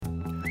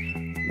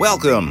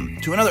Welcome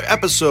to another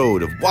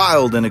episode of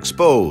Wild and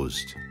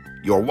Exposed,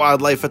 your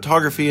wildlife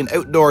photography and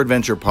outdoor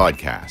adventure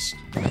podcast.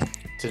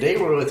 Today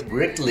we're with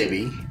Rick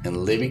Libby and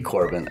Libby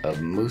Corbin of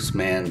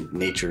Mooseman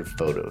Nature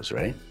Photos,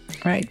 right?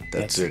 Right.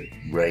 That's the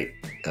right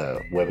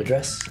web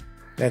address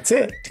That's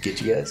it. to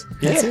get you guys?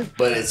 That's it.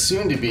 But it's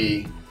soon to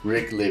be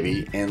Rick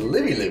Libby and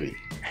Libby Libby.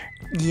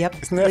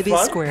 Yep. Isn't that Libby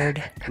fun?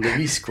 squared.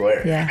 Libby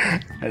Square. Yeah.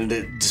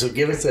 And so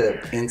give us an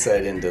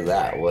insight into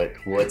that.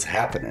 What's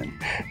happening?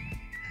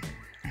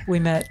 We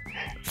met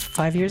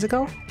 5 years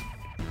ago.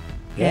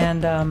 Yeah.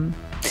 And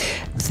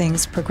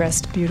things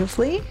progressed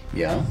beautifully.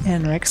 Yeah.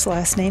 And Rick's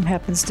last name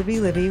happens to be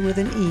Libby with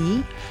an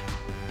E.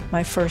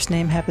 My first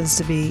name happens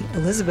to be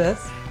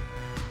Elizabeth.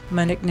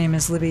 My nickname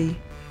is Libby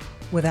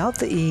without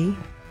the E.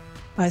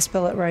 I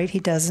spell it right. He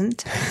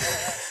doesn't.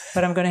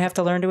 But I'm going to have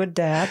to learn to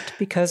adapt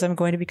because I'm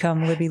going to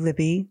become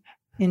Libby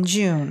in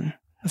June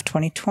of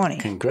 2020.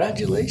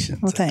 Congratulations.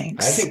 Well,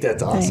 thanks. I think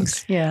that's awesome.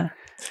 Thanks. Yeah.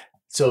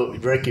 So,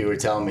 Rick, you were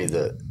telling me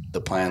the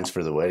plans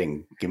for the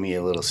wedding. Give me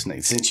a little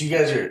sneak. Since you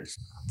guys are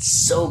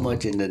so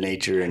much into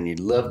nature and you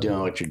love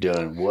doing what you're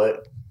doing,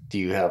 what do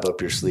you have up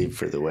your sleeve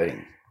for the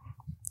wedding?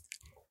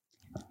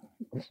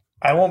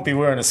 I won't be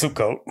wearing a suit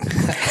coat.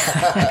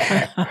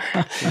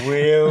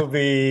 We'll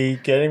be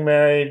getting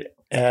married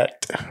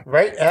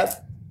right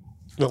at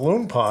the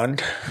loon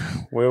pond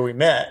where we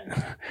met.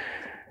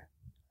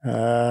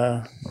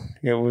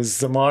 It was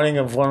the morning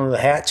of one of the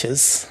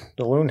hatches,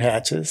 the loon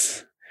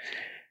hatches.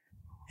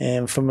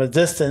 And from a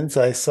distance,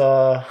 I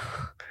saw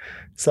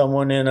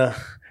someone in a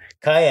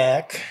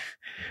kayak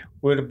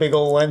with a big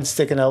old lens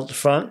sticking out the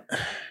front.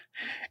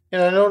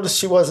 And I noticed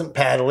she wasn't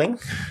paddling.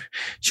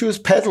 She was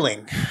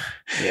pedaling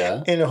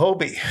Yeah. in a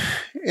Hobie.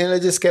 And I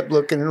just kept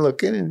looking and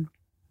looking. And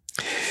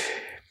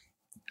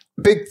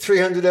big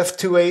 300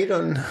 f2.8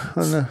 on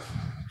the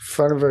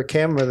front of her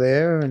camera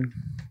there. And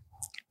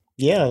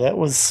yeah, that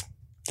was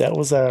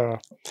our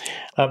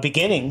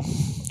beginning.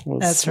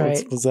 That's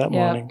right. Was that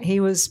yeah, morning.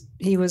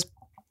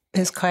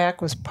 His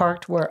kayak was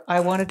parked where I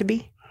wanted to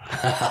be,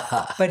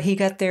 but he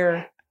got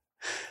there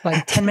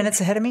like 10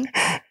 minutes ahead of me.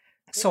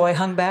 So I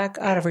hung back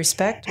out of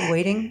respect,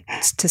 waiting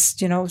to,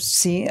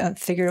 see,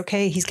 figured,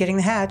 okay, he's getting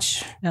the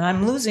hatch and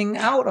I'm losing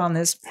out on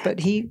this, but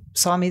he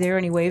saw me there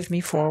and he waved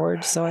me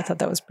forward. So I thought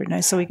that was pretty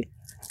nice. So we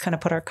kind of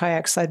put our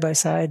kayaks side by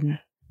side and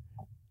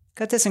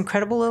got this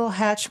incredible little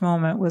hatch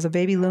moment with a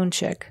baby loon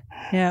chick.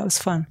 Yeah, it was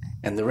fun.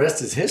 And the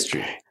rest is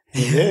history.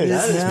 It is.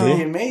 That is Yeah.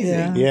 pretty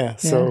amazing. Yeah,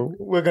 so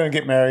we're going to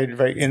get married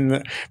right in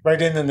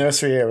the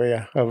nursery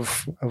area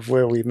of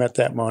where we met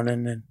that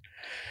morning and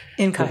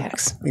In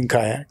kayaks. in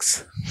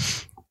kayaks.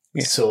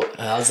 Yeah. So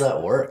how's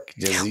that work?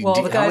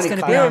 Well, the guy's gonna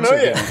be I on- don't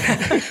know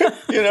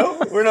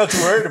yet. We're not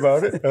too worried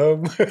about it.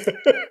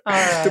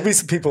 right. There'll be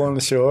some people on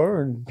the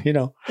shore, and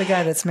The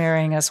guy that's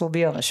marrying us will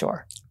be on the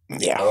shore.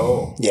 yeah,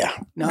 Oh. yeah.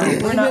 No,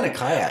 we're not in a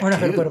kayak. We're not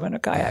going to too. put him in a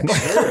kayak.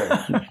 Sure.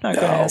 Not going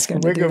to ask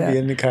him We're to do going to that. be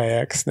in the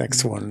kayaks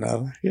next to one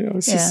another.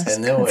 It's Yeah. just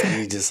And then what?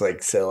 You just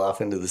like sail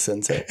off into the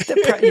sunset?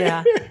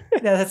 Yeah,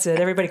 that's it.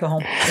 Everybody go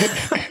home.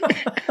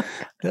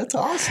 That's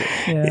awesome.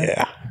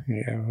 Yeah.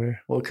 yeah.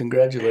 Well,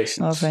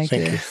 congratulations. Oh, thank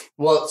you.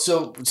 Well,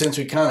 so since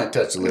we kind of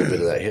touched a little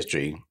bit of that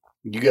history,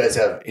 you guys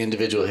have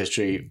individual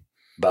history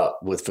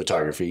with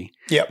photography.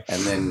 Yep.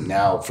 And then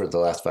now for the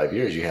last 5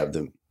 years, you have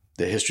the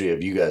history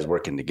of you guys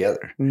working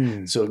together.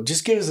 Mm. So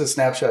just give us a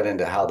snapshot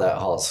into how that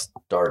all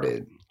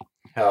started,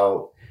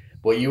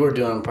 what you were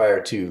doing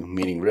prior to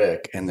meeting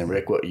Rick, and then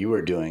Rick, what you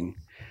were doing,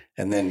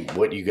 and then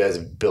what you guys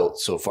have built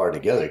so far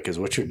together. Because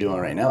what you're doing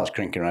right now is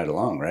cranking right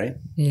along, right?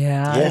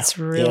 Yeah, Yeah. it's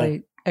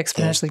really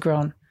exponentially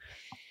grown.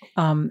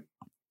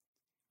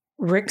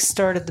 Rick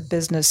started the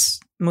business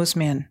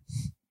Mooseman.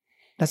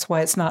 That's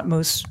why it's not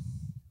Moose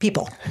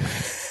People.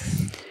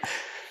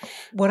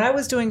 What I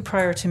was doing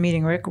prior to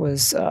meeting Rick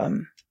was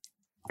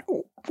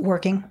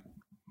working,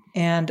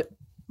 and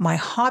my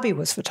hobby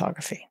was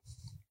photography.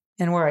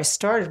 And where I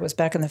started was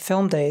back in the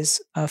film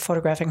days,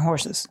 photographing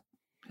horses.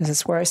 Because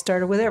that's where I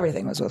started with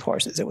everything, was with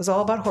horses. It was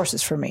all about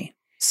horses for me.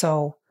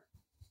 So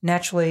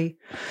naturally,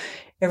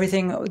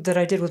 everything that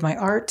I did with my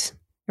art,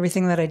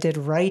 everything that I did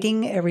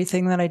writing,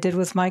 everything that I did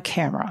with my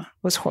camera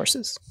was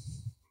horses.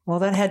 Well,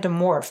 that had to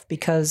morph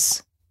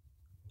because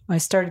I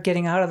started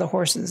getting out of the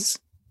horses.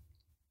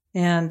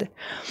 And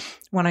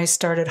when I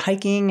started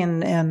hiking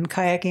and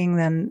kayaking,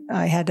 then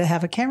I had to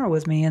have a camera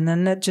with me. And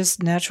then that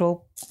just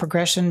natural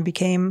progression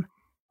became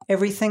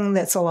everything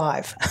that's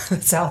alive,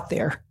 that's out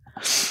there,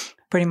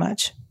 pretty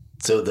much.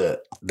 So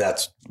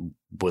that's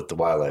with the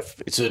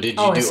wildlife. So did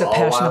you It's do a all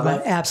passion of mine.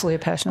 wildlife? Absolutely a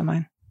passion of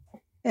mine.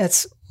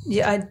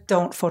 I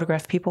don't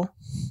photograph people.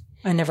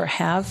 I never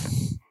have.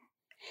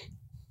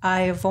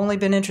 I've only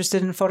been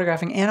interested in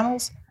photographing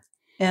animals,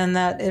 and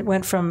that it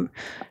went from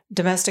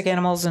domestic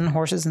animals and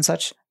horses and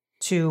such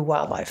to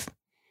wildlife,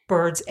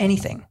 birds,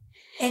 anything.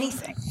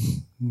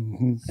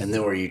 Mm-hmm. And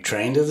then were you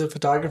trained as a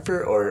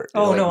photographer, or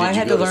No, did I you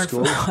had go to learn.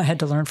 school? I had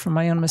to learn from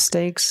my own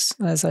mistakes.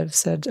 As I've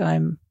said,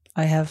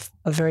 I have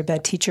a very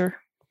bad teacher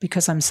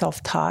because I'm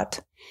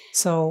self-taught.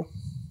 So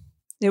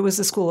it was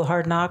the school of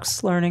hard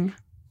knocks learning.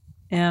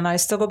 And I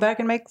still go back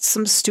and make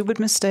some stupid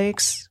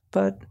mistakes,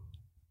 but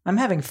I'm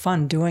having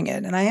fun doing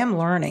it. And I am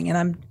learning and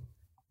I'm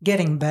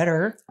getting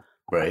better.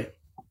 Right.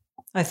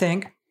 I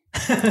think.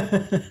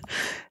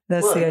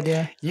 That's the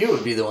idea. You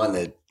would be the one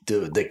that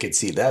could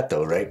see that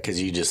though, right?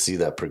 Because you just see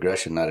that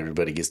progression. Not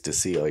everybody gets to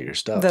see all your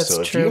stuff. That's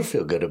so if true. you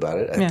feel good about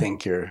it, I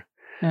think you're.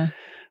 Yeah.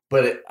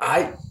 But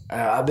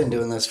I've been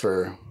doing this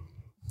for,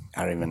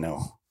 I don't even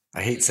know.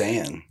 I hate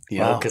saying,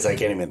 know, because I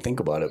can't even think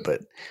about it.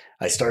 But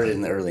I started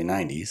in the early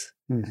 90s,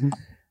 and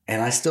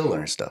I still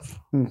learn stuff.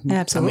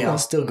 Absolutely. I mean, I'll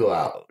still go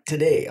out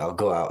today. I'll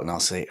go out and I'll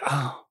say,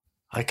 "Oh,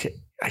 I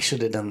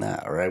should have done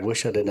that," or "I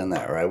wish I'd have done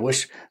that," or "I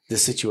wish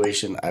this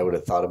situation I would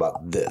have thought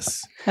about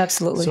this."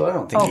 Absolutely. So I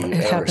don't think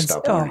you ever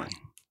stop learning.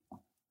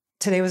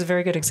 Today was a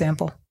very good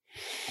example.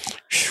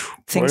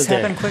 Things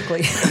happen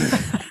quickly.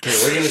 Okay,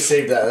 we're going to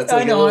save that. That's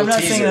like I know, a I'm not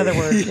teaser. saying another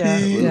word. Yeah, a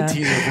little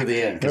teaser for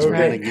the end because we're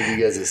Right. going to give you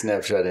guys a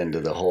snapshot into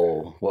the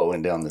whole what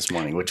went down this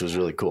morning, which was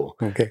really cool.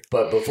 Okay.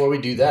 But before we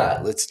do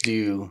that,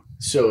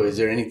 so is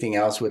there anything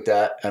else with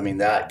that? I mean,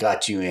 that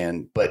got you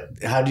in, but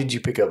how did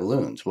you pick up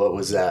loons? What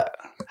was that?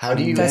 How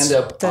do you end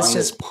up on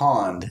this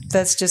pond?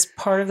 That's just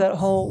part of that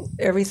whole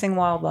everything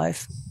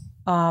wildlife.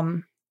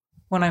 When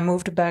I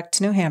moved back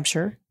to New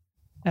Hampshire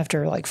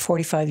after like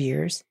 45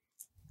 years,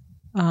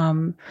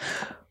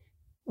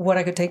 what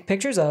I could take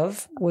pictures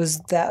of was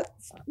that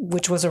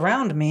which was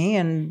around me,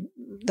 and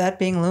that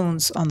being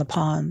loons on the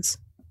ponds,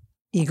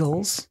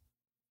 eagles,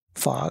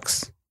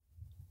 fox,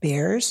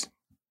 bears,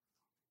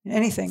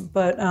 anything.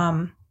 But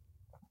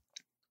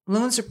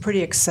loons are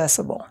pretty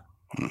accessible.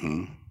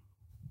 Mm-hmm.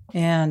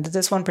 And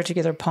this one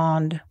particular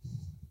pond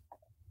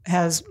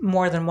has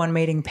more than one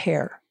mating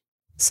pair.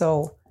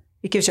 So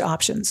it gives you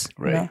options.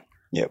 Right. You know?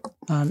 Yep.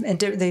 And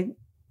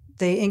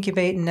they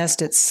incubate and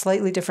nest at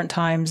slightly different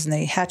times, and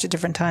they hatch at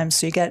different times.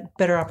 So you get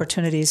better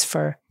opportunities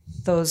for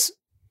those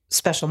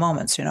special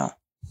moments,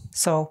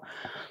 So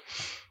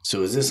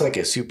is this like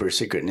a super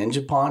secret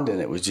ninja pond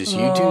and it was just you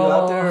two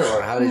out there,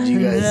 or how did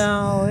you guys?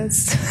 No,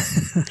 it's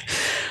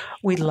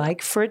we'd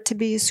like for it to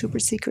be a super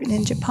secret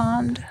ninja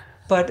pond.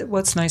 But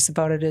what's nice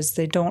about it is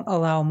they don't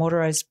allow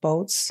motorized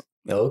boats.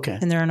 Oh, okay.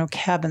 And there are no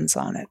cabins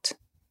on it.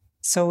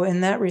 So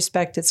in that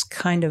respect, it's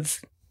kind of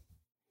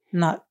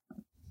not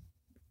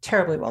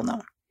terribly well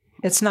known.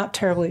 It's not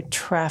terribly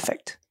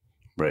trafficked.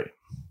 Right.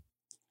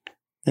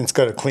 And it's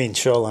got a clean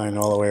shoreline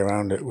all the way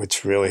around it,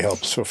 which really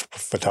helps with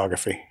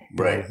photography.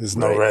 Right. There's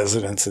no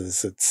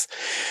residences. It's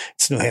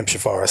New Hampshire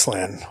forest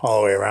land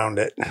all the way around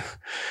it.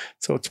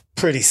 So it's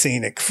pretty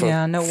scenic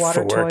for no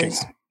water for working.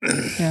 toys.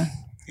 Yeah.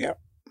 Yeah.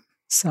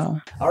 So.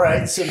 All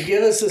right. So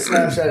give us a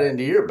snapshot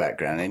into your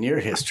background and your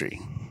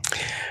history.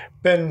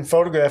 Been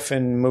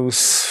photographing moose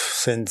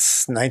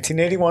since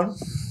 1981.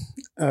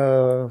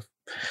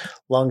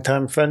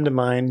 Longtime friend of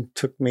mine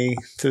took me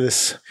to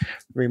this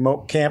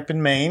remote camp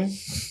in Maine.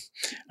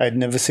 I'd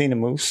never seen a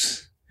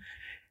moose.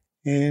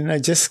 And I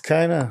just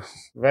kind of,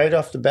 right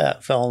off the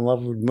bat, fell in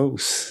love with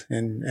moose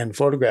and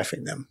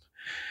photographing them.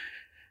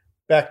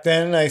 Back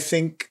then, I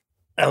think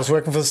I was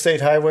working for the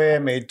state highway. I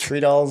made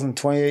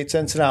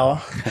 $3.28 an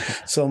hour.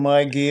 So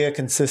my gear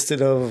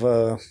consisted of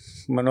a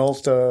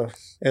Minolta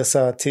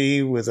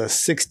SRT with a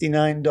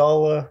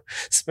 $69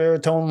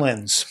 Spiritone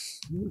lens.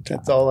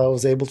 That's all I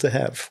was able to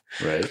have.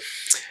 Right.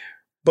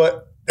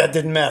 But that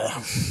didn't matter.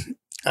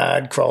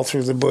 I'd crawl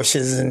through the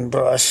bushes and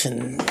brush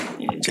and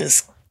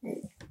just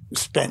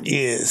spent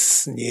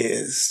years and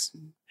years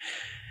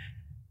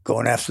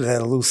going after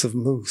that elusive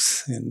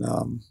moose. And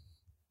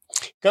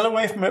got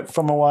away from it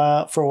for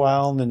a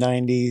while in the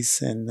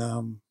 90s.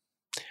 And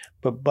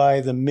but by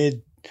the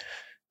mid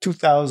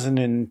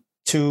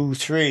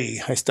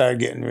 2002-03, I started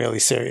getting really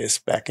serious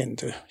back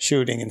into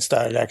shooting and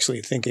started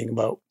actually thinking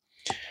about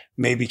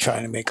maybe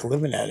trying to make a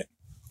living at it.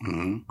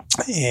 Mm-hmm.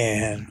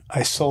 And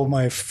I sold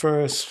my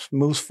first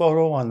moose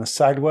photo on the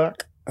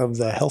sidewalk of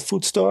the health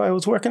food store I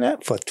was working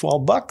at for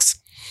 $12.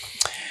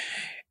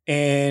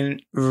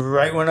 And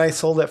right when I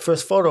sold that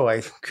first photo,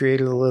 I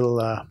created a little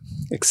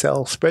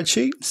Excel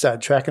spreadsheet,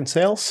 started tracking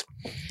sales.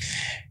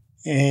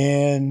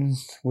 And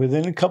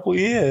within a couple of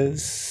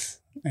years,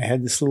 I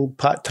had this little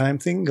part-time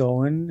thing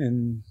going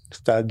and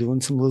started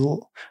doing some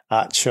little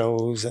art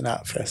shows and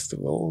art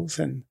festivals.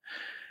 And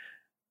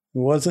it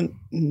wasn't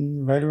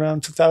right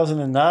around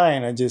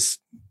 2009. I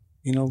just,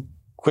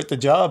 quit the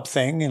job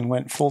thing and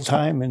went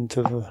full-time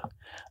into the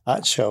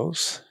art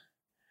shows.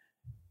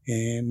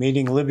 And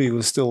meeting Libby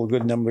was still a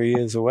good number of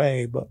years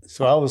away. But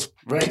so I was...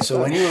 Right.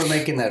 So when you were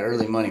making that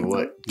early money,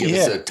 give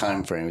us a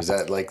time frame. Is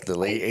that like the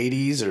late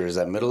 80s or is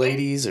that middle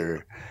 80s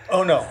or...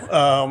 Oh,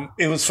 no.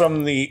 It was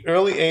from the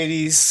early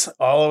 80s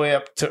all the way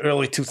up to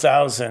early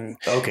 2000.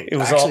 Okay. It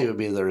would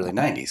be the early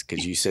 90s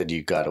because you said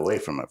you got away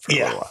from it for a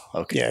little while.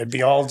 Okay. Yeah, it'd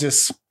be all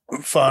just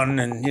fun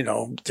and,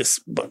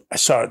 but I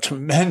shot a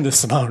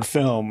tremendous amount of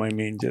film. I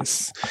mean,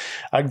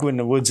 I'd go in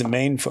the woods in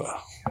Maine for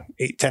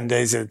 8-10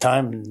 days at a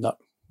time and not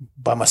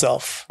by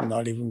myself and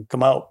not even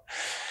come out.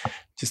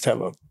 Just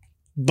have a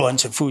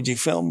bunch of Fuji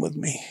film with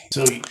me.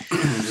 So it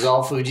was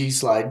all Fuji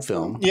slide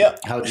film. Yeah.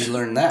 How'd you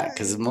learn that?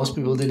 Because most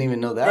people didn't even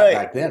know that Right.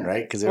 back then,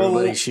 right? Because Well,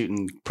 everybody's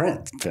shooting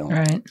print film.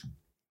 Right.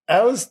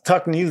 I was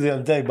talking to you the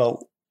other day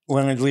about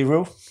Leonard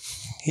Leroux.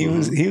 He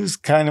was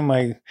kind of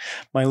my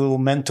little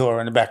mentor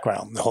in the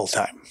background the whole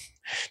time.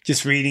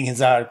 Just reading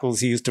his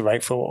articles. He used to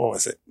write for, what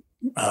was it?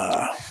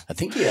 I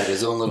think he had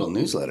his own little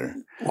newsletter.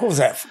 What was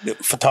that?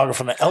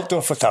 Photographer,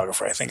 outdoor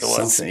photographer, I think it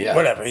was. Something, yeah.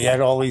 Whatever. He had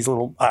all these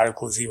little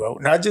articles he wrote.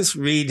 And I just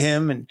read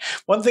him. And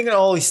one thing that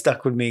always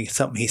stuck with me,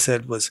 something he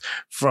said was,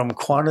 from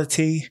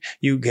quantity,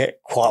 you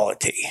get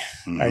quality.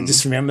 Mhm. I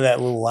just remember that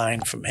little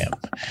line from him.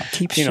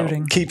 Keep You know,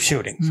 shooting. keep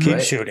shooting, Mhm. keep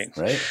Right. shooting.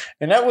 Right.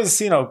 And that was,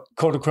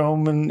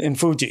 Kodachrome and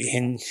Fuji.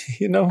 And,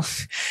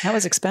 That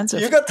was expensive.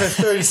 you got to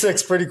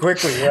 36 pretty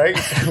quickly, right?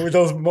 With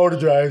those motor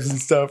drives and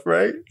stuff,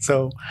 right?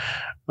 So,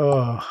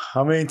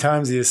 how many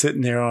times are you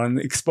sitting there on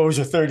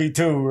exposure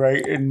 32,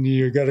 right? And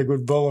you got a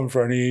good bull in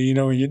front of you,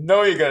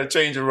 you got to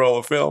change a roll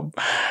of film.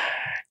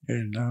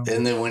 And,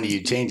 And then when do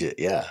you change it?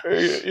 Yeah.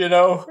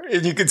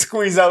 and you could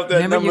squeeze out that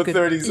Remember, you number could-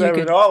 37,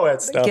 you could all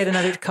that stuff. Get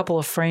another couple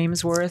of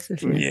frames worth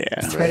if you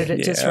Yeah. threaded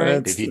it just Yeah, right.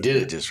 that's- If you did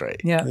it just right.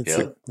 Yeah.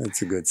 That's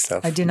the good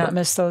stuff. I do not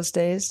miss those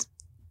days.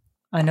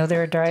 I know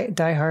there are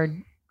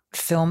diehard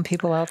film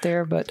people out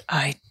there, but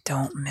I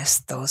don't miss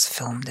those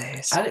film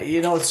days.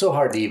 It's so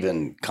hard to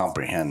even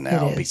comprehend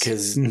now It is.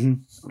 because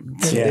Mhm.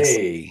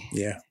 today,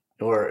 Yeah.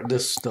 or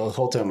the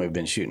whole time we've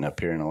been shooting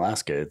up here in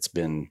Alaska, it's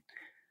been,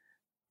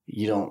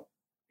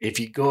 if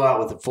you go out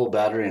with a full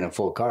battery and a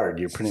full card,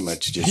 you're pretty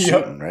much just Yep.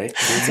 shooting, right?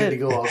 You're good to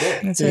go all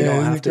day. That's You it. don't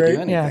Yeah, have to great.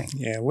 do anything.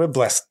 Yeah. Yeah, we're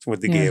blessed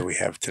with the Yeah. gear we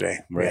have today.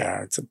 Right.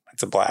 Yeah,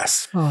 it's a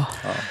blast.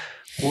 Oh,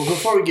 Well,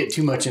 before we get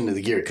too much into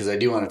the gear, because I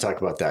do want to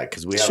talk about that,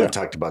 because we Sure. haven't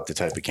talked about the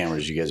type of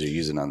cameras you guys are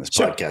using on this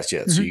Sure. podcast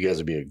yet. So you guys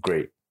will be a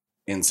great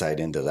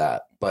insight into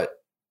that. But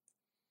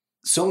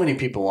so many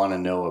people want to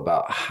know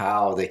about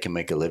how they can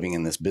make a living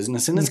in this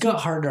business. And it's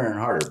got harder and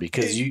harder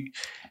because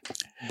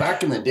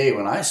back in the day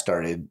when I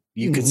started,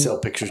 you could sell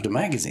pictures to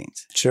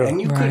magazines. Sure.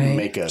 And you couldn't Right.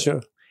 make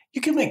Sure.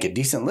 you could make a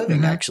decent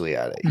living Mhm. actually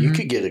at it. You Mhm.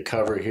 could get a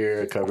cover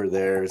here, a cover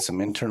there, some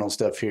internal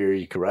stuff here.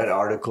 You could write an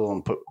article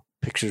and put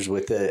pictures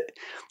with it.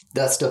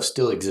 That stuff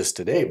still exists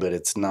today, but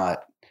it's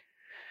not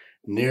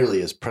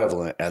nearly as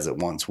prevalent as it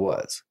once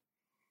was.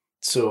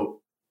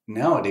 So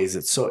nowadays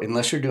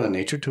unless you're doing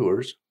nature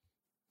tours,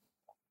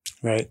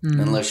 Right.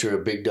 mm. unless you're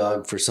a big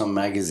dog for some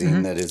magazine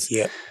Mhm. that is,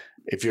 Yeah.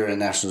 if you're a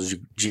National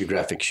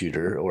Geographic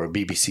shooter or a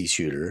BBC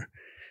shooter,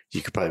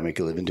 you could probably make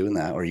a living doing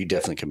that, or you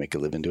definitely can make a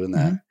living doing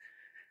that. Mhm.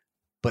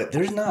 But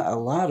there's not a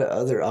lot of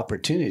other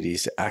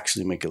opportunities to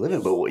actually make a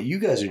living. But what you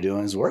guys are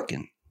doing is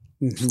working.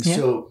 Mhm. Yeah.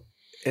 So,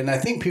 and I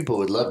think people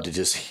would love to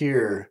just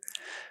hear.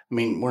 I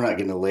mean, we're not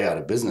going to lay out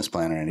a business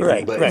plan or anything,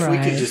 Right, but right. if we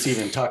could Right. just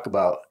even talk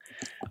about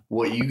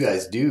what you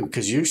guys do,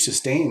 because you're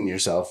sustaining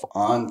yourself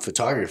on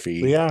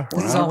photography We are.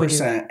 This is all we do.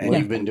 100%, and Yeah.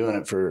 you've been doing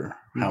it for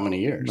how many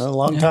years? A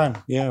long Yeah. time.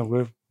 Yeah,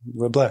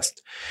 we're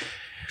blessed.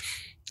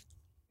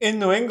 In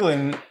New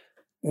England,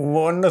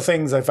 one of the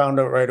things I found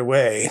out right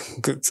away,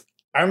 because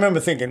I remember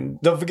thinking,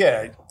 don't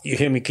forget, you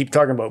hear me keep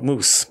talking about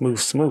moose.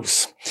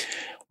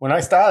 When I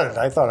started,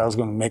 I thought I was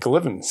going to make a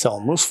living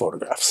selling moose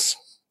photographs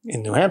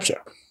in New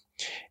Hampshire.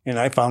 And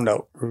I found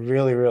out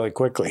really, really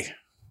quickly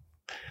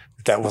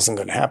that wasn't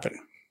going to happen.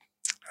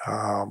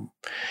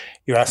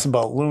 You asked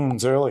about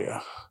loons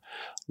earlier.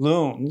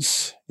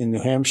 Loons in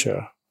New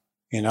Hampshire,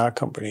 in our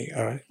company,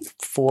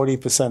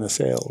 40% of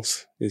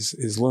sales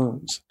is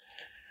loons.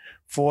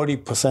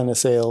 40% of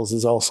sales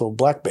is also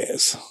black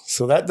bears.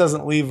 So that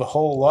doesn't leave a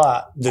whole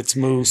lot that's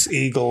moose,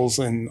 eagles,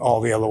 and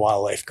all the other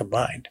wildlife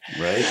combined.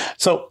 Right?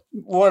 So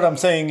what I'm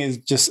saying is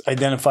just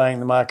identifying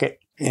the market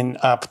in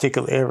our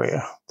particular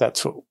area.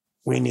 That's what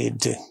we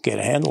need to get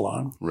a handle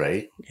on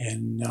Right.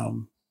 and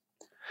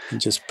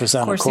just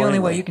present Of course, the only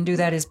way accordingly. you can do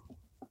that is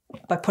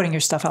by putting your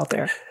stuff out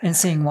there and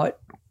seeing what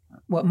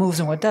moves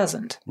and what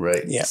doesn't.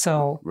 Right. Yeah.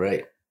 So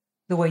Right.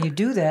 the way you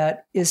do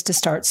that is to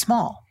start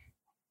small.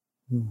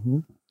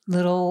 Mhm.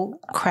 Little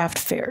craft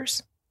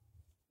fairs.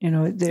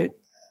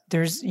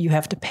 You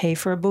have to pay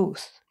for a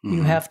booth.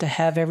 You Mhm. have to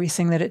have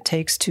everything that it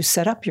takes to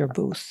set up your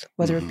booth,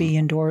 whether it be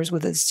indoors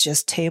with it's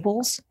just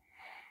tables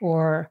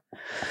or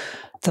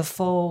the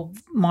full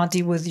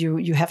Monty with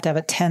you have to have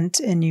a tent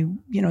and you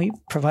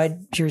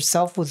provide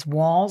yourself with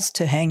walls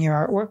to hang your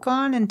artwork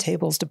on and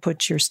tables to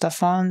put your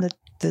stuff on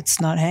that's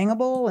not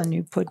hangable, and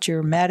you put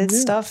your matted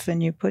stuff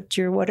and you put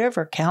your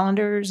whatever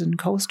calendars and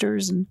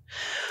coasters, and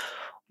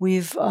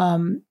we've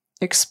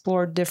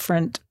explored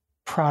different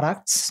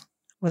products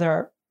with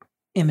our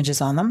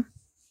images on them.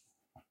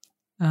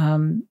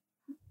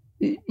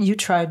 You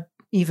tried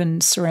even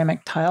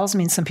ceramic tiles. I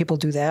mean, some people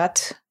do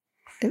that.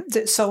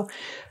 So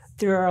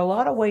there are a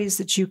lot of ways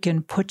that you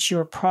can put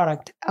your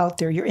product out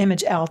there, your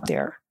image out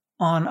there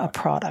on a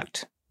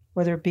product,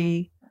 whether it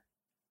be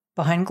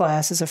behind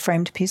glass as a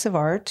framed piece of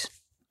art,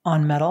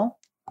 on metal,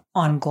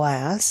 on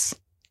glass,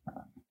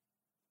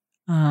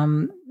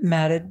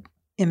 matted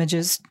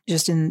images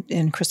just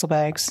in crystal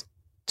bags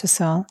to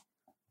sell,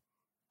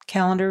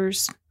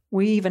 calendars,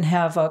 We even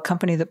have a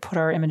company that put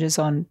our images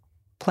on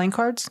playing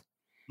cards.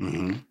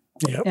 Mm-hmm.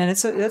 Yep. And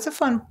it's a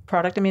fun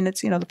product. I mean,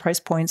 it's, the price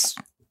points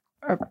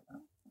are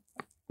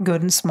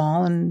good and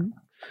small and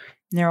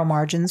narrow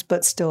margins,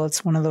 but still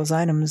it's one of those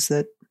items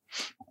that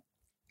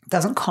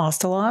doesn't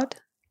cost a lot.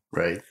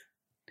 Right.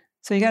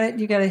 So you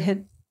gotta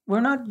hit,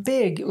 we're not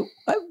big.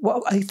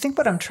 I think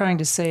what I'm trying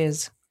to say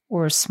is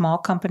we're a small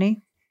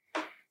company.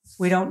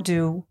 We don't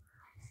do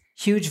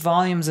huge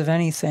volumes of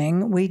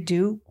anything. We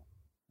do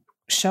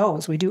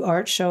shows. We do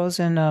art shows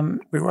and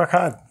We work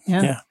hard.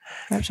 Yeah.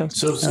 art shows.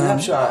 So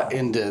snapshot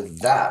into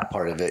that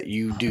part of it.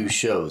 You do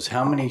shows.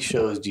 How many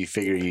shows do you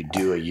figure you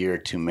do a year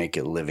to make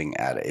a living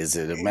at it? Is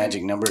it a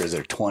magic number? Is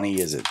it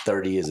 20? Is it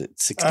 30? Is it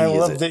 60? I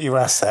love that you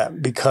asked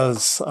that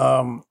because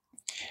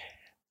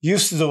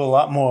used to do a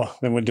lot more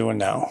than we're doing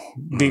now.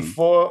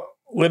 Before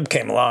Lib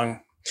came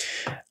along,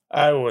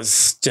 I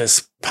was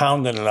just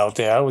pounding it out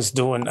there. I was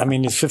doing,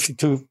 it's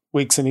 52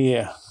 weeks in a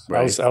year.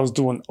 Right. I was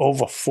doing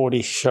over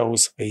 40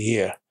 shows a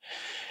year.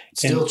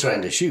 Still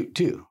trying to shoot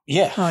too.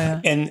 Yeah. Oh,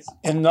 yeah.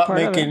 And not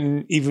Part of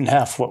making even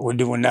half what we're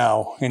doing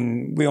now.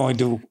 And we only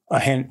do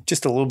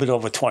just a little bit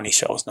over 20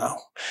 shows now.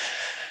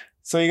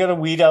 So you got to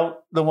weed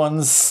out the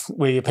ones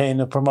where you're paying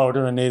the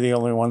promoter and they're the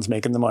only ones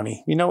making the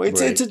money.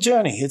 It's a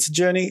journey. It's a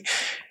journey.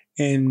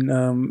 And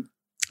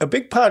a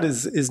big part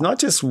is not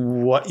just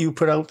what you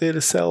put out there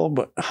to sell,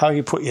 but how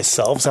you put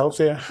yourselves out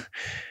there.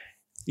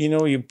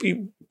 You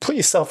put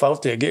yourself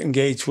out there, get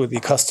engaged with your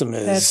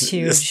customers. That's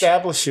huge.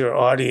 Establish your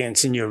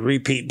audience and your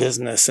repeat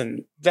business.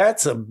 And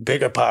that's a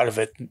bigger part of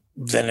it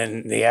than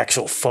in the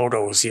actual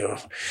photos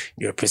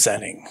you're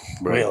presenting,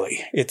 Right. really.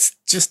 It's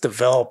just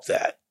develop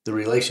that. The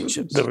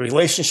relationships. The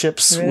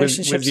relationships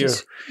with your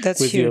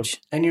That's with your-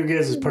 huge. And your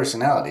guys'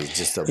 personality is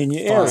just a in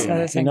your fun, area.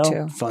 Another thing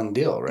too. fun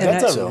deal, right?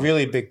 That's So- a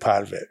really big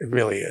part of it. It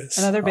really is.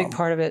 Another big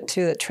part of it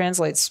too that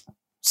translates.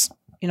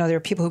 There are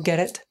people who get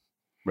it.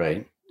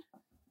 right.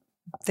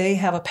 They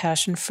have a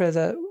passion for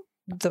the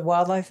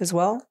wildlife as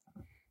well.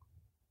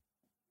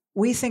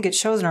 We think it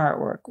shows in our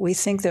artwork. We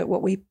think that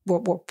what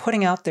we're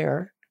putting out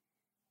there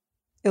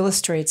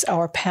illustrates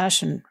our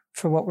passion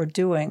for what we're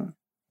doing.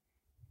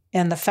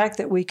 And the fact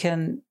that we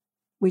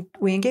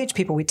engage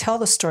people, we tell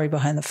the story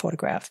behind the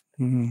photograph.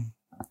 Mhm.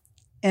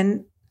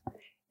 And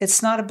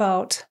it's not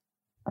about,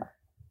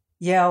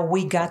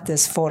 we got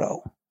this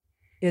photo.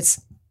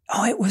 It's,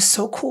 it was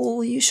so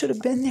cool. You should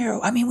have been there.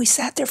 We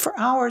sat there for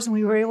hours and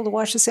we were able to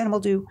watch this animal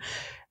do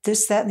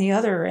this, that, and the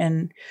other,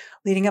 and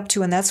leading up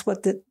to, and that's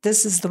what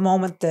this is the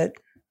moment that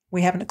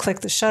we happen to click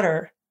the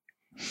shutter.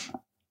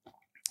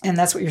 And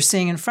that's what you're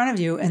seeing in front of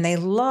you. And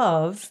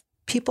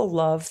people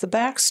love the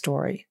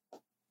backstory.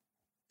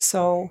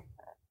 So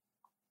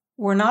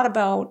we're not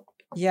about,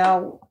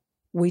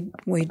 we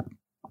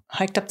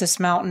hiked up this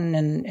mountain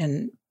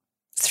and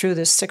threw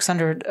this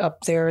 600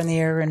 up there in the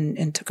air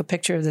and took a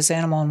picture of this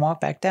animal and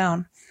walked back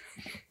down.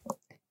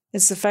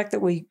 It's the fact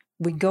that we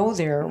go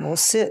there, we'll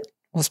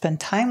spend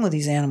time with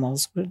these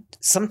animals.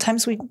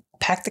 Sometimes we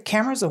pack the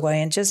cameras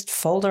away and just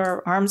fold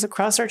our arms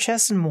across our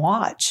chest and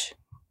watch.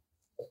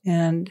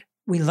 And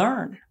we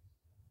learn.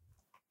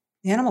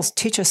 The animals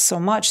teach us so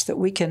much that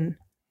we can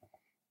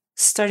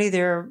study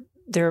their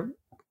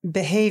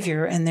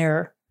behavior and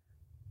their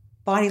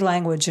body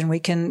language, and we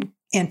can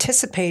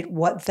anticipate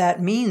what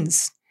that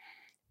means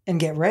and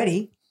get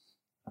ready.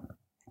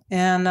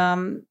 And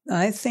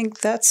I think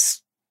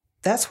that's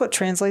what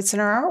translates in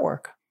our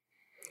artwork.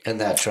 And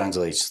that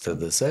translates to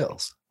the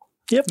sales.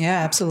 Yeah,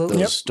 absolutely.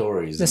 Those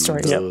stories. The and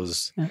stories.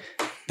 Those,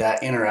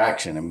 that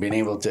interaction and being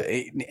able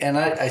to, and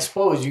I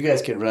suppose you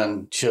guys could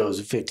run shows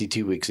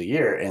 52 weeks a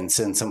year and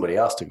send somebody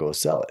else to go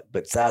sell it,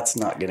 but that's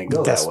not going to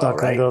go That's that well, not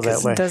gonna right? go that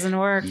 'Cause way. It doesn't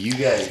work. You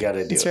guys got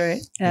to do That's it.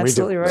 right.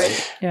 Absolutely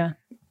right. Yeah.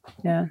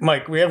 Yeah.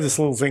 Mike, we have this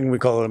little thing we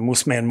call it a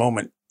Moose Man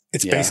moment.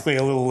 It's Yeah. basically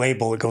a little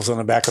label that goes on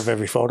the back of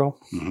every photo.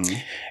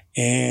 Mhm.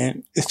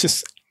 And it's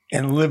just,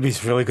 and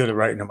Libby's really good at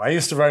writing them. I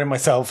used to write them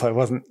myself.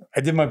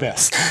 I did my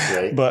best.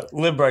 Right. But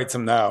Lib writes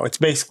them now. It's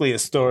basically a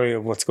story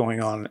of what's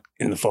going on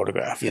in the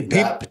photograph. In And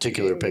that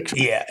particular picture.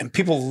 yeah, and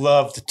people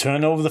love to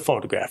turn over the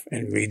photograph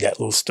and read that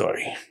little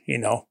story,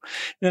 And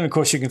then, of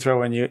course, you can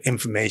throw in your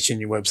information,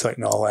 your website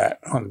and all that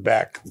on the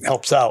back. It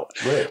helps out.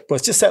 Right. But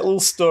it's just that little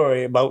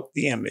story about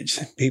the image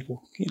that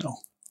people,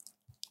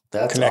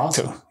 That's connect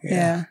awesome. to.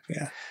 Yeah.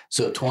 Yeah.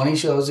 So 20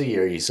 shows a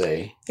year, you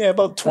say. Yeah,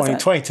 about 20, that?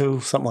 22,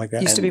 something like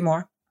that. Used to be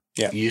more.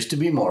 Yeah. Used to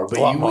be more, but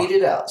A lot you more.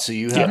 weeded out. So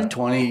you have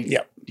 20.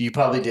 Yep. You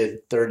probably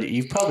did 30.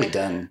 You've probably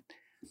done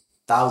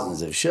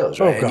thousands of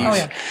shows, Oh, right? And gosh.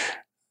 you-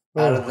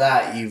 Oh, yeah. Out of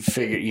that, you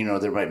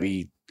figured, there might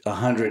be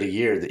 100 a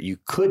year that you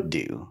could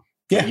do.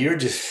 Yeah. You're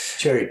just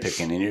cherry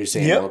picking and you're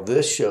saying, Yep. well,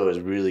 this show is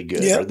really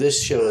good, Yep. or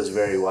this show is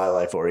very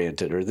wildlife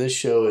oriented, or this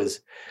show is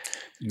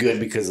good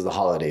because of the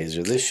holidays,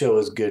 or this show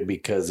is good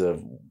because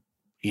of,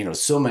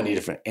 so many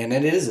different, and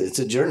it's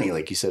a journey,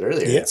 like you said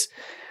earlier. Yeah.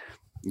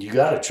 You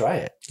got to try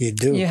it. You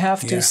do. You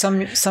have to. Yeah.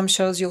 Some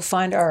shows you'll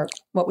find are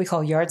what we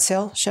call yard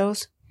sale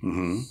shows,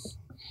 Mm-hmm.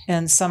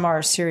 and some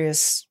are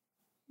serious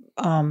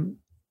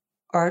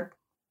art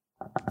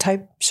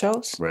type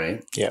shows.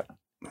 Right. Yeah.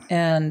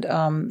 And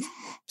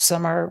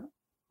some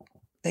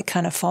they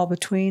kind of fall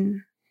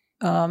between.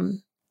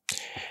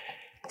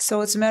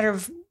 So it's a matter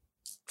of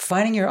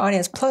finding your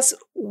audience. Plus,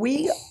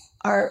 we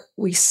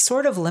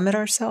sort of limit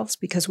ourselves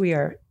because we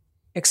are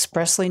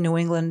expressly New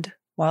England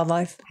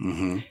wildlife,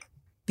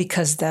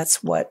 because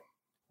that's what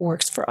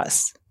works for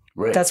us.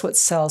 Right. That's what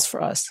sells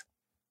for us.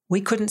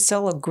 We couldn't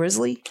sell a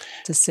grizzly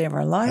to save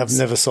our lives. I've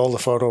never sold a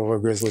photo of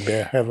a grizzly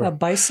bear ever. A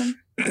bison,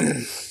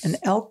 an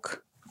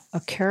elk,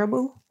 a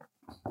caribou.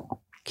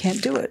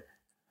 Can't do it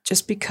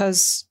just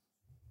because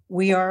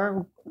we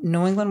are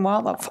New England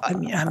wildlife. I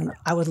mean,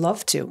 I would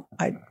love to.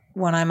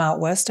 When I'm out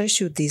west, I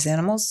shoot these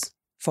animals,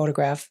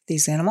 photograph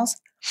these animals,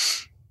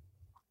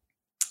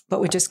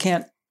 but we just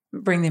can't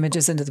bring the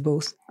images into the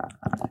booth.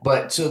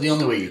 But so the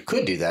only way you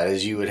could do that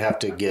is you would have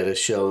to get a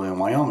show in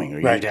Wyoming, or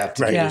you'd have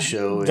to get a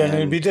show then in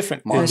it'd be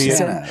different.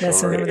 Montana.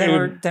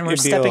 Then we're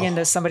stepping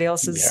into somebody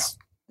else's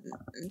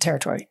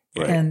territory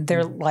and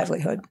their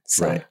livelihood.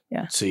 So,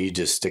 yeah. So you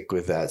just stick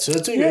with that. So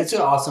it's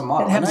an awesome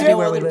model. It And happens I to be know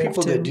where we other live,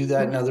 people too. that do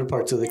that in other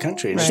parts of the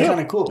country. And Right. it's kind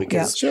of cool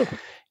because Yeah.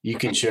 you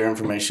can share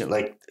information.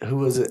 Like, who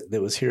was it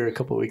that was here a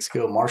couple of weeks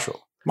ago?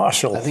 Marshall.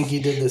 Marshall. I think he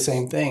did the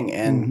same thing.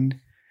 And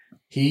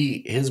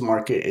his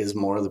market is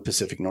more of the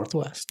Pacific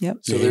Northwest. Yep.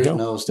 So There you there's go.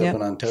 no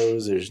stepping on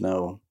toes. There's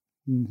no...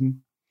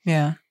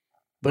 Yeah.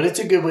 But it's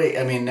a good way.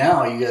 I mean,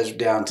 now you guys are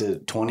down to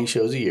 20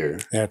 shows a year.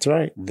 That's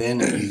right.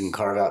 Then you can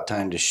carve out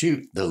time to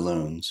shoot the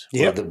loons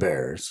or the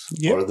bears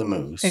or the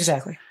moose.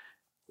 Exactly.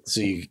 So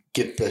you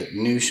get the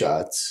new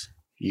shots.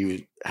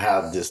 You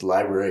have this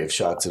library of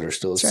shots that are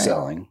still That's right.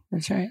 selling.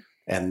 That's right.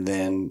 And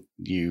then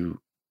you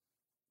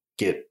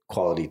get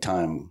quality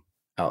time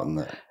out in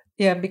the...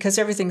 Yeah, because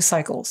everything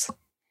cycles.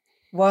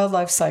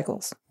 Wildlife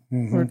cycles.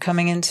 We're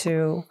coming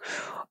into...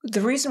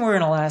 The reason we're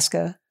in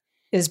Alaska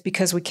is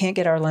because we can't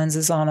get our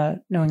lenses on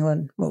a New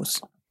England moose.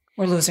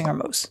 We're losing our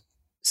moose.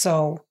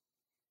 So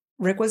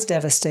Rick was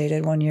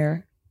devastated one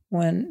year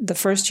when the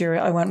first year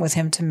I went with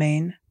him to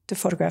Maine to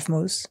photograph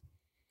moose.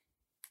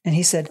 And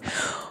he said,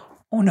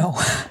 oh no,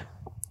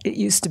 it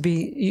used to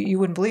be, you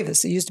wouldn't believe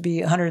this, it used to be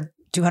 100,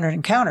 200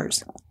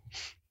 encounters.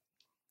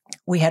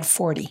 We had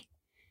 40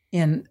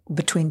 in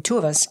between two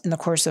of us in the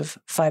course of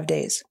 5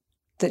 days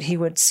that he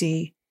would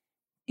see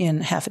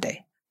in half a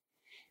day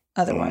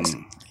otherwise.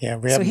 Yeah,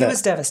 So he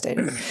was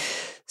devastated.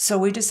 So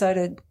we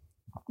decided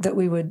that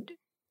we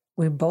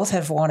both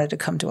have wanted to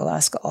come to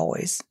Alaska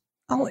always.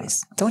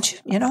 Always. Don't you?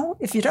 You know,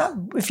 if you're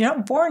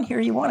not born here,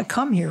 you want to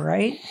come here,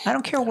 right? I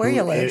don't care where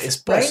you live.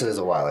 Especially right? as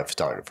a wildlife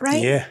photographer.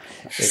 Right? Yeah.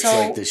 It's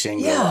like the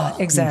Shangri-La. Yeah,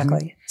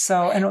 exactly.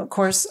 So, and of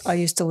course, I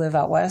used to live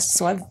out west,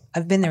 so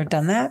I've been there,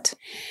 done that.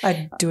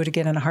 I'd do it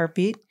again in a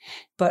heartbeat.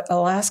 But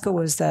Alaska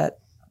was the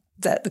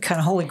kind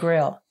of holy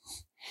grail.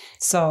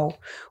 So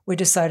we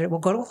decided we'll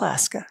go to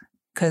Alaska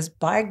because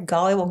by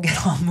golly, we'll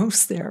get all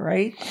moose there,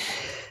 right?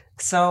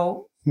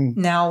 So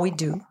now we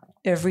do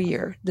every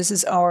year. This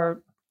is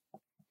our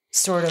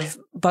sort of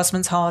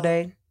busman's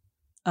holiday.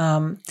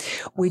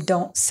 We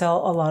don't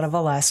sell a lot of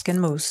Alaskan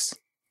moose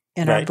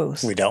in our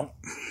booth. We don't.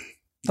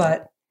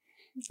 But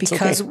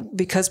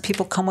because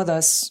people come with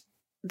us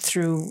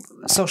through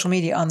social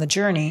media on the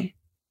journey,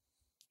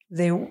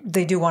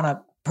 they do want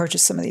to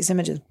purchase some of these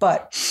images.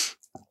 But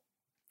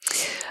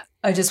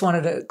I just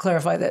wanted to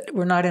clarify that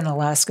we're not in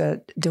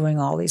Alaska doing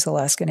all these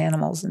Alaskan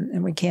animals,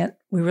 and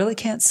we really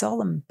can't sell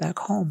them back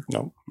home.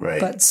 No.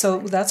 Right. But so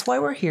that's why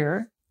we're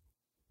here,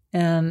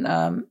 and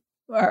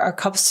our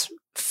cups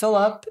fill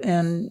up,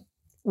 and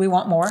we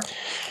want more,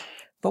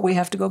 but we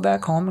have to go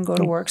back home and go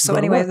to work. So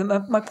anyway,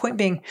 my point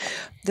being,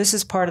 this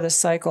is part of the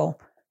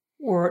cycle.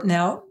 We're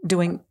now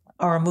doing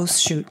our moose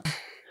shoot.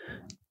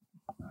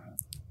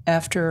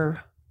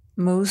 After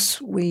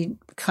moose, we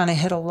kind of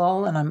hit a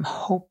lull, and I'm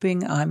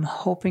hoping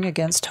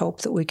against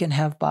hope that we can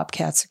have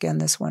bobcats again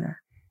this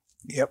winter.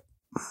 Yep.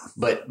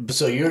 But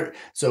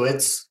so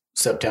it's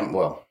September.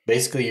 Well,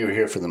 basically you were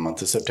here for the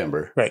month of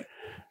September. Right.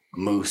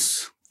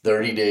 Moose,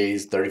 30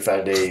 days,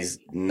 35 days,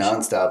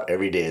 nonstop,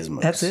 every day is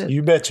moose. That's it.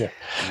 You betcha.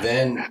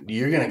 Then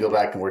you're going to go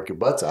back and work your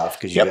butts off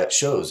because you got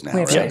shows now, We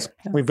have right? shows.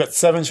 We've got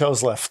 7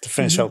 shows left to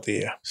finish out the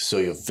year. So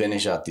you'll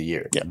finish out the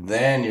year. Yep.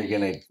 Then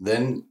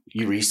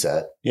you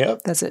reset,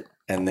 Yep. That's it.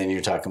 and then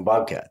you're talking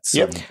bobcats. So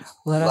Yep.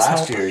 Let us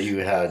last hope. year you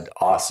had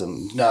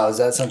awesome. Now, is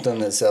that something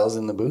that sells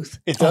in the booth?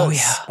 It does. Oh,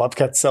 yeah.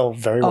 Bobcats sell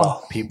very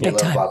well. People Big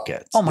love time.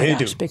 bobcats. Oh my They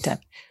gosh, do. big time.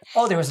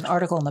 Oh, there was an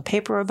article in the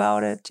paper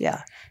about it.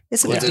 Yeah.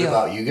 It's a Was big it deal.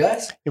 about you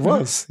guys? It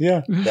was.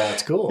 Yeah.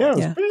 That's cool. Yeah. It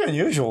was Yeah. pretty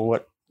unusual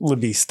what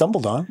Libby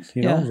stumbled on,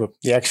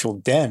 the actual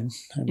den.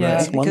 I mean, Yeah,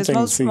 that's one because thing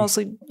to see.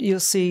 mostly you'll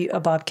see a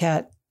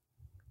bobcat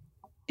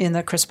in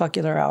the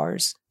crepuscular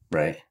hours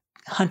Right.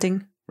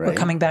 hunting or Right.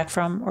 coming back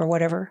from or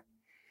whatever.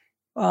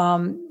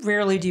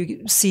 Rarely do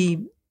you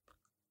see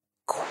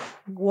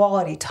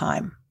quality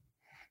time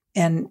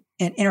and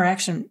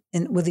interaction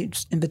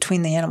in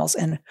between the animals.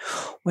 And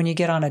when you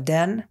get on a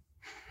den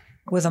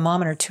with a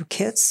mom and her 2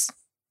 kids,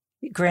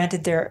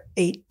 granted they're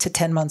 8 to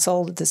 10 months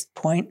old at this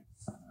point,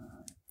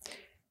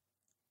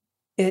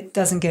 It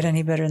doesn't get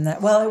any better than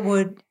that. Well, it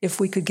would if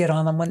we could get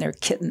on them when they're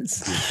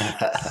kittens.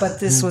 But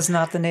this was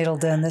not the natal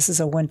den. This is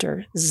a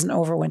winter. This is an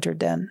overwinter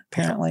den,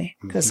 apparently,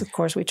 because of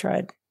course we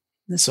tried.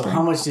 So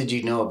how much did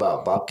you know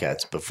about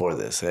bobcats before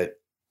this?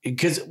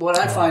 Because what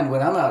I find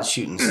when I'm out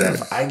shooting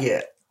stuff, I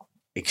get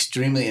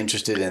extremely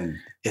interested in,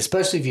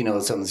 especially if you know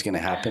something's going to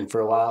happen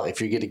for a while.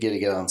 If you're going to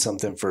get on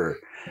something for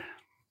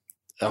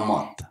a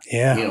month,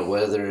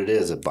 whether it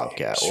is a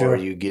bobcat or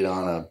you get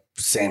on a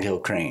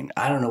sandhill crane,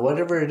 I don't know,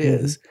 whatever it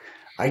is.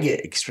 I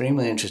get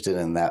extremely interested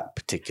in that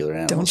particular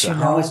animal. Don't you know?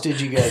 How much did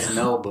you guys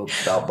know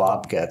about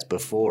bobcats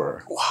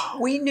before?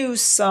 We knew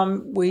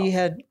some. We've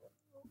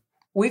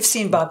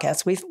seen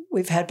bobcats.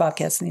 We've had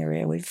bobcats in the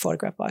area. We've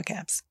photographed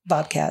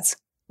bobcats.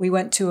 We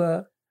went to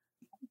a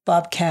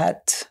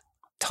bobcat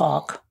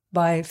talk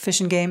by Fish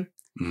and Game.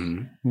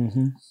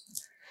 Didn't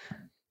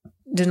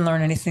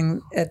learn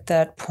anything at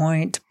that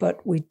point,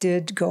 but we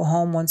did go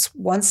home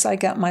once I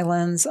got my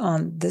lens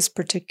on this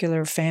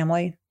particular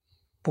family.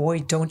 Boy,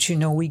 don't you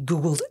know, we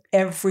Googled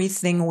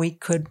everything we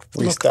could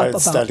we look up about. We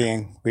started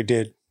studying. We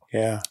did,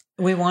 yeah.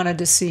 We wanted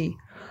to see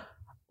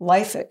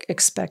life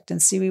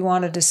expectancy. We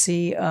wanted to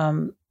see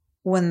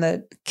when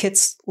the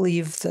kits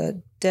leave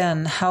the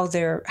den, how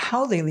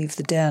they leave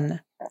the den,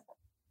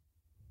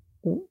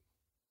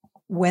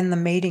 when the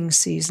mating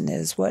season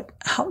is,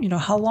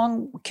 how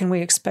long can we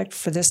expect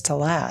for this to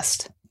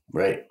last?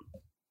 Right.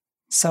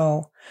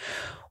 So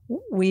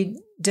we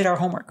did our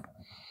homework.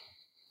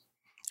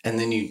 And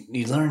then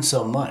you learn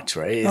so much,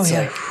 right?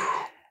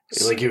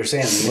 It's like you were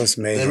saying,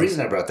 the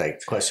reason I brought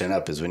that question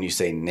up is when you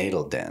say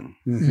natal den,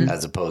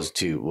 as opposed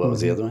to, what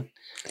was the other one?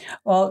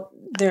 Well,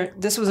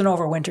 this was an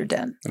overwinter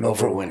den.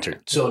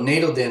 Overwinter. So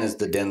natal den is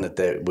the den that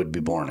they would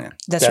be born in.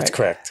 That's right.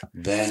 correct.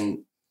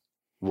 Then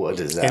what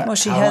is that? Well,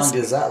 How long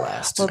does that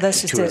last? Well, that's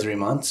just 2 or 3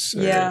 months?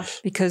 Or? Yeah,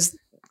 because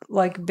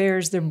like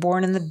bears, they're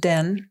born in the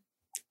den,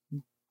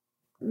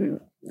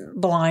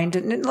 blind,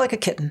 and like a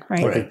kitten,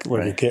 right?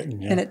 Like a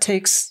kitten, yeah. And it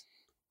takes...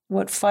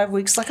 5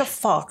 weeks, like a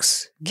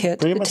fox kit.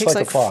 Pretty it much takes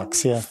like a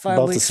fox, yeah. 5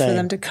 about weeks the same. for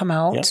them to come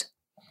out. Yep.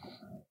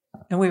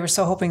 And we were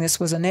so hoping this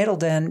was a natal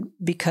den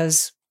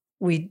because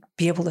we'd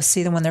be able to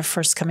see them when they're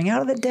first coming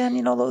out of the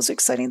den, those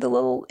exciting, the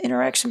little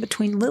interaction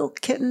between little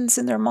kittens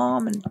and their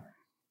mom. And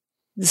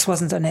this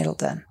wasn't a natal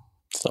den.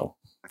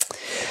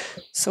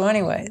 So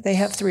anyway, they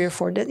have 3 or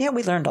 4 dens. Yeah,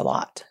 we learned a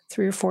lot.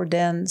 3 or 4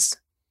 dens.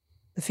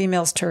 The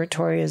female's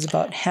territory is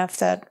about half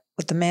that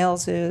what the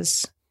male's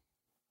is.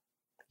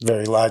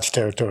 Very large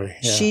territory.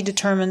 Yeah. She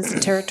determines the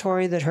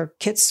territory that her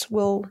kits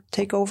will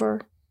take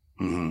over.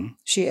 Mm-hmm.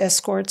 She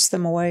escorts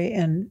them away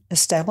and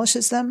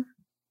establishes them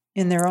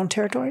in their own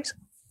territories.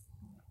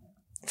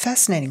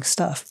 Fascinating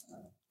stuff.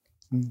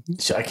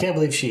 So I can't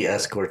believe she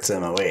escorts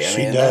them away.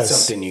 She does. That's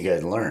something you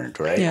guys learned,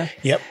 right? Yeah.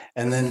 Yep.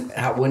 And then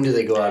when do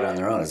they go out on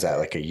their own? Is that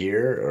like a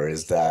year or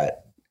is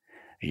that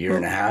a year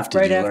and a half?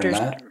 Did you learn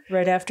that?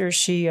 Right after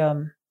she,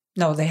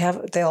 no,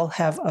 they'll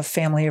have a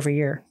family every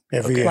year.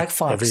 Every year. Like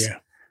fox. Every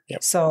year.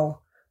 Yep.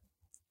 So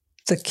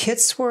the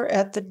kits were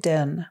at the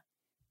den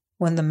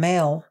when the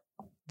male,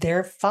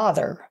 their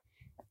father,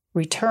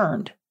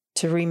 returned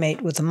to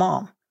remate with the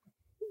mom.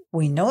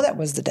 We know that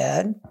was the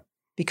dad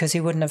because he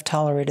wouldn't have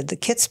tolerated the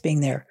kits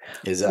being there.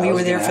 We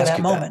were there for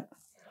that moment.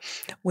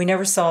 We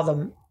never saw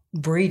them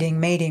breeding,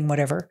 mating,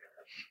 whatever.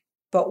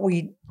 But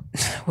we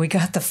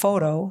got the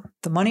photo.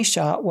 The money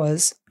shot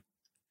was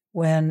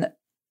when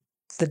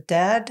the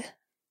dad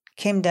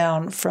came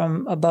down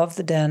from above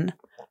the den,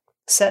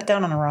 sat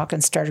down on a rock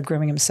and started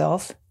grooming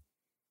himself.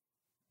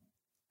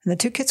 And the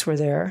 2 kits were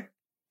there.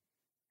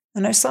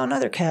 And I saw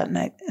another cat,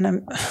 and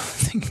I'm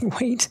thinking,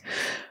 wait,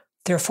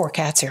 there are 4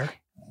 cats here.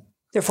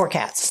 There are 4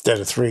 cats.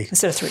 Instead of 3.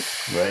 Instead of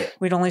 3. Right.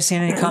 We'd only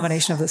seen any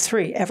combination of the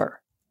 3 ever.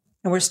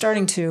 And we're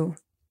starting to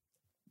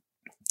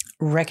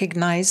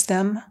recognize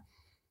them.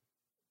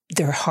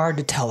 They're hard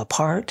to tell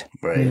apart.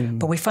 Right.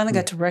 But we finally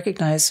got to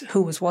recognize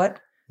who was what.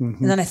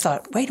 Mm-hmm. And then I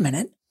thought, wait a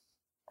minute.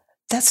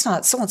 That's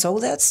not so-and-so.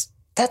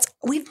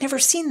 We've never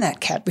seen that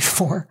cat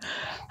before.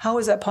 How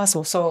is that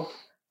possible? So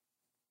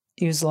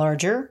he was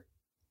larger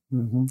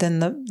than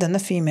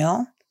the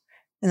female.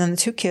 And then the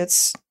 2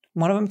 kits,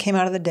 one of them came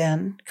out of the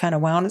den, kind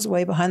of wound his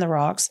way behind the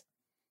rocks.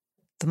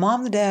 The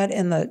mom, the dad,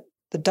 and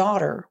the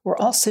daughter were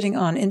all sitting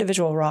on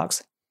individual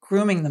rocks,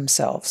 grooming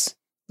themselves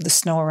with the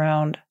snow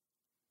around.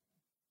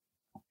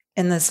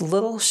 And this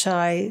little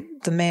shy,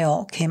 the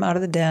male, came out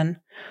of the den,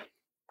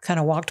 kind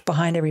of walked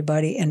behind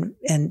everybody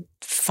and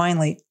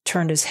finally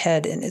turned his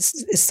head. And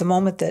it's the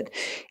moment that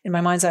in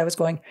my mind's eye I was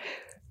going,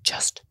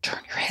 just turn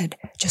your head,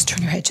 just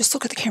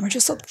look at the camera,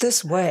 just look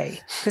this way.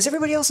 Because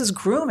everybody else is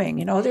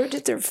grooming,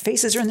 their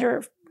faces are in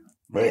their,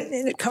 right,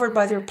 and they're covered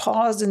by their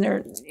paws and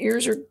their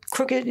ears are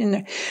crooked.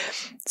 And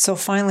so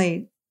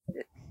finally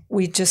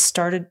we just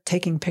started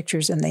taking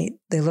pictures and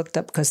they looked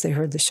up because they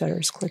heard the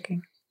shutters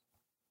clicking.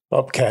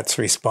 Bobcats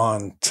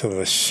respond to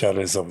the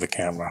shutters of the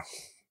camera.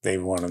 They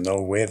want to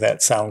know where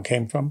that sound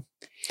came from.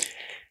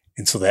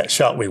 And so that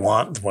shot we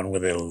want, the one where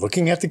they're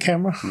looking at the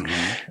camera,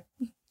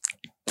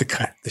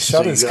 the So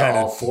shot you is got kind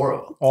all of four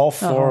of them. all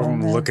four of Oh, them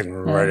man. looking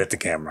right at the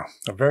camera.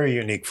 A very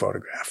unique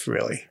photograph,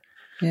 really.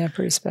 Yeah,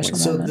 pretty special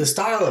So moment. the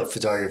style of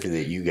photography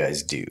that you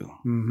guys do,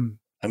 Mm-hmm.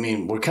 I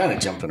mean, we're kind of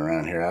jumping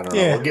around here. I don't know.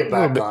 Yeah, We'll get a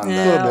little back bit. on,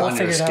 Yeah, we'll on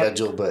your figure it out.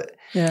 schedule, but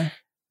Yeah.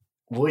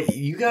 what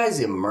you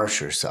guys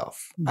immerse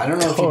yourself. I don't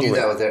know if you do Totally.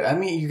 that with I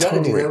mean, you got to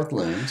do Totally. that with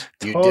loons.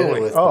 You did Totally.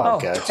 it with Oh,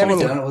 bobcats. totally.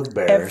 You've done it with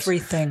bears.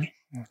 Everything.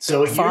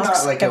 So you're Fox,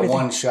 not like everything. a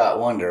one-shot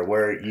wonder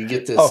where you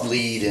get this Oh.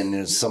 lead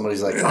and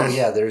somebody's like, oh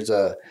yeah, there's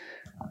an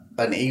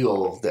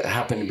eagle that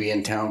happened to be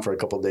in town for a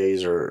couple of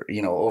days, or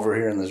over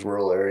here in this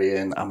rural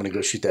area, and I'm going to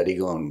go shoot that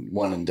eagle and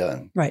one and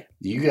done. Right.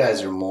 You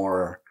guys are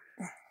more.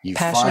 You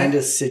Passionate. find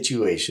a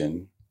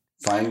situation,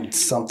 find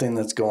something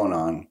that's going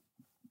on,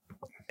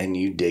 and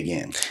you dig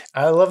in.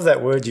 I love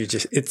that word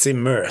it's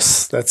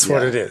immerse. That's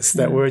what Yeah. it is.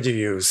 That word you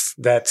use.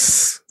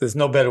 There's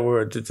no better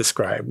word to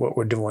describe what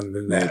we're doing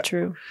than Very that.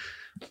 true.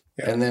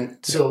 And then,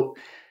 so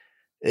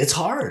it's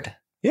hard.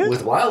 Yeah.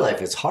 With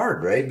wildlife, it's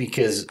hard, right?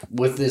 Because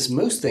with this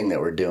moose thing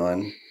that we're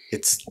doing,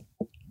 it's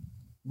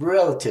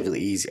relatively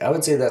easy. I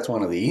would say that's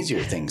one of the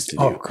easier things to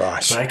do. Oh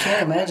gosh. But I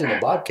can't imagine a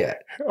bobcat.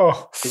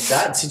 Oh.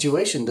 That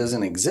situation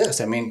doesn't exist.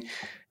 I mean,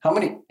 how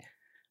many?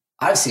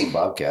 I've seen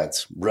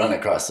bobcats run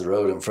across the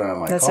road in front of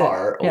my That's it.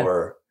 car, Yeah.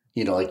 or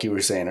like you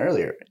were saying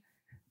earlier,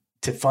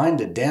 to find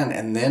a den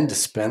and then to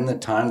spend the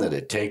time that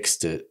it takes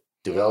to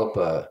develop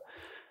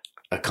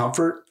a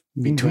comfort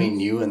between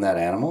you and that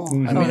animal. I Mhm.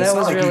 mean, Oh, it's that not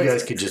was like really- you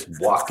guys could just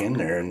walk in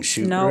there and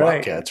shoot No,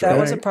 bobcats, That right?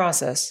 was a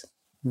process.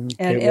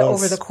 And It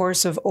was. over the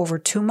course of over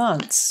 2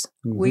 months,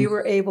 we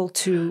were able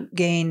to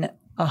gain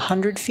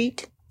 100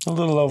 feet. A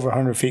little over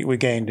 100 feet we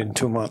gained in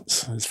 2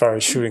 months as far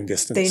as shooting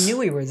distance. They knew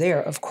we were there,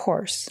 of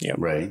course. Yeah.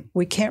 Right.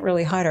 We can't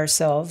really hide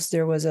ourselves.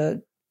 There was a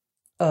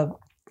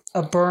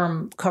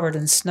berm covered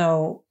in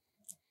snow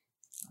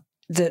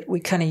that we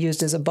kind of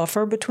used as a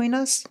buffer between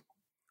us.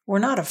 We're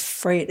not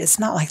afraid. It's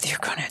not like they're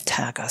going to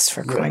attack us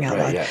for crying out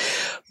loud. Yeah.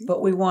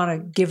 But we want to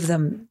give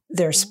them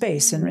their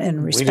space and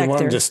We respect didn't want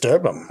their. to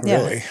disturb them, Yeah.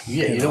 really.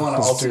 Yeah, you don't want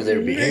to alter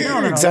their behavior.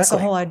 No, that's Exactly.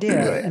 the whole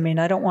idea. Right. I mean,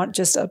 I don't want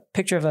just a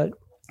picture of a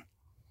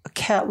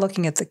cat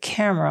looking at the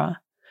camera.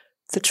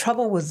 The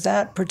trouble with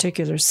that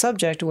particular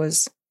subject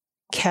was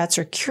cats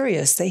are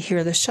curious. They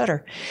hear the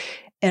shutter.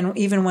 And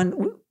even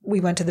when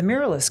we went to the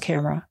mirrorless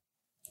camera,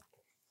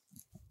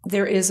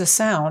 there is a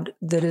sound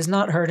that is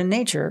not heard in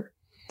nature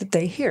that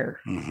they hear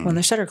when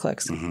the shutter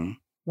clicks. Mhm.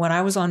 When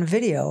I was on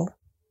video,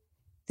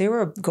 they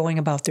were going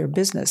about their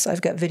business.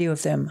 I've got video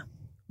of them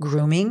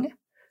grooming,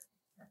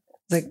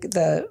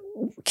 the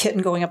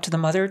kitten going up to the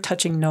mother,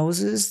 touching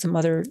noses, the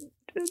mother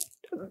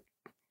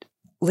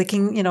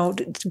licking,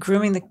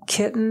 grooming the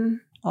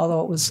kitten,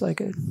 although it was like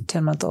a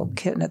 10-month-old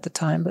kitten at the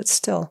time, but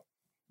still,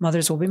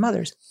 mothers will be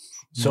mothers.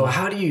 So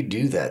how do you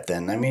do that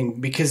then? I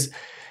mean, because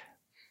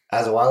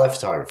as a wildlife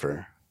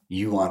photographer,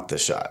 you want the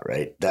shot,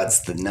 right?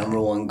 That's the number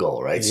one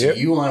goal, right? So Yep.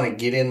 you want to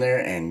get in there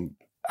and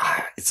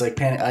it's like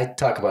panning. I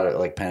talk about it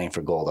like panning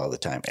for gold all the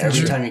time.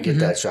 Every time you get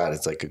that shot,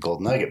 it's like a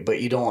gold nugget,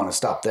 but you don't want to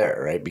stop there,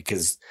 right?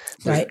 Because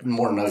there's Right.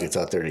 more nuggets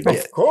out there to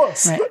get. Of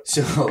course. Right.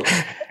 So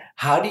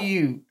how do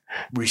you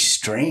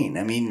restrain?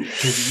 I mean,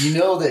 because you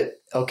know that,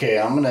 okay,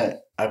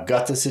 I've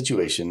got this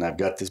situation, I've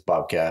got this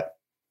bobcat,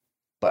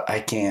 but I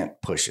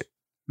can't push it.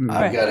 I've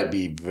Right. got to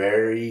be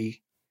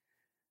very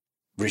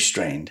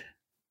restrained.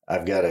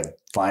 I've got to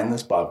find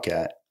this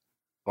bobcat,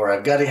 or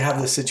I've got to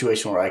have this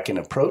situation where I can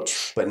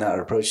approach, but not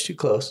approach too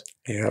close.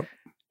 Yep.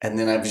 And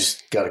then I've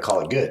just got to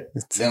call it good.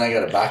 Then I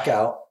got to back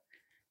out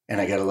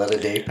and I got to let a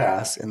day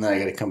pass, and then I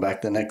got to come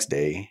back the next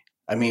day.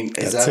 I mean,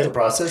 is That's that it. the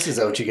process? Is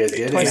that what you guys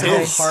did? Twice And a how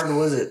day. hard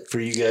was it for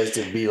you guys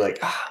to be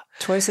like,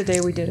 Twice a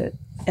day we did it.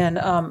 And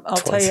I'll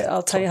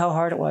tell you how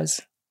hard it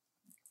was.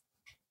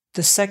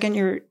 The second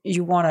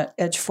you want to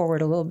edge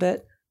forward a little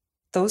bit,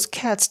 those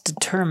cats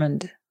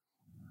determined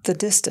the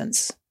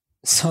distance.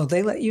 So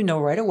they let you know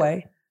right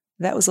away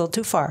that was a little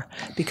too far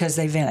because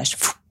they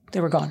vanished. They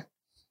were gone.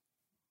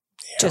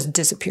 Just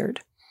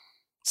disappeared.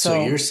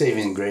 so your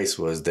saving grace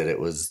was that it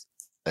was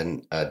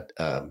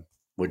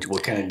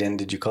what kind of den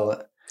did you call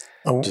it?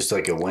 Oh, Just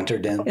like a winter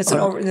den? It's they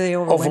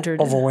overwintered.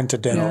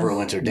 overwintered den. Yeah.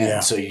 Overwinter den. Yeah.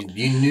 So you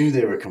knew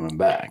they were coming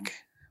back,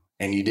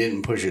 and you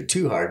didn't push it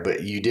too hard,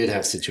 but you did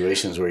have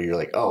situations where you're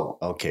like, oh,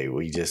 okay,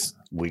 we just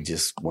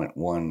went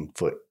 1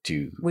 foot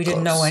too We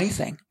didn't know close.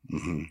 anything.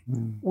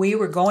 Mhm. We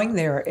were going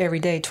there every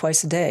day,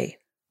 twice a day.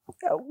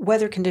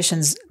 Weather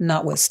conditions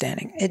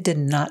notwithstanding, it did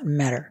not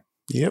matter.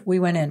 Yep. We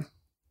went in.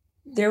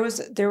 There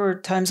were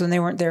times when they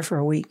weren't there for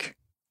a week,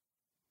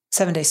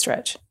 7-day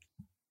stretch.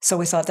 So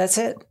we thought that's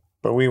it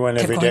But we went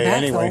Kept every going day back,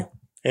 anyway.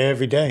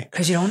 Every day.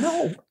 because you don't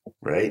know.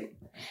 Right?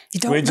 You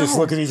don't We know. just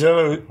look at each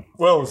other.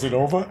 Well, is it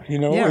over?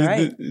 Yeah,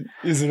 right.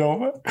 Is it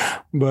over?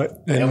 But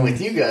And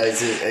with you guys,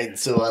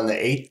 so on the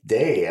 8th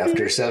day,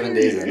 after 7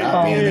 days of not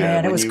Oh being there, man,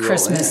 it when was you roll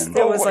Christmas. in,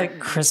 It was like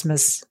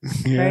Christmas,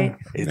 right?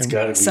 it's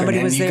got to be. Somebody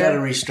and was you there. got to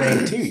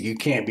restrain too. You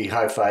can't be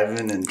high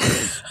fiving and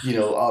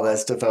all that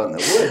stuff out in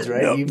the woods,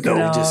 right? Nope. You've got to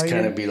No, just you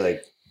kind of be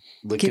like,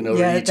 looking over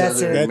yeah, at each that's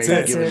other it. and maybe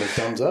That's giving it. a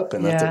thumbs up,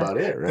 and that's Yeah. about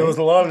it, right? There was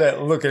a lot of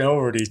that looking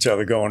over at each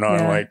other going on.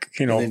 Yeah. Like,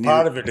 you know, And then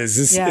part you- of it is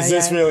this, Yeah, is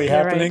this yeah, really you're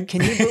right. happening?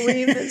 Can you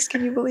believe this?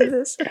 Can you believe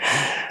this?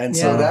 And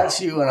Yeah. so that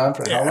shoot went on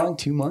for how Yeah. long?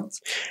 2 months?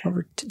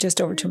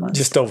 Just over 2 months.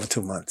 Just over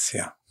 2 months.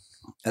 Yeah.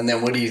 And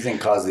then what do you think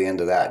caused the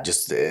end of that?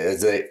 Just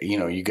as they, you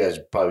know, you guys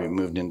probably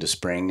moved into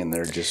spring and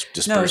they're just no,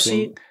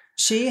 dispersing.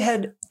 she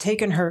had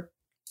taken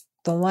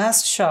the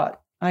last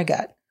shot I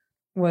got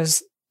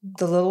was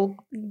the little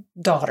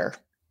daughter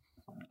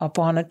up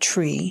on a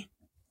tree,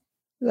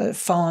 the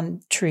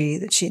fallen tree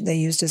that they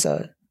used as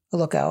a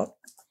lookout.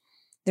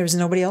 There was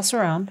nobody else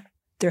around.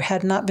 There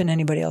had not been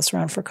anybody else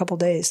around for a couple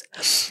days.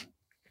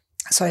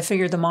 So I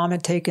figured the mom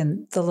had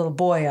taken the little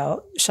boy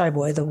out, Shy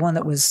Boy, the one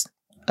that was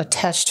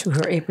attached to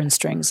her apron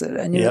strings.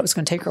 I knew it was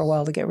going to take her a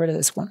while to get rid of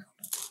this one.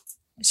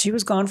 She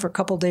was gone for a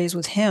couple days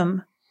with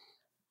him.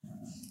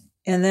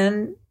 And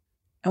then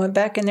I went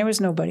back and there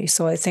was nobody.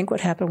 So I think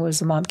what happened was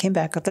the mom came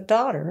back with the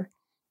daughter,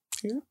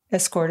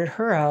 escorted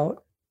her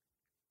out,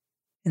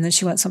 and then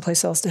she went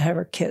someplace else to have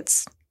her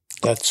kids.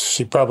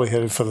 She probably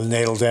headed for the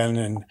natal den.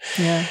 And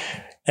Yeah.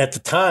 at the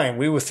time,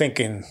 we were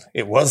thinking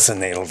it was the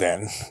natal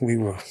den. We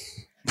were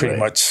pretty Right.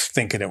 much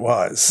thinking it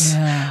was.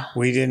 Yeah.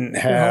 We didn't We were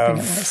hoping it have,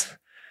 was.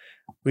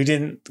 we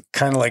didn't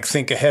kind of like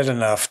think ahead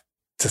enough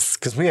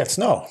because we had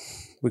snow.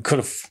 We could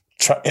have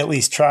at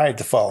least tried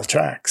to follow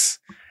tracks,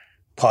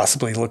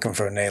 possibly looking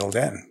for a natal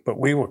den. But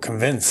we were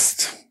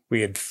convinced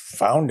we had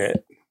found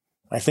it.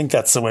 I think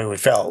that's the way we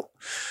felt,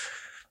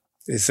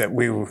 is that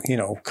we were, you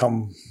know,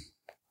 come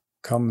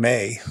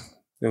May,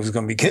 there was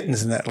going to be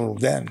kittens in that little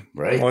den.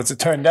 Right. Well, as it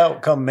turned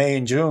out, come May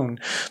and June,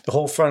 the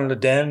whole front of the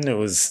den, there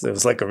was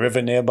like a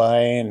river nearby,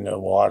 and the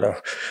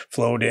water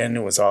flowed in.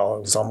 It was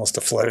almost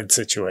a flooded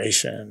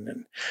situation,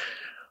 and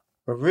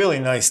a really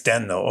nice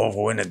den though,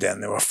 overwinter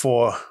den. There were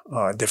 4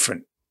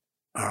 different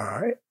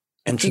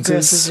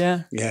entrances. Egresses,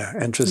 yeah. Yeah,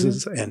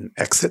 entrances and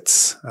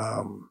exits.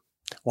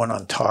 One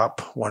on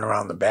top, one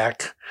around the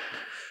back.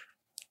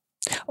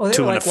 Oh, they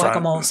 2 were in like the front.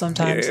 whack-a-mole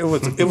sometimes. It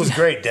was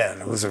great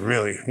den. It was a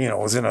really, you know,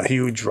 it was in a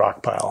huge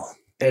rock pile.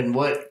 And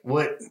what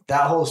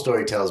that whole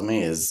story tells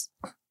me is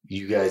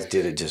you guys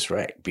did it just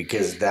right,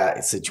 because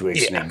that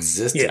situation Yeah.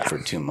 existed Yeah. for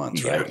 2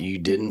 months, Yeah. right? You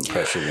didn't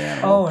pressure the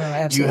animal. Oh, no, You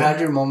absolutely. had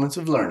your moments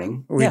of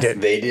learning. We Yeah.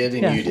 did. They did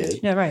and yeah. you did.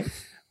 Yeah, right.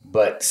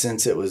 But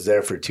since it was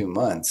there for 2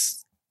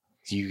 months,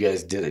 you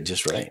guys did it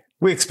just right.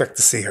 We expect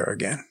to see her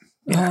again.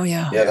 Oh,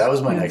 yeah. Yeah, that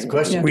was my Yeah. next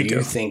question. Yeah. Do We you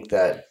do. think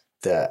that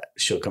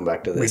she'll come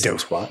back to We this do. same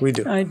spot? We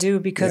do. I do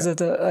because of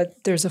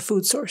there's a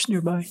food source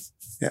nearby.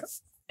 Yeah.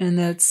 And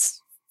that's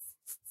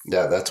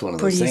Yeah, that's one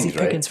of those pretty easy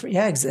things, right?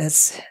 pickings.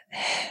 It's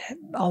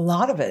a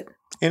lot of it.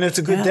 And it's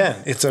a good Yeah.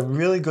 den. It's a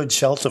really good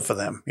shelter for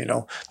them. You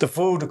know, the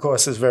food, of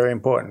course, is very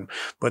important,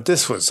 but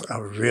this was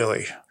a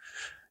really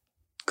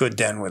good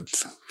den with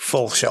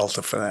full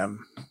shelter for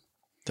them.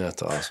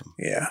 That's awesome.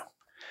 Yeah.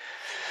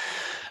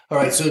 All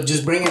right, so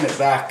just bringing it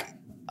back,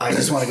 I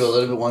just want to go a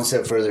little bit one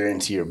step further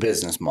into your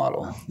business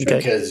model, Okay.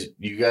 because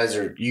you guys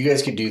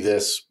could do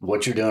this,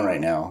 what you're doing right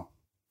now,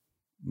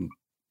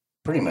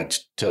 pretty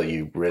much till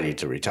you're ready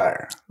to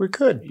retire. We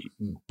could.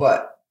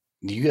 But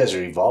you guys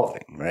are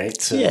evolving, right?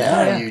 So Yeah.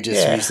 now Yeah. you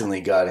just Yeah.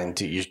 recently got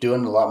into, you're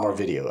doing a lot more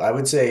video. I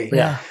would say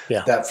Yeah.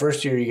 Yeah. that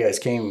first year you guys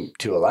came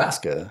to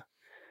Alaska,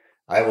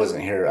 I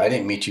wasn't here. I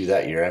didn't meet you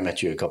that year. I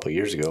met you a couple of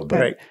years ago, but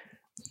Right.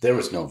 there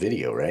was no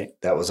video, right?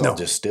 That was all No.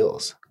 just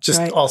stills. Just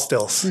Right. all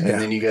stills. And Yeah.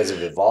 then you guys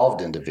have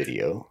evolved into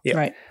video. Yeah.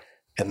 Right.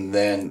 And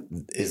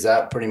then is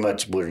that pretty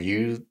much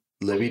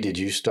Libby, did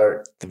you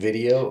start the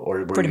video, or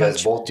were Pretty you guys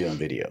much. both doing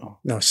video?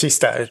 No, she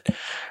started.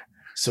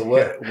 So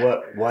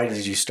why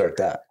did you start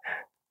that?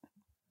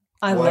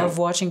 I Why- love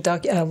watching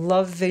I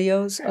love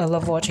videos. I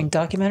love watching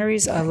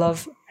documentaries. I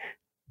love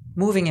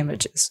moving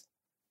images.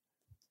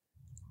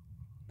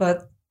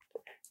 But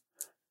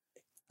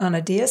on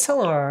a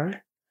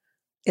DSLR,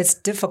 it's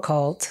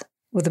difficult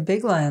with a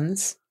big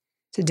lens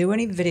to do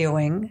any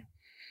videoing,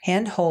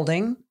 hand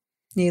holding,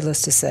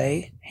 needless to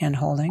say, hand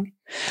holding.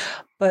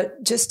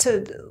 But just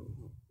to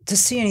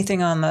see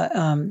anything on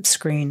the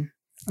screen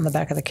on the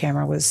back of the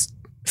camera was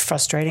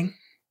frustrating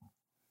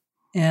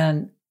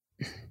and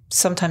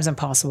sometimes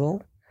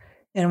impossible.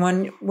 And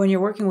when you're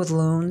working with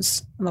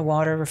loons in the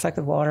water,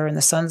 reflective water, and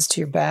the sun's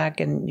to your back,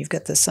 and you've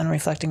got the sun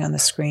reflecting on the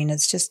screen,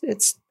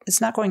 it's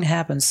not going to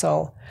happen.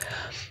 So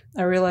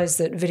I realized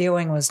that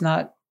videoing was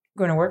not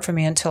going to work for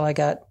me until I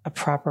got a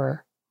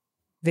proper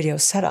video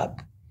setup.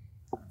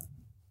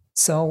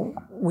 So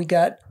we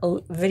got a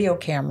video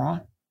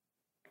camera.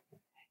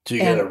 So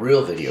you got And- a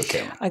real video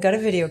camera. I got a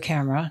video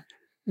camera,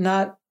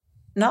 not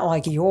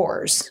like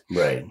yours,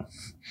 Right.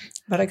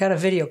 but I got a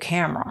video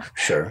camera.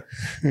 Sure.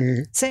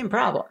 Same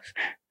problem.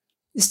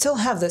 You still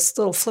have this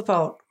little flip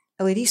out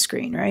LED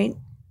screen, right?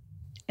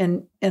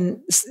 And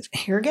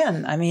here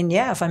again, I mean,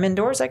 yeah, if I'm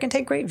indoors, I can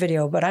take great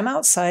video, but I'm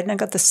outside and I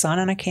got the sun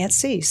and I can't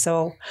see.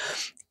 So,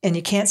 and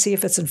you can't see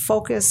if it's in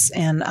focus.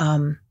 And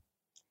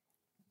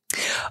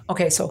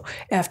okay, so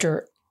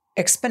after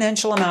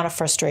exponential amount of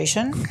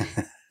frustration,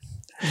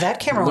 that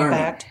camera went Learning.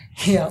 back.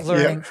 Yeah,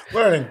 learning. Yeah.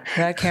 Learning.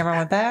 That camera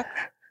went back.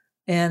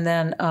 And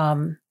then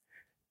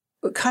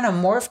it kind of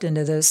morphed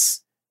into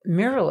this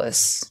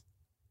mirrorless.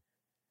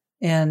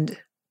 And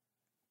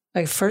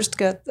I first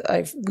got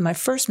my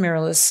first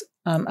mirrorless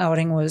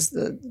outing was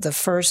the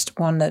first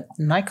one that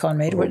Nikon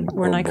made.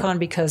 We're Nikon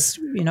because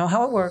you know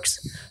how it works.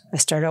 I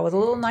started out with a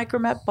little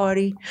Nichromat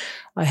body.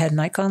 I had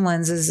Nikon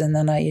lenses, and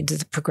then I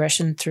did the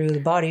progression through the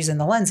bodies and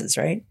the lenses,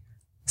 right?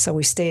 So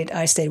I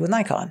stayed with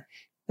Nikon.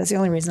 That's the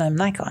only reason I'm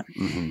Nikon.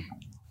 Mm-hmm.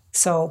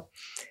 So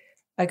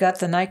I got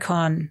the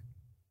Nikon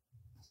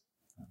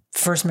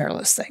first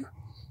mirrorless thing.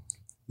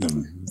 The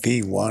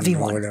V1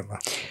 or whatever.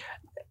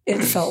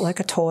 It felt like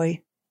a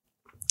toy.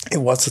 It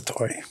was a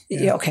toy.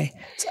 Yeah. Okay.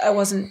 So I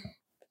wasn't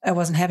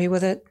happy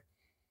with it.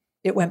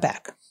 It went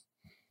back.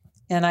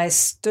 And I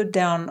stood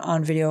down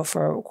on video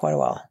for quite a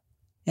while.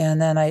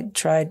 And then I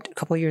tried a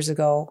couple of years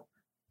ago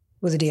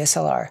with a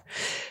DSLR.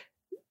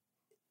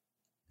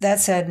 That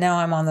said, now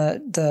I'm on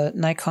the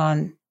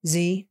Nikon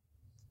Z,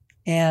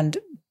 and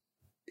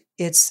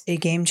it's a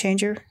game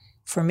changer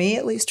for me,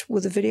 at least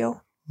with the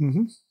video.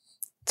 Mm-hmm.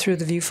 Through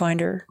the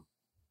viewfinder,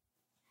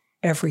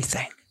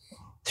 everything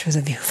through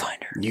the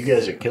viewfinder. You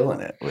guys are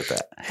killing it with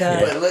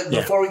that.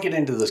 Before we get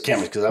into those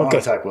cameras, because I want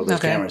to talk about those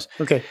cameras.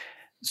 Okay.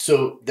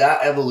 So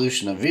that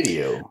evolution of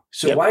video.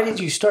 So why did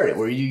you start it?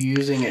 Were you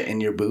using it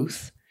in your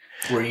booth?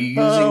 Were you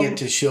using it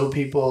to show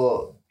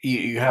people?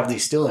 You have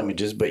these still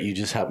images, but you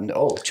just happen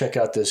to check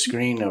out this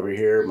screen over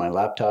here, my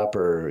laptop,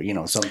 or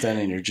something,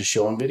 and you're just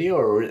showing video,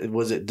 or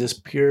was it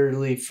just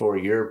purely for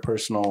your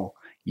personal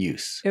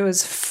use? It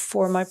was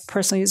for my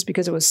personal use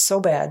because it was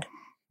so bad.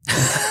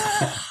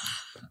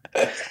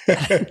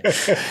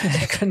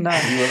 I could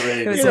not. You weren't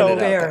ready It was to put it out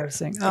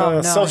embarrassing.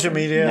 there. Social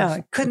media. No,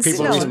 I couldn't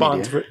People see.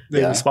 respond to it.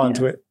 They respond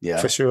to it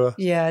for sure.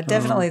 Yeah,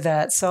 definitely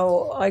that.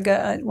 So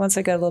once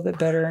I got a little bit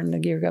better and the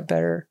gear got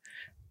better,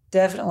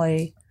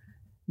 definitely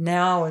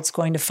now it's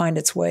going to find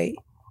its way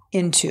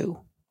into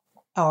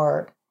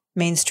our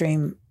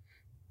mainstream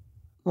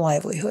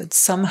livelihood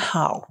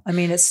somehow. I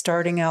mean, it's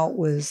starting out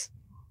with,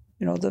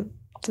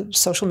 the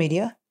social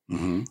media.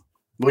 Mm-hmm.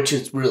 Which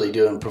is really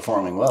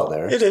performing well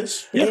there. It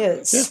is. It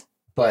is. Yeah.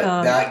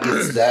 But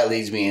that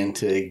leads me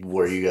into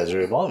where you guys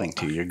are evolving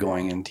to. You're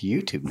going into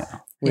YouTube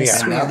now.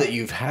 Yes, and now that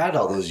you've had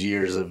all those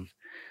years of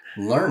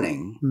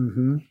learning,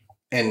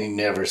 and you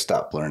never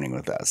stop learning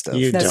with that stuff.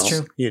 That's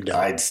true. You don't.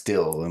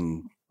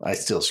 I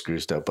still screw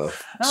stuff up.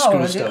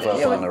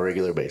 On a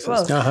regular basis.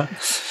 Well,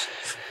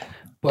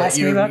 but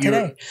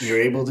today.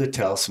 You're able to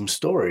tell some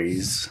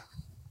stories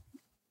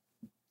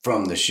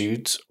from the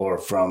shoots or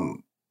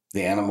from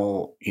the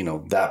animal,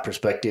 that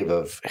perspective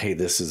of, hey,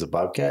 this is a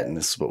bobcat and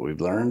this is what we've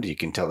learned. You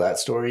can tell that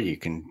story. You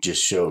can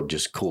just show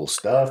just cool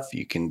stuff.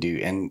 You can do,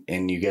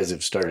 and you guys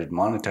have started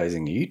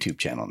monetizing a YouTube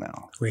channel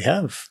now. We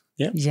have.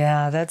 Yeah.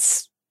 Yeah,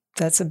 that's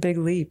a big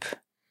leap.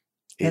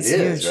 It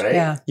is, huge.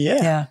 right?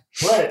 Yeah.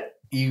 But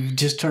you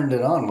just turned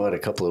it on, a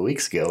couple of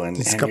weeks ago, and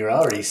you're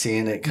already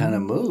seeing it kind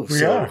of move.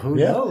 Who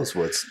knows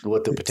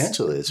what the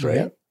potential is,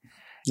 right?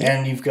 Yeah.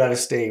 And you've got to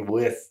stay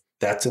with.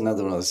 That's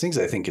another one of those things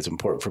I think it's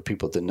important for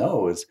people to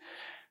know is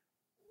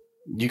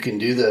you can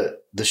do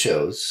the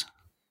shows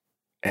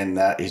and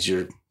that is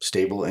your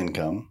stable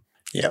income.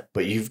 Yeah.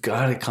 But you've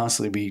got to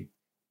constantly be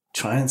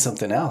trying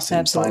something else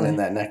and finding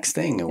that next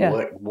thing.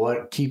 And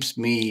what keeps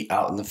me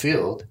out in the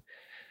field?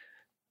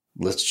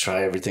 Let's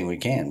try everything we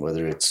can,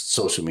 whether it's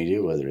social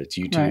media, whether it's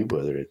YouTube,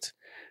 whether it's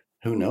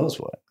who knows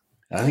what.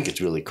 I think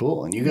it's really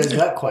cool. And you guys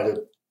got quite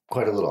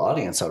a little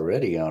audience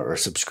already, or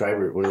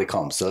subscriber. What do they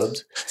call them?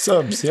 Subs?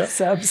 Subs, yeah.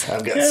 Subs.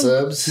 I've got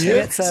subs.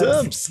 Yeah,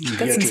 subs. You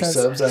got your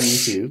subs on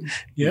YouTube. Yep.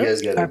 You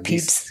guys got our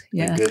peeps.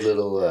 A good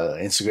little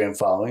Instagram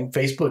following.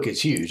 Facebook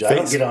is huge. I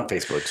don't get on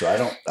Facebook, so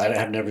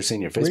I've never seen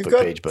your Facebook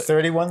page. But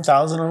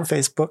 31,000 on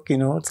Facebook.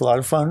 It's a lot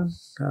of fun.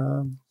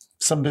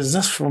 Some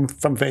business from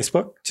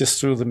Facebook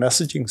just through the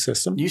messaging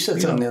system. You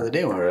said something the other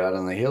day when we were out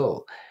on the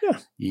hill. Yeah.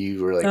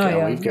 You were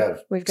like,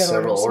 we've got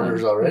several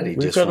orders already.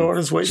 We've got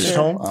orders waiting at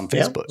home. On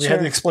Facebook. We had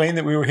to explain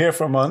that we were here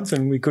for a month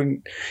and we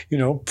couldn't,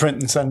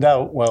 print and send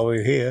out while we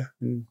were here.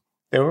 And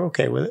they were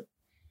okay with it.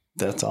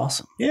 That's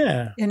awesome.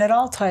 Yeah. And it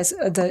all ties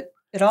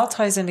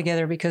in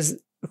together because,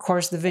 of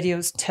course, the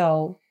videos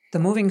tell the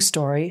moving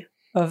story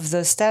of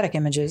the static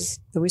images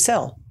that we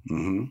sell.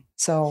 Mm-hmm.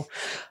 So,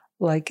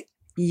 like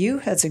you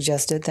had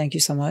suggested, thank you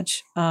so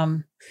much,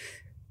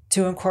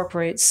 to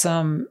incorporate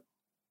some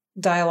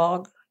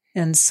dialogue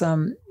and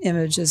some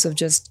images of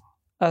just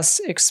us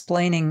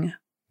explaining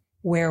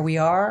where we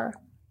are,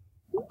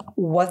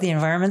 what the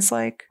environment's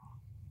like,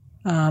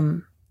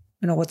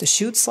 what the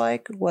shoot's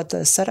like, what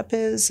the setup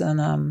is,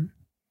 and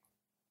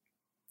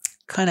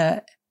kind of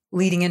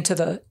leading into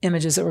the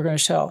images that we're going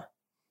to show.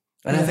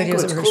 And I think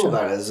what's cool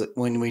about it is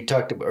when we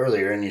talked about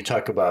earlier, and you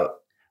talk about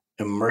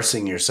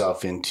immersing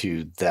yourself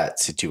into that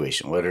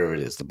situation, whatever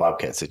it is, the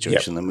bobcat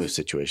situation, the moose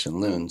situation,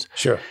 loons.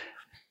 Sure.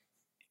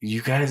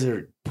 You guys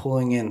are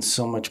pulling in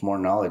so much more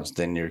knowledge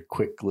than your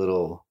quick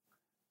little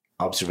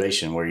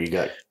observation where you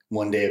got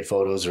one day of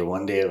photos or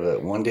one day of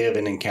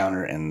an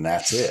encounter and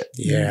that's it.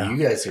 Yeah. You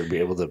guys are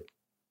able to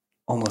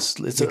almost,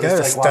 it's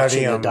like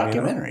watching a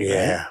documentary.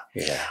 Yeah.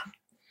 Right? Yeah.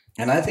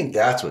 And I think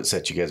that's what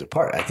sets you guys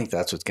apart. I think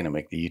that's what's going to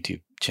make the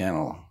YouTube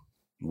channel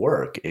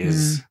work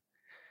is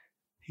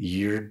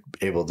you're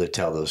able to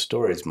tell those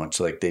stories much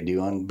like they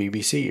do on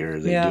BBC or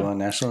they do on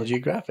National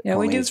Geographic. Yeah,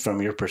 we do. It's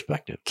from your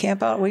perspective.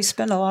 Camp out. We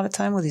spend a lot of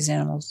time with these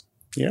animals.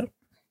 Yeah.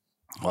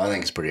 Well, I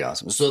think it's pretty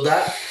awesome. So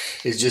that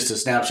is just a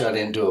snapshot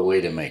into a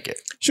way to make it.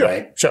 Sure.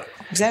 Right? Sure.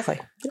 Exactly.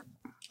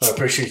 Well, I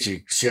appreciate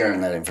you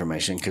sharing that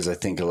information because I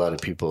think a lot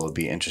of people would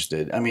be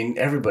interested. I mean,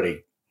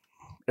 everybody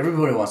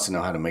wants to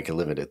know how to make a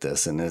living at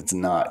this, and it's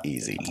not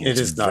easy.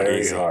 It's not very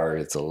easy. hard.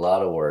 It's a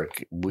lot of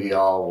work. We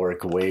all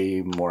work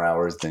way more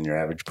hours than your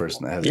average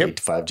person that has an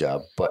 8-to-5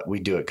 job, but we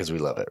do it because we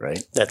love it,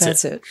 right?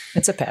 That's it.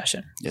 It's a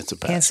passion. It's a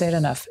passion. Can't say it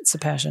enough. It's a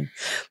passion.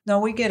 No,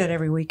 we get it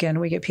every weekend.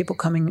 We get people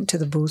coming to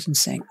the booth and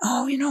saying,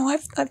 "Oh,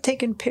 I've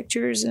taken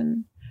pictures,"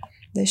 and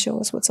they show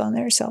us what's on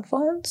their cell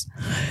phones.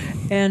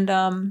 And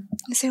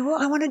they say, "Well,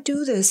 I want to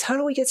do this. How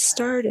do we get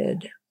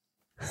started?"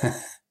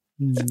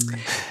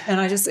 And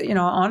I just,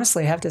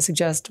 honestly have to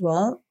suggest,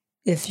 well,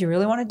 if you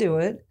really want to do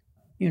it,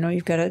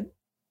 you've got to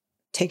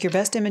take your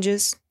best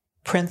images,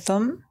 print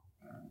them,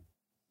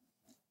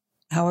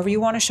 however you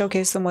want to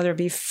showcase them, whether it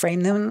be frame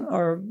them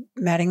or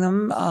matting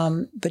them.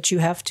 But you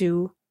have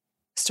to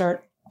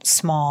start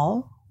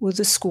small with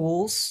the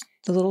schools,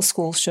 the little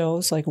school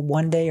shows, like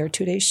 1 day or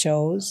 2 day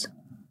shows.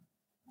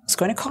 It's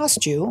going to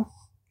cost you.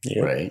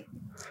 Yeah. Right.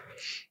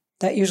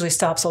 That usually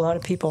stops a lot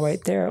of people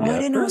right there. Oh, Yeah. I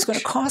didn't know it was going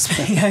to cost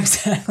me. Yeah,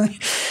 exactly.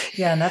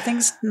 Yeah,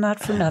 nothing's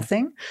not for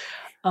nothing.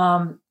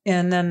 And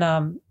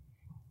then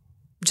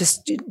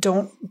just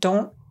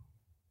don't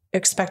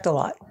expect a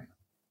lot.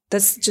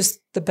 That's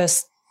just the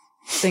best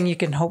thing you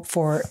can hope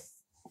for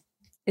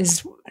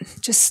is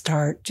just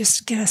start.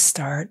 Just get a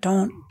start.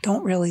 Don't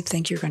really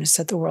think you're going to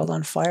set the world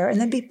on fire,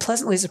 and then be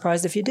pleasantly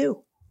surprised if you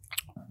do.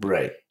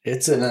 Right.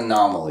 It's an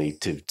anomaly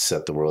to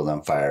set the world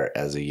on fire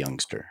as a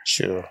youngster.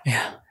 Sure.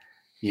 Yeah.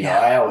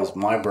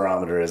 My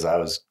barometer as I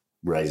was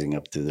rising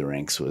up through the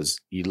ranks was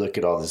you look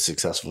at all the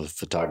successful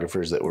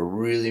photographers that were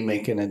really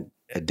making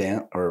a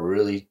dent or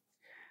really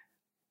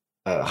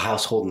a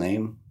household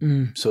name,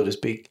 so to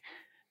speak.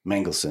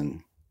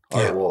 Mangelson,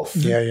 Art Wolf.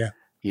 Yeah.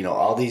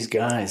 All these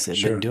guys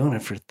have been doing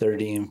it for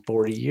 30 and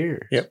 40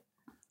 years. Yep.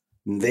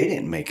 They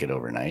didn't make it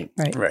overnight.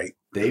 Right.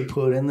 They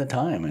put in the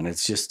time, and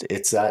it's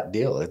that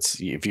deal.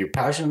 It's if you're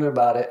passionate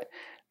about it,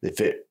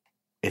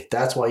 if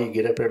that's why you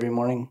get up every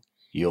morning,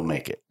 you'll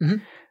make it. Mm-hmm.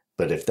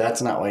 But if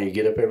that's not why you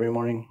get up every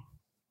morning,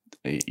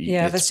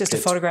 if it's just a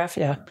photograph,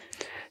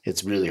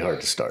 it's really hard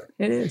to start.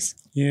 It is.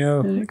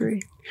 I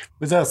agree.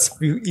 With us,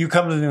 you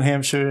come to New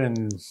Hampshire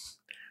in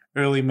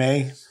early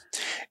May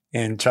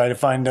and try to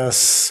find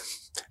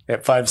us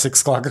at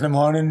 5-6 o'clock in the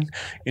morning.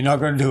 You're not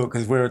going to do it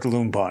because we're at the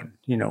Loon Pond.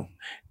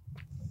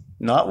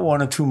 Not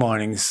 1 or 2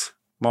 mornings,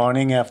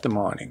 morning after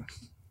morning.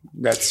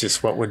 That's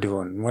just what we're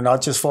doing. We're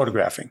not just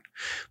photographing.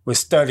 We're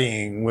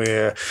studying.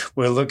 We're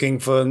looking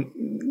for.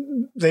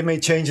 They may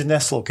change the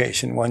nest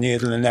location 1 year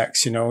to the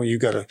next. You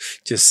got to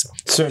just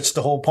search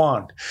the whole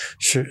pond,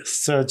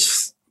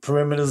 search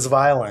perimeters of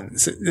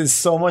islands. There's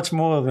so much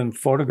more than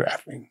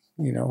photographing.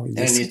 And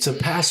it's a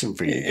passion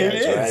for you guys,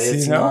 it right? is,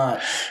 It's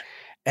not.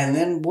 And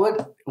then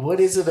what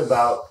is it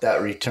about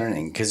that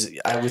returning? Because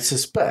I would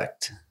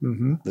suspect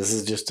this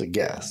is just a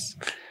guess,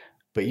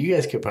 but you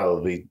guys could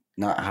probably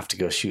not have to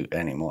go shoot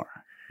anymore.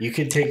 You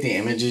could take the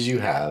images you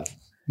have.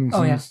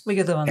 Oh yeah, we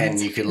could live on that. And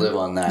you could live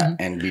on that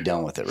and be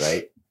done with it,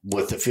 right?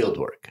 With the field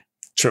work.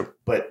 True.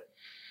 But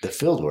the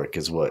field work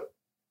is what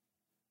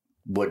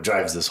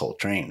drives this whole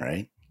train,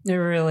 right? It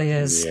really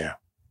is. Yeah.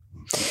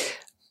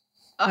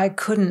 I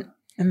couldn't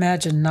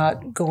imagine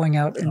not going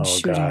out and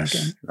shooting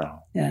again. No.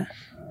 Yeah.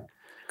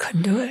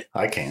 Couldn't do it.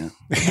 I can.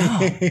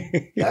 No.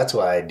 That's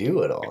why I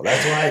do it all.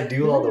 That's why I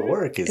do all the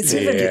work is It's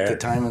to even- get the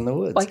time in the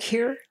woods. Like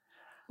here,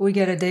 we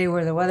get a day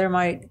where the weather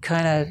might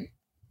kind of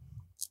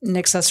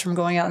nix us from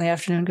going out in the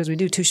afternoon because we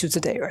do 2 shoots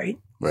a day, right?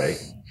 Right.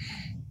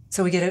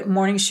 So we get a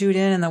morning shoot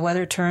in and the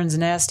weather turns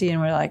nasty and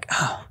we're like,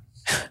 oh,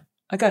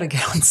 I got to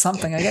get on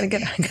something.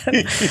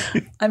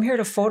 I'm here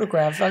to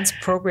photograph. That's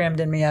programmed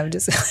in me. I'm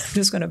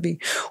just going to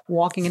be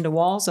walking into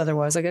walls.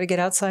 Otherwise, I got to get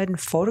outside and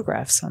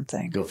photograph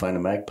something. Go find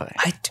a magpie.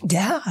 I'll do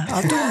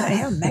it.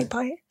 Yeah,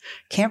 magpie,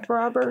 camp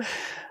robber,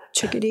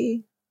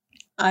 chickadee.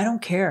 I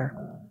don't care.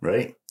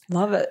 Right.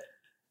 Love it.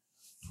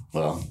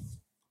 Well,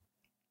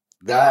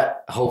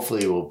 that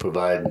hopefully will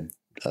provide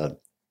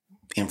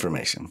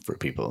information for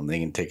people, and they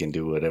can take and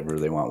do whatever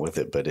they want with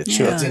it. But it's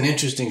an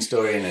interesting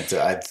story, and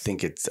I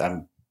think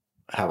I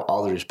have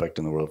all the respect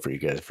in the world for you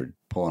guys for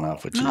pulling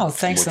off what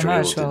thanks so you're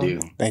much. able to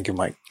do. Thank you,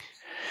 Mike.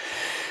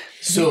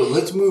 So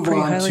let's move Pretty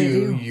on highly to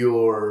of you.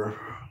 your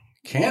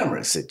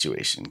camera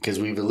situation, because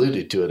we've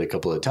alluded to it a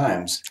couple of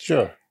times.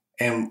 Sure.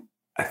 And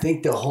I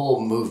think the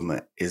whole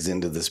movement is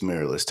into this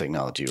mirrorless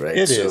technology, right?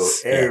 It so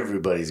is, yeah.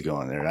 everybody's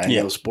going there. I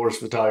know sports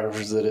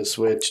photographers that have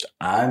switched.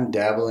 I'm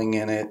dabbling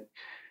in it.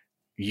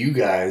 You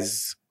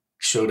guys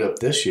showed up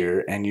this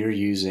year and you're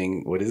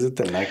using, what is it?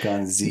 The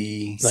Nikon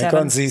Z?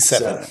 Nikon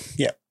Z7.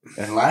 Yeah.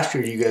 And last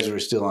year you guys were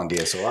still on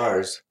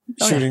DSLRs.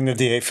 shooting the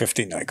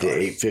D850 Nikon. The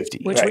 850.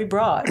 which we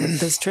brought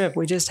this trip.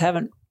 We just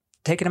haven't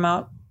taken them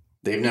out.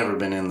 They've never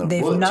been in the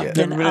They've woods not yet.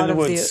 been Never been in out the of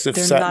woods. the- They've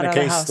they're sat not in out the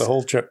of the case house. the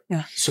whole trip.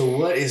 So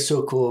what is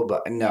so cool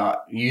about now?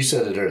 You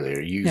said it earlier.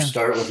 You Yeah.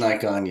 start with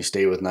Nikon, you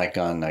stay with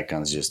Nikon.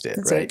 Nikon's just it,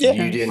 That's right? it.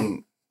 Yeah. You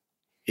didn't.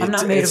 I'm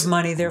not made of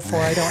money, therefore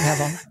I don't have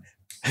them.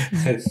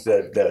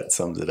 that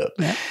sums it up.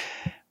 Yeah.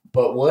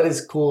 But what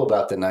is cool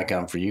about the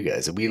Nikon for you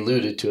guys? We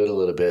alluded to it a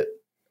little bit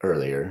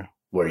earlier,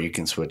 where you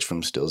can switch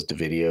from stills to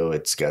video.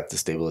 It's got the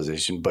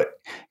stabilization, but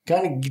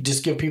kind of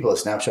just give people a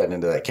snapshot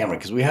into that camera,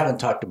 because we haven't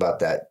talked about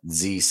that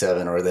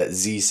Z7 or that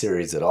Z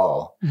series at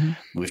all. Mhm.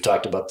 We've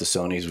talked about the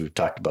Sonys, we've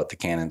talked about the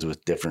Canons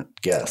with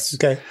different guests.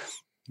 Okay.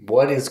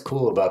 What is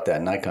cool about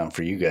that Nikon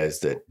for you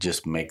guys that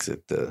just makes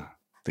it the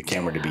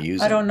camera to be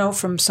used? I don't know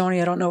from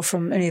Sony. I don't know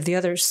from any of the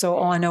others. So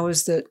all I know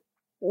is that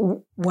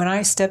when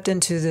I stepped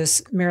into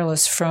this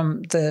mirrorless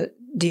from the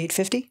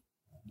D850,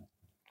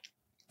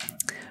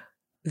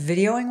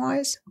 videoing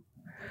wise,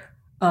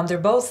 they're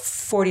both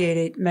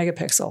 48.8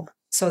 megapixel.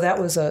 So that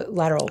was a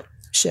lateral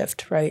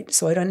shift, right?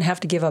 So I didn't have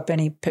to give up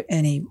any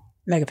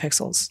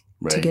megapixels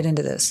to get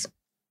into this.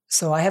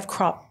 So I have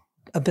crop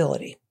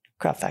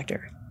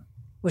factor,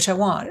 which I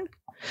wanted.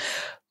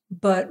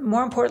 But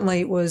more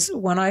importantly was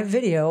when I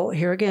video,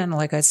 here again,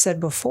 like I said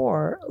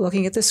before,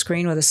 looking at the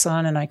screen with the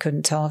sun, and I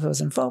couldn't tell if it was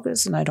in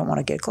focus, and I don't want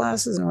to get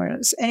glasses.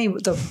 And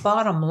the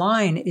bottom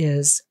line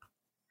is,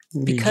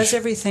 because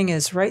everything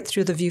is right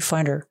through the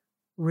viewfinder,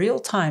 real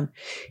time,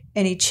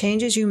 any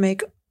changes you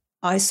make,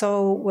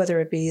 ISO, whether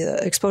it be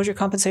exposure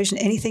compensation,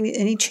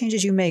 any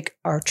changes you make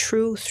are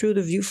true through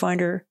the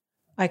viewfinder.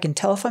 I can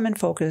tell if I'm in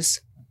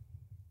focus.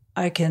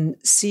 I can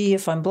see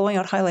if I'm blowing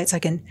out highlights. I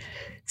can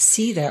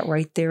see that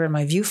right there in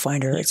my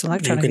viewfinder. It's an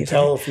electronic viewfinder. You can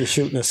tell if you're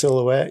shooting a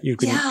silhouette. You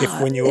can,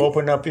 when you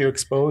open up your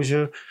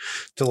exposure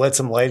to let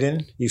some light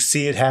in, you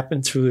see it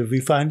happen through the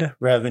viewfinder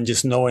rather than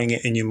just knowing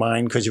it in your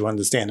mind because you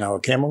understand how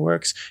a camera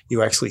works.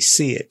 You actually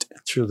see it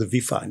through the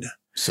viewfinder.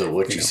 So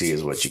what you see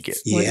is what you get.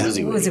 Yeah.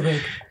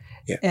 WYSIWYG.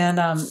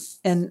 Yeah.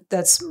 And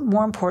that's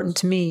more important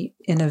to me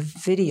in a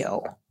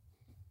video,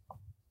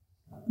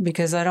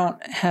 because I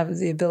don't have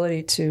the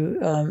ability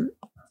to,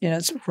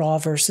 it's RAW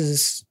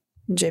versus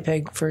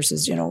JPEG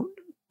versus,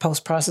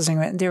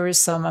 post-processing. There is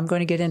some, I'm going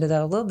to get into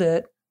that a little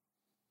bit.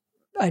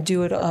 I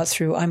do it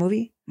through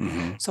iMovie.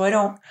 Mm-hmm. So I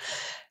don't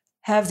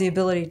have the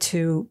ability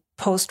to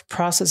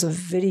post-process a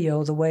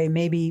video the way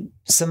maybe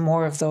some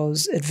more of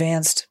those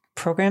advanced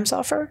programs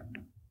offer.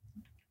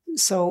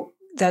 So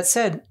that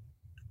said,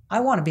 I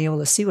want to be able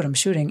to see what I'm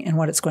shooting and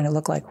what it's going to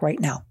look like right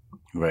now.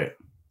 Right.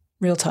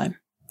 Real time.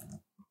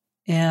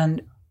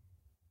 And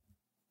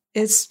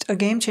it's a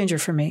game changer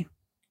for me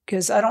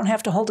because I don't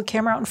have to hold the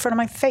camera out in front of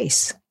my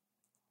face.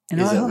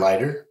 Is it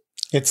lighter?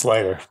 It's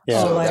lighter.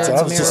 Yeah. So lighter.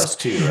 that's It's mirrors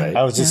too, right?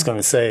 I was just going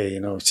to say,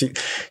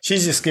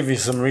 she's just give you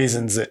some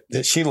reasons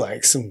that she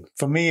likes. And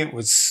for me, it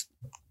was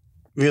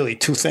really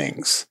two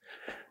things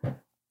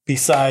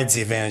besides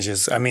the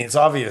advantages. I mean, it's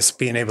obvious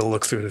being able to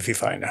look through the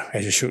viewfinder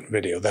as you're shooting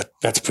video.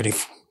 That's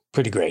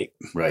pretty great.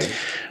 Right.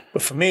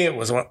 But for me, it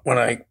was when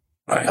I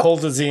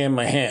hold the Z in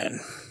my hand,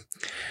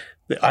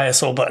 the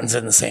ISO button's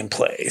in the same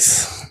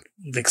place.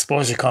 The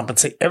exposure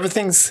compensate,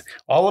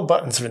 all the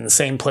buttons are in the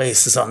same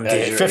place as on the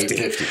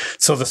D850.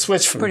 So the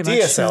switch from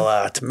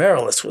DSLR to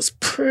mirrorless was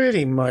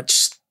pretty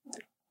much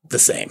the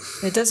same.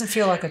 It doesn't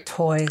feel like a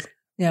toy.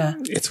 Yeah.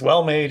 It's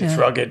well made. It's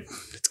rugged.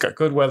 It's got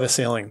good weather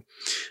sealing.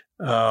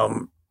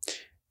 And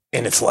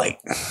it's light.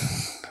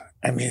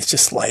 I mean, it's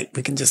just light.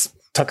 We can just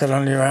tuck it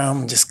under your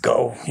arm and just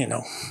go,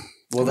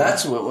 Well,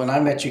 that's when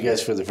I met you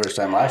guys for the first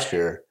time last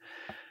year.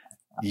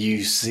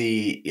 You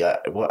see, I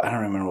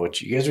don't remember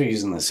what you guys were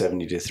using, the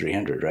 70 to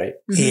 300, right?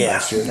 Yeah.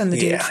 Last year? And the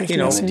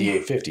D850. And the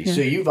D850. Yeah.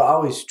 So you've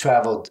always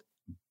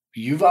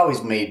you've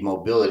always made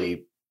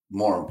mobility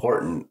more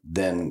important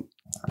than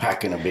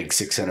packing a big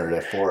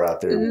 600 F4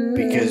 out there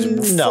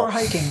because for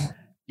hiking.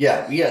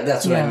 Yeah,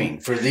 that's what I mean.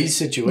 For these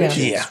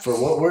situations, for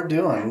what we're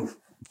doing,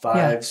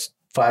 5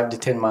 to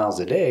 10 miles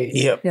a day.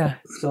 Yep. Yeah.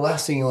 The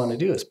last thing you want to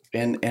do is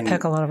and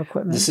pack a lot of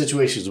equipment. The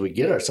situations we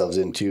get ourselves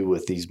into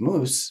with these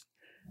moose.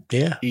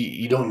 Yeah.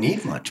 You don't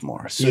need much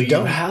more. So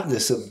you have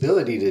this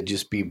ability to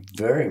just be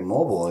very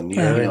mobile. And,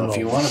 if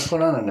you want to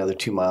put on another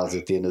 2 miles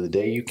at the end of the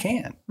day, you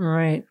can.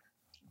 Right.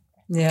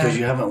 Yeah. Because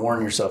you haven't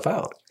worn yourself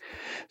out.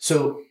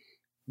 So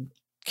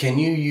can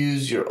you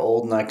use your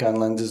old Nikon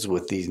lenses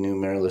with these new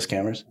mirrorless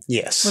cameras?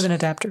 Yes. With an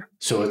adapter.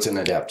 So it's an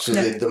adapter. So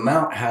the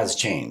mount has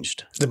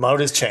changed. The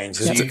mount has changed.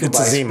 So you can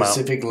buy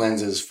specific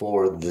lenses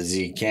for the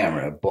Z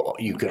camera,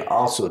 but you can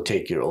also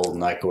take your old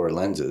Nikkor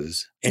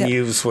lenses. And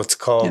use what's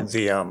called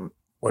the...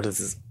 what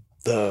is it?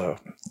 The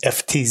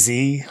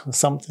FTZ or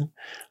something?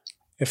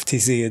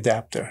 FTZ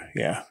adapter,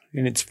 yeah.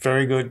 And it's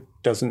very good.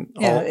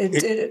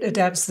 It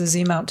adapts the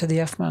Z mount to the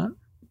F mount.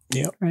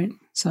 Yeah. Right?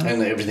 So.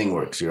 And everything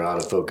works. You're out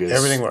of focus.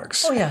 Everything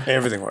works. Oh, yeah.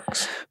 Everything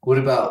works. What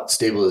about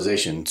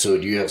stabilization? So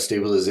do you have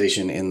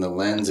stabilization in the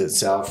lens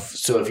itself?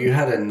 So if you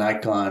had a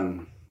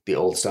Nikon, the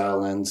old style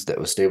lens that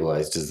was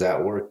stabilized, does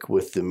that work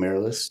with the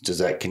mirrorless? Does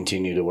that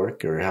continue to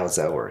work or how does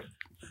that work?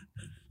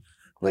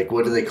 Like,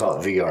 what do they call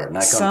it? VR.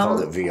 Nikon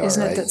called it VR,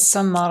 isn't right? it that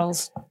some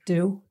models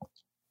do?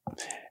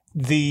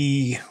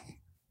 The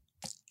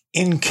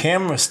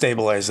in-camera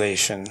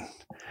stabilization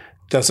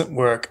doesn't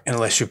work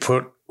unless you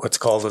put what's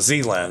called a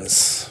Z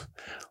lens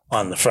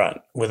on the front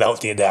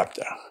without the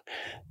adapter.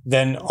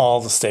 Then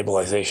all the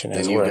stabilization Then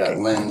is you've got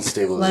working. lens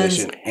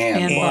stabilization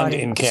and and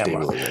body. in-camera.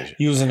 stabilization.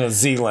 Using a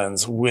Z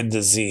lens with the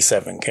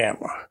Z7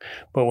 camera.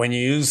 But when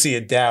you use the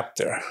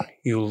adapter,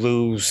 you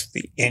lose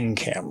the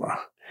in-camera.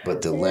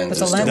 But the lens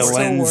the is lens The still still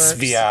lens works.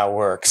 VR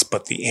works,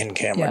 but the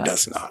in-camera Yeah.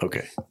 does not.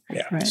 okay.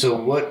 Right.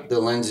 So what the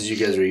lenses you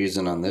guys were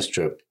using on this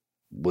trip,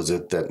 was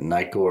it that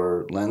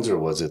Nikkor lens or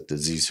was it the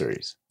Z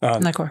series?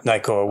 Nikkor.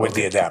 Nikkor with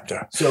the Okay.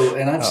 adapter. So,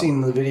 and I've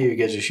seen the video you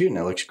guys are shooting.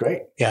 It looks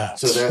great. Yeah.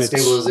 So that it's-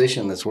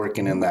 stabilization that's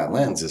working in that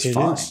lens is It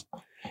fine. is.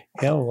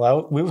 Yeah,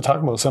 well, we were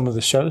talking about some of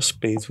the shutter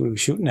speeds we were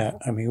shooting at.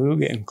 I mean, we were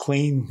getting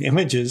clean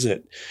images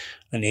at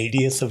an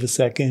 80th of a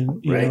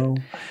second, you Right. know.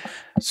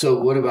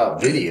 So what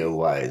about video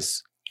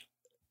wise?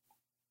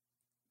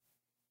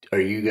 Are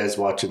you guys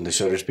watching the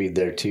shutter speed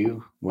there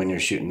too when you're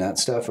shooting that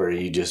stuff, or are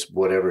you just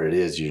whatever it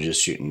is, you're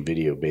just shooting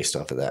video based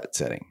off of that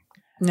setting?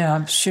 No,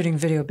 I'm shooting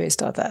video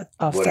based off that.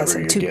 Whatever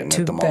you're getting at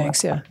two the moment.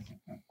 banks, yeah.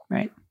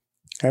 Right.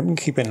 I've been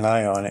keeping an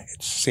eye on it.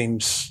 It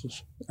seems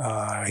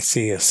I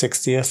see a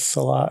 60th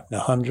a lot, a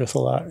 100th a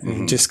lot.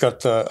 And Mhm. just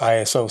got the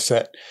ISO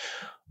set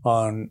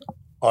on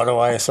auto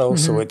ISO,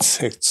 so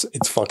Mm-hmm.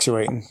 it's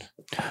fluctuating.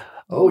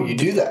 Oh, you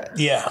do that?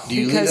 Yeah. Do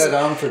you Because leave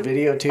that on for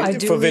video too? I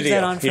do For leave video,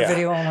 that on for yeah.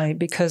 video only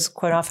because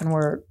quite often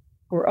we're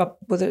up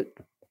with a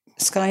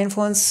sky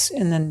influence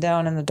and then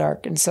down in the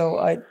dark, and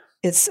so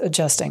it's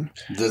adjusting.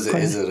 Is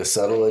it a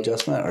subtle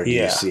adjustment or do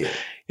Yeah. you see it?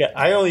 Yeah,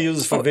 I only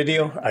use it for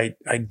video. I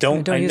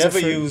Don't use it never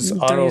for- use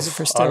don't auto use it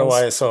for auto stills.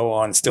 ISO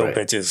on still Right,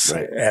 pictures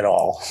right. at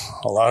all.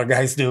 A lot of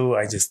guys do.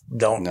 I just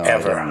don't No, I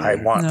ever. don't I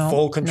either. want No,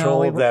 full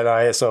control no, of that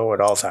ISO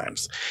at all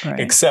times, Right.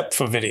 except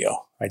for video.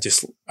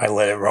 I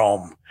let it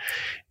roam,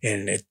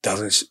 and it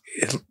doesn't.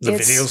 The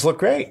It's- videos look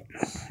great.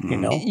 You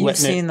know, You've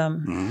letting seen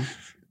them.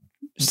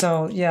 Mhm.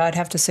 So yeah, I'd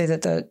have to say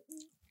that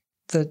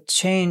the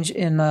change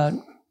in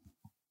the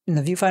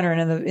viewfinder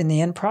and in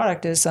the end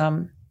product is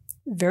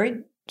very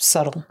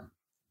subtle.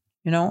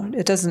 You know,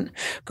 it doesn't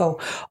go,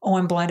 oh,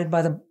 I'm blinded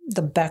by the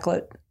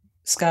backlit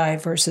sky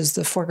versus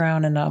the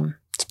foreground, and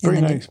It's pretty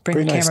and then nice. bring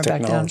Pretty the nice camera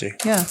back down. technology.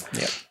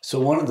 Yeah, So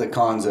one of the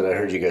cons that I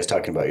heard you guys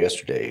talking about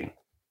yesterday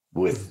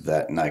with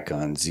that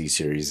Nikon Z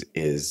series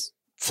is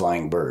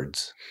flying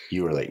birds.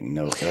 You were like,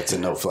 no, that's a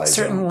no-fly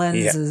certain zone.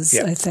 lenses,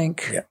 Yeah. I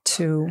think, Yeah.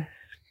 to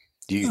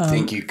Do you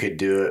think you could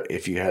do it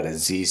if you had a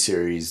Z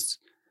series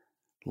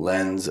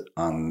lens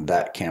on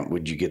that camp?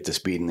 Would you get the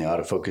speed and the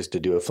autofocus to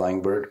do a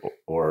flying bird,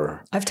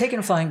 or? I've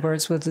taken flying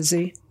birds with the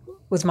Z,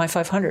 with my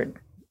 500.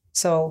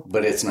 So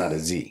But it's not a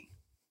Z,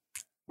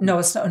 no,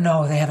 it's not.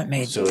 No, they haven't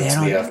made. so they it's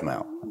don't- the F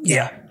mount.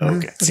 Yeah. Okay,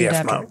 With the CF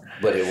adapter. mount.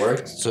 but it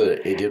worked. So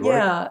it did work.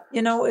 Yeah,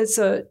 you know, it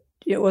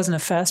wasn't a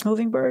fast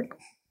moving bird.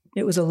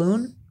 It was a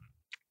loon.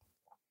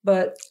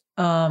 But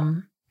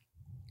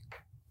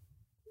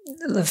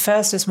the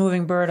fastest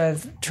moving bird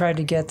I've tried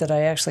to get that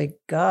I actually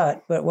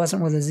got, but it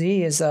wasn't with a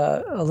Z, is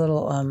a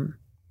little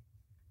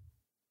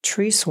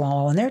tree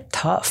swallow, and they're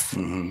tough.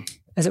 hmm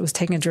As it was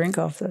taking a drink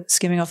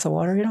skimming off the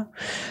water, you know.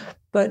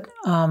 But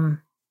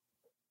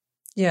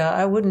yeah,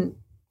 I wouldn't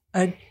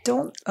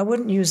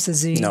use the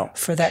Z No.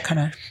 for that kind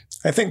of.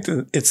 I think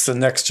it's the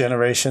next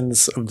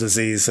generations of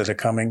disease that are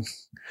coming.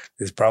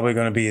 There's probably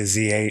going to be a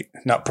Z8.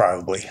 Not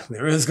probably.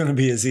 There is going to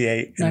be a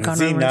Z8. And the Nikon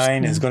Z9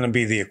 rumors, is yeah. going to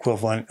be the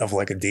equivalent of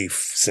like a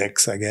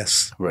D6, I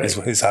guess, Right.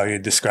 is how you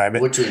describe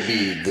it. Which would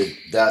be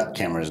that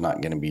camera is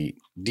not going to be.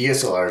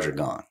 DSLRs are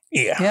gone.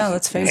 Yeah,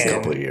 let's face In a it.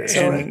 couple of years.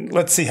 And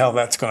let's see how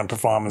that's going to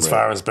perform as Right.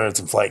 far as birds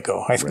in flight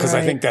go. Because I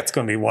Right. think that's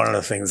going to be one of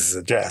the things to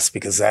address,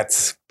 because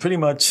that's pretty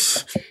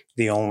much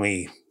the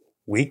only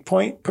weak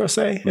point, per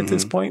se, at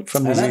this point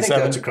from the And I think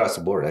that's Z7. across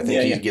the board. I think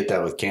Yeah, you yeah. get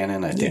that with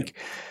Canon. I think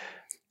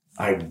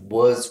I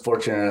was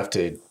fortunate enough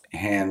to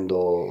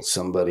handle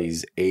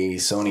somebody's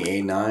Sony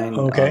A9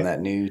 Okay. on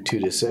that new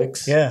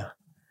 2:6. Yeah.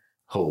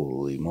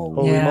 Holy moly.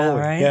 Holy Yeah, moly.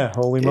 right? Yeah.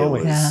 Holy It moly.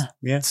 was Yeah.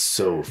 Yeah.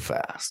 so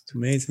fast.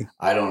 Amazing.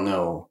 I don't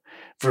know.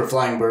 For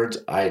flying birds,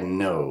 I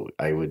know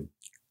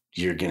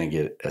you're going to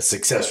get a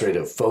success rate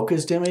of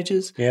focused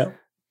images, Yeah.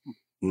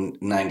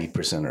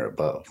 90% or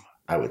above,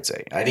 I would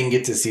say. I didn't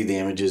get to see the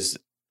images.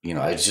 You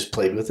know, I just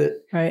played with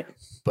it. Right.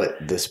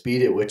 But the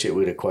speed at which it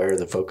would acquire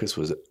the focus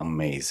was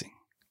amazing.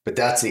 But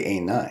that's the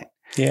A9.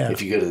 Yeah.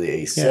 If you go to the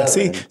A7, Yeah,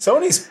 see,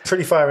 Sony's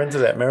pretty far into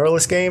that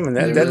mirrorless game, and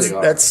They that's really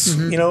are. that's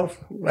Mhm. you know,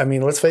 I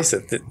mean, let's face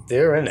it,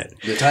 they're in it.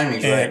 the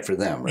timing's And- right for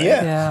them, right?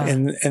 Yeah, Yeah.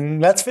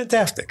 and that's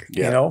fantastic.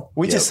 Yeah. You know,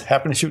 we Yeah. just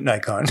happen to shoot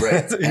Nikon,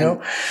 Right. you And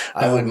know,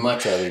 I would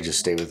much rather just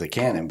stay with the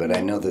Canon, but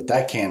I know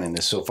that Canon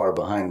is so far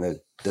behind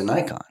the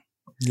Nikon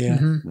yeah,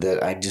 Mhm.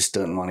 that I just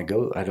don't want to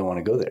go. I don't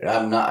want to go there.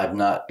 I'm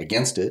not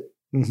against it.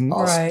 Mhm.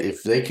 Right.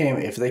 If they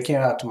came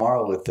out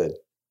tomorrow with the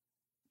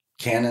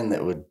Canon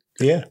that would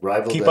yeah,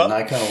 rival Keep the up.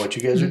 Nikon of what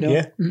you guys are doing,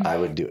 yeah, I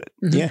would do it.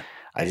 Mhm. yeah,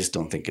 I just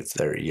don't think it's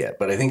there yet,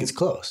 but I think it's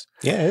close.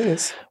 yeah. It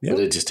is. Yeah,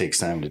 But it it just takes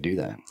time to do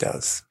that.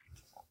 does.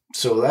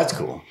 So that's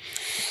cool.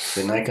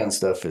 The Nikon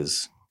stuff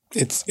is,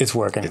 It's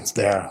working. It's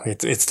there. Yeah,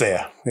 it's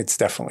there. It's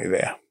definitely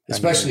there.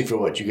 especially for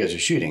what you guys are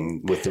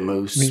shooting with the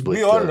moose, with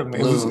We ordered the them.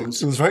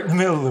 balloons. It was right in the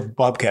middle of the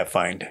Bobcat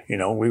find. You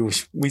know,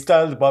 we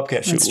started the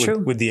Bobcat shoot That's true.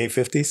 with the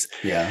 850s,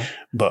 Yeah.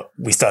 but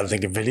we started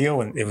thinking video,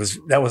 and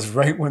that was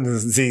right when the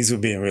Z's were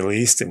being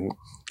released, and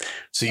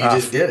So you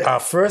just did it. Our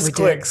first We did.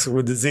 clicks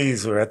with the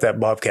Z's were at that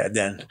Bobcat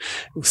den. It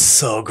was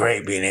so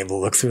great being able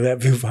to look through that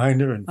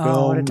viewfinder and film.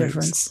 Oh, what a It's-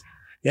 difference.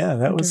 Yeah,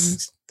 What a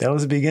difference. that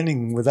was the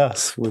beginning with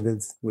us with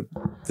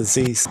the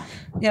Z's.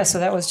 Yeah, so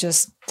that was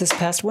just this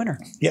past winter.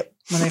 Yep.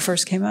 When they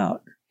first came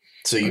out.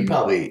 So you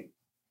probably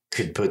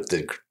could put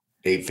the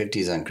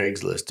 850s on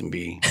Craigslist and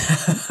be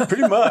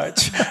Pretty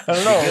much. I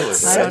don't know.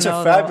 It's I such don't a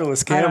know,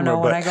 fabulous though. I don't camera,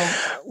 know.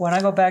 but When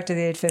I go back to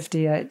the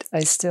 850, I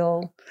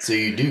still. so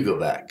you do go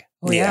back.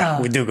 Oh yeah,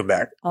 we do go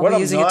back. I'll what be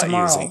I'm using it not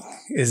tomorrow. using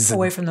is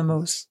away from the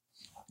moose.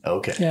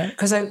 Okay. Yeah,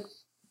 because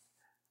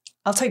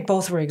I'll take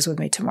both rigs with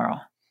me tomorrow.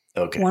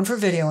 Okay. One for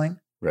videoing,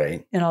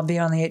 Right. and I'll be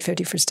on the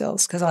 850 for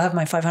stills because I'll have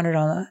my 500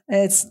 on the.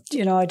 It's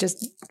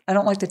I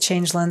don't like to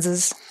change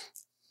lenses.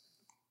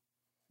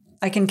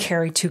 I can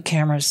carry two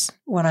cameras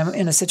when I'm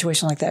in a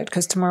situation like that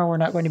because tomorrow we're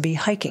not going to be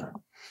hiking.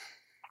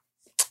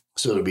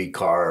 So it'll be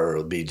car or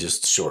it'll be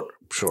just short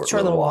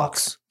little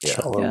walks. Yeah.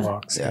 Short little Yeah.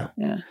 walks. Yeah.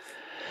 Yeah.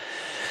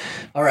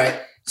 All right.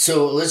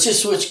 So let's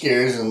just switch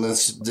gears and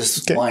let's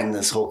just Okay. wind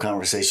this whole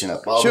conversation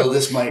up. Although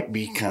this might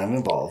be kind of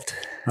involved.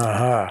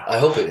 Uh-huh. I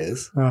hope it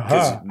is.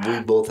 Because Uh-huh.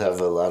 we both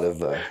have a lot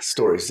of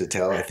stories to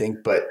tell, I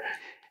think. But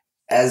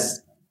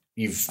as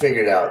you've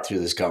figured out through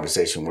this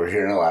conversation, we're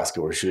here in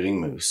Alaska. We're shooting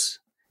moose.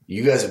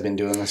 You guys have been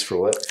doing this for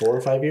what, 4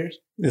 or 5 years?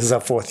 This is our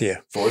 4th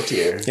year. 4th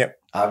year. Yep.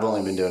 I've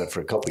only been doing it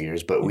for a couple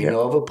years, but we Yep.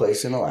 know of a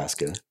place in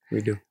Alaska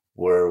We do.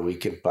 where we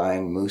can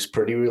find moose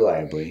pretty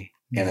reliably.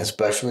 And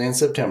especially in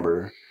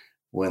September,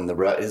 when the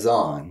rut is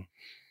on,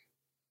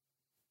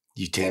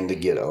 you tend to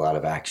get a lot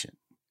of action.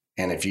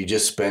 And if you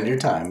just spend your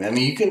time, I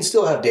mean, you can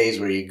still have days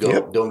where you go,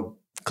 Yep. don't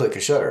click a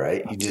shutter,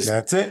 right? You just,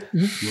 That's it.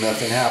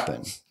 nothing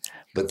happened.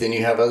 But then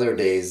you have other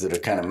days that are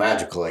kind of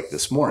magical, like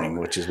this morning,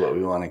 which is what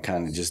we want to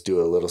kind of just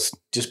do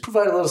just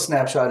provide a little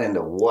snapshot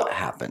into what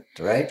happened,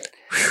 right?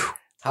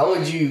 How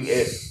would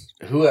you,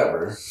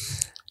 whoever,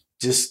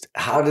 just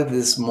how did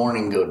this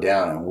morning go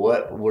down and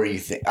what were you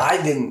think?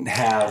 I didn't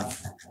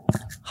have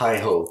high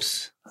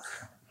hopes,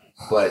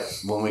 but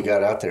when we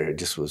got out there, it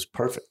just was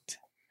perfect.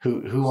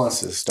 Who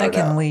wants to I start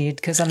can out? lead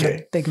because I'm Okay.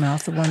 the big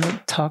mouth, the one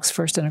that talks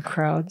first in a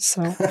crowd.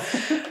 So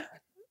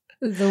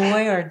the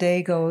way our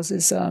day goes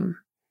is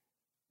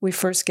we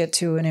first get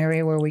to an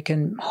area where we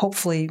can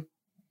hopefully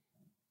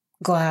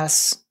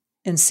glass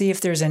and see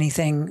if there's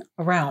anything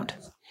around.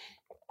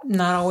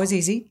 Not always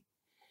easy.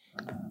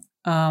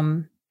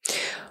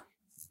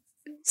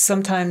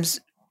 Sometimes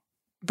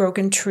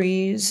broken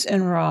trees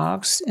and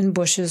rocks and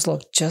bushes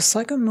look just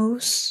like a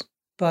moose,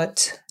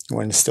 but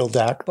When it's still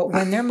dark.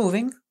 when they're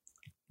moving,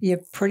 you're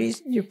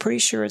pretty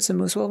sure it's a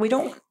moose. Well,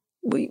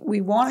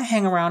 we want to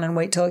hang around and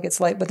wait till it gets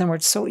light, but then we're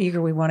so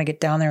eager we want to get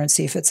down there and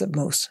see if it's a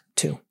moose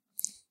too.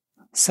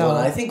 So Well,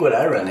 I think what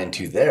I run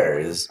into there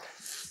is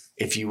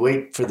if you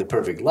wait for the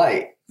perfect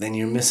light, then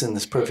you're missing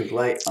this perfect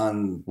light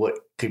on what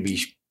could be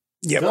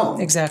Yep.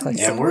 filmed. exactly.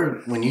 And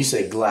when you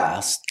say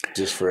glass,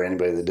 just for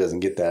anybody that doesn't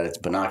get that, it's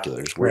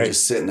binoculars. We're Right.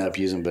 just sitting up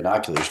using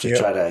binoculars to Yep.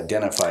 try to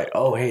identify,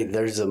 oh, hey,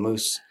 there's a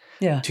moose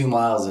Yeah. 2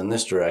 miles in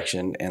this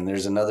direction, and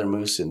there's another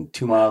moose in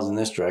 2 miles in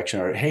this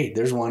direction, or hey,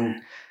 there's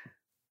one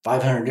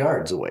 500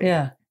 yards away.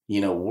 Yeah.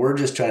 We're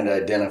just trying to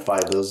identify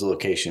those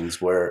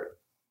locations where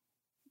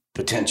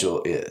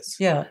potential is.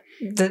 Yeah.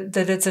 That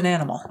it's an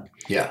animal.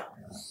 Yeah.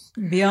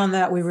 Beyond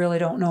that, we really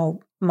don't know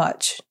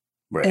much.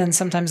 Right. And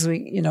sometimes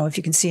if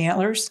you can see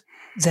antlers,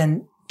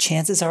 then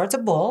chances are it's a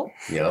bull,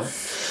 Yeah.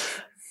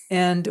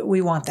 and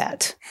we want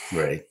that.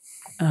 Right.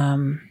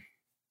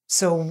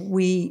 So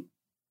we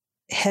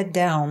head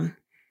down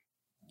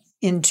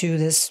into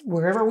this,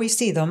 wherever we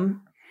see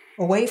them,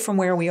 away from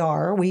where we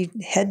are, we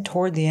head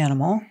toward the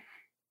animal,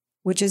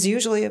 which is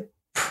usually a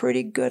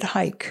pretty good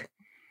hike.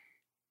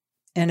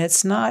 And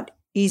it's not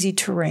easy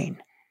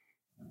terrain.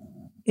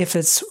 If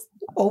it's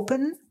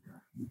open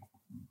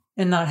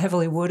and not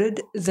heavily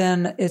wooded,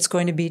 then it's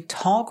going to be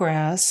tall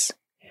grass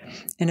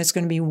and it's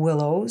going to be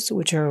willows,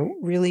 which are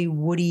really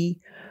woody,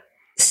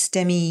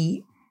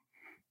 stemmy,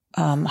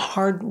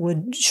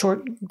 hardwood,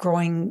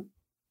 short-growing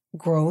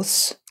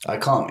growths. I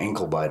call them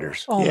ankle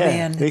biters. Oh Yeah,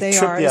 man, they they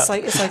trip are. you It's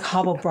up. like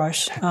hobble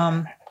brush.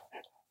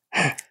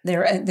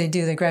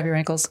 They grab your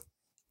ankles,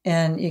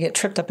 and you get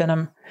tripped up in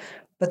them.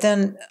 But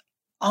then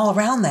all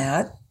around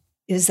that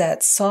is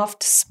that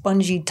soft,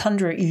 spongy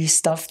tundra-y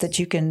stuff that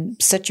you can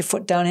set your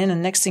foot down in,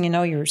 and next thing you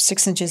know, you're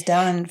 6 inches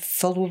down and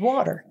filled with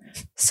water.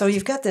 So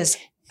you've got this,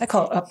 I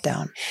call it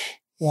up-down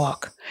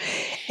walk.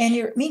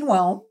 And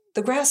meanwhile,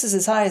 the grass is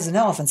as high as an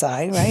elephant's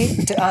eye,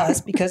 right, to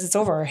us, because it's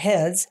over our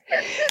heads.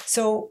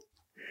 So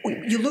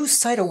you lose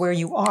sight of where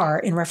you are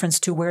in reference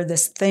to where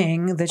this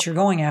thing that you're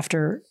going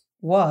after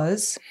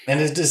was And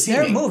it's they're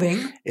deceiving.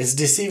 moving. It's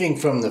deceiving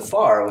from the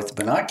far with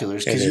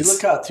binoculars because It you is.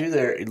 look out through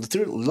there,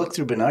 look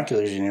through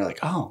binoculars, and you're like,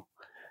 oh,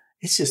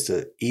 it's just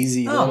a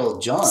easy little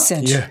jaunt,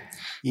 Cinch.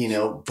 you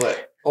know.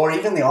 But or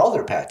even the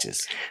alder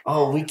patches.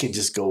 Oh, we could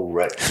just go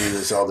right through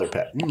this alder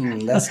patch.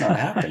 That's not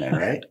happening,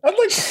 right? I'd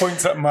like to point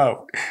something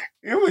out.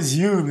 It was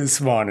you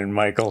this morning,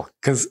 Michael,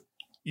 because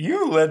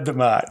you led the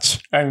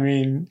march. I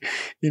mean,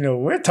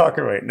 we're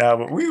talking right now,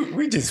 but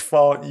we just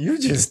followed. You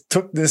just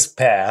took this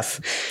path.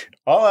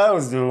 All I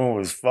was doing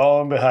was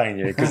following behind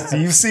you because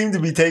you seem to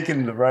be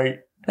taking the right.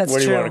 That's what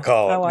do true. you want to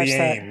call it? I watched The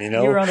that. aim, You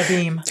were on the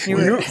beam.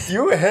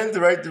 You were headed the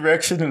right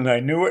direction, and I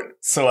knew it,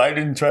 so I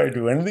didn't try to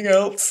do anything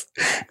else.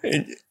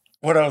 And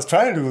what I was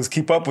trying to do was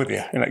keep up with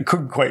you, and I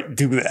couldn't quite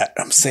do that.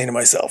 I'm saying to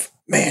myself,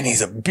 man,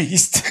 he's a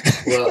beast.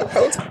 Well,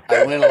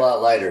 I went a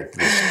lot lighter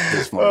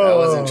this morning. I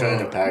wasn't trying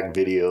to pack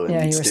video and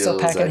Yeah, you were still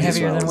stills. packing I just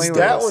heavier went than we with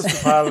were. That stills. was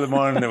the part of the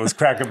morning that was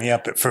cracking me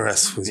up at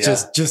first. Was Yeah.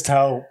 just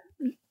how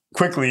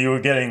quickly you were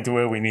getting to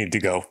where we need to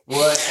go.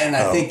 Well, and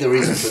I think the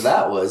reason for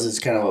that was it's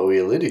kind of what we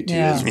alluded to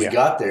Yeah. is we Yeah.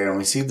 got there and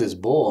we see this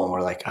bull and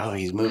we're like, oh,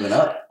 he's moving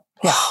up.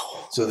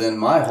 Wow. So then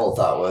my whole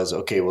thought was,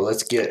 okay, well,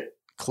 let's get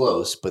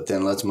close, but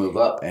then let's move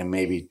up and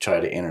maybe try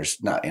to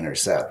not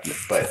intercept,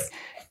 but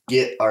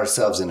get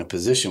ourselves in a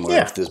position where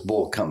Yeah. if this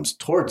bull comes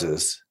towards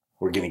us,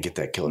 we're going to get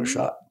that killer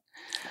shot.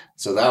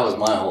 So that was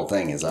my whole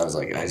thing is I was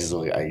like, let's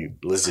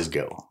just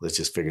go. Let's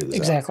just figure this out.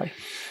 Exactly.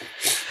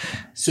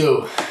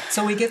 So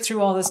So we get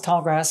through all this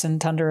tall grass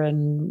and tundra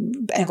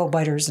and ankle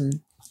biters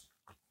and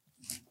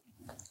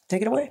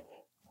take it away.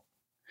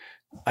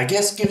 I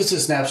guess give us a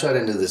snapshot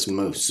into this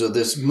moose. So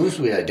this moose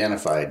we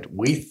identified,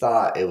 we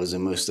thought it was a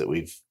moose that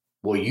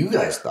you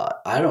guys thought.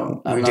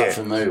 I'm We not did.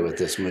 familiar with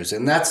this moose.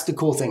 And that's the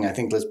cool thing. I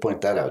think let's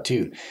point that out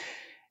too.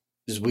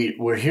 Is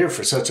we're here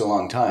for such a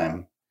long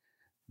time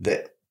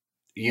that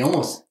you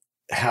almost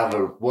have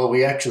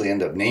we actually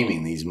end up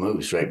naming these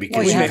moose, right?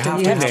 Because you have to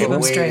keep a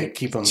them way straight. to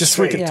keep them Just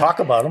so we straight. could Yeah. talk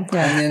about them.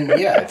 Yeah. And then,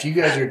 if you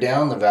guys are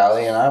down the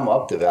valley and I'm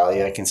up the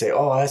valley, I can say,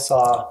 oh, I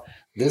saw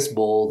this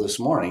bull this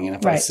morning. And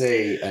if I Right.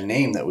 say a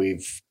name that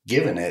we've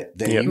given it,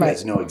 then Yep. you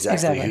guys know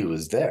exactly Exactly. who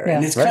was there. Yeah.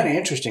 And it's Right. kind of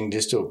interesting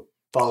just to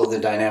follow the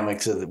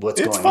dynamics of what's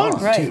It's going fun.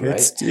 on, Right. too, right?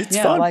 It's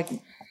Yeah, fun. like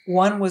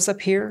one was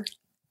up here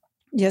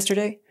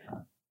yesterday,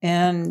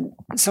 and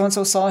so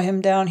saw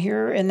him down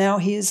here, and now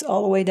he's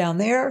all the way down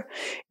there.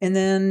 And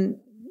then,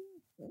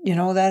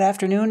 that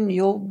afternoon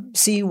you'll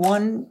see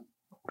one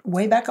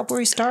way back up where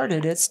he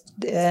started.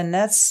 And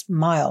that's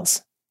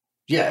miles.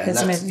 Yeah, and It's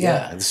that's, amazing,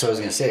 yeah. yeah. So I was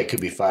going to say it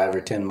could be 5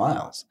 or 10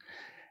 miles.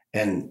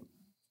 And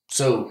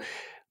so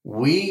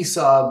we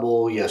saw a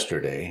bull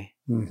yesterday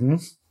Mm-hmm.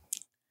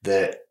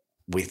 that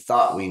we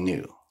thought we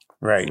knew,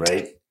 Right.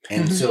 right?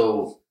 And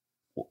Mhm.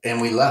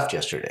 and we left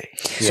yesterday.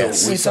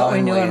 Yes. So We saw thought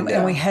we knew laying him,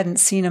 and we down. hadn't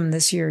seen him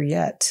this year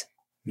yet.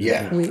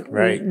 Yeah, We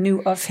Right.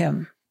 knew of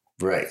him.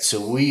 right. So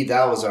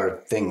that was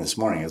our thing this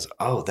morning is,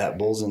 oh, that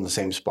bull's in the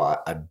same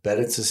spot. I bet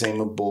it's the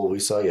same bull we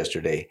saw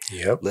yesterday.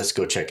 Yep. Let's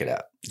go check it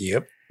out.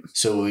 Yep.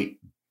 So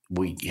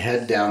we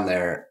head down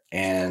there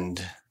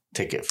and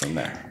take it from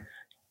there,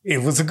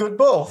 It was a good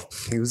bull.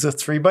 He was a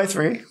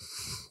 3x3.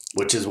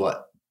 which is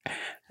what?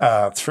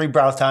 3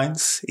 brow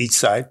tines each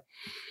side.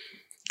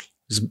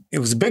 It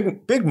was a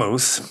big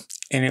moose,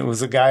 and it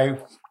was a guy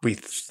we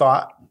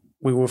thought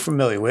we were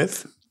familiar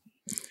with.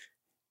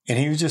 And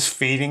he was just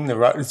feeding. The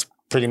rut is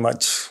pretty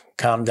much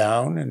calmed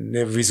down, and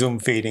they've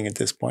resumed feeding at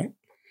this point.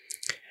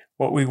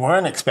 What we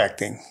weren't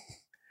expecting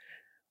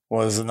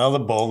was another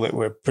bull that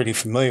we're pretty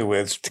familiar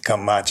with to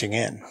come marching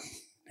in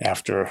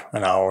after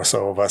an hour or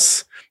so of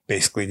us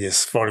basically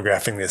just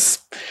photographing this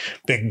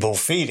big bull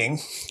feeding.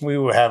 We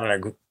were having a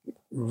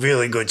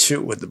really good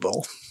shoot with the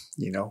bull,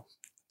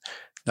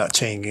 not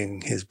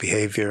changing his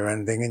behavior or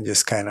anything, and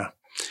just kind of,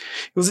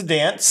 it was a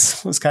dance.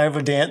 It was kind of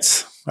a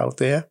dance out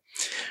there.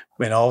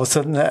 And all of a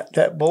sudden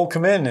that bull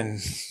come in and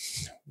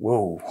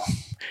whoa,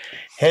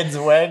 heads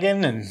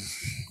wagging and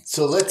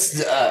So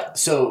let's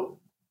so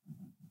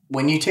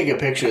when you take a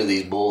picture of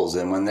these bulls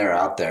and when they're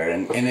out there,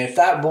 and if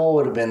that bull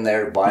would have been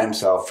there by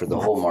himself for the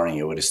whole morning,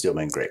 it would have still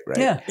been great, right?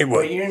 Yeah. it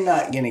would. But you're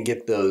not going to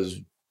get those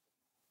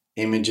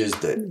images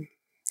that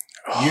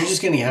you're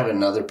just going to have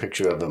another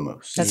picture of a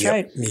moose. That's Yep.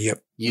 right.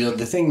 Yep.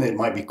 The thing that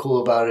might be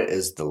cool about it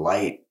is the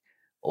light,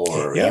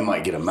 or Yeah. you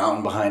might get a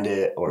mountain behind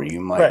it, or you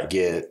might Right.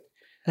 get.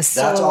 A That's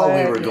all we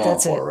were silhouette, going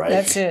that's for, it. right?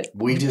 That's it.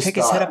 We just pick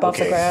his head thought, up off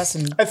the okay. grass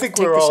and I think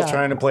take we're the all shot.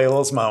 trying to play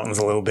those mountains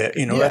a little bit.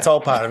 Yeah. That's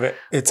all part of it.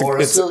 It's Or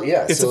it's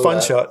a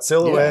fun shot.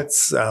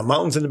 Silhouettes,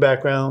 mountains in the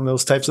background,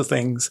 those types of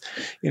things,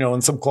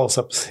 and some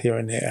close-ups here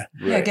and there.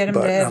 Yeah, get him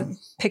But, to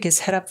pick his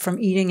head up from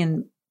eating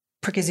and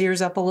prick his ears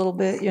up a little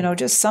bit,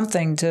 just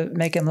something to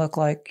make him look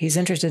like he's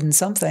interested in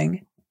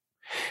something.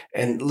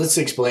 And let's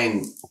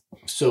explain.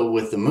 So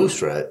with the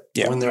moose rut,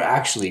 Yeah. when they're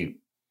actually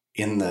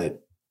in the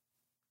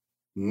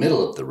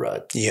middle of the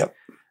rut, Yep.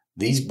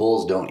 these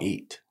bulls don't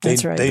eat.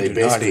 That's right. They They do not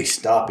basically eat.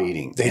 stop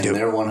eating. They and do.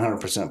 they're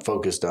 100%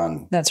 focused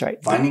on That's right.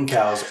 finding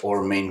cows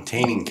or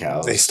maintaining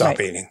cows. They stop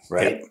Right. eating.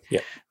 Right?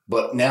 Yep.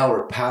 But now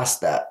we're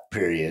past that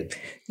period.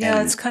 Yeah,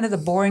 and it's kind of the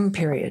boring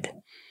period.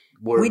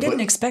 We didn't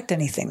expect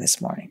anything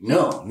this morning.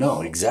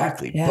 No,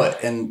 exactly. Yeah.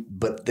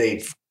 But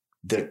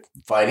the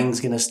fighting's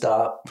going to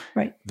stop.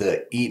 Right.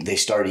 They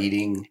start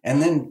eating,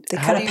 and then They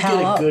how kinda do you pal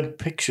get a up. good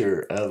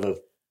picture of a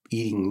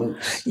eating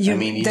moose? I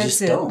mean, you that's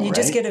just it. don't. You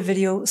just right? get a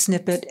video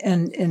snippet,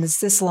 and it's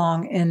this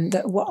long, and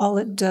all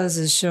it does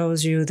is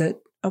shows you that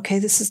okay,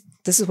 this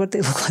is what they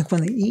look like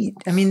when they eat.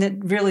 I mean, it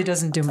really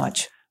doesn't do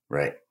much.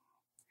 Right.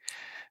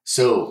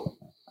 So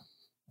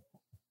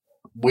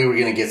we were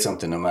going to get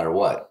something no matter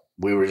what.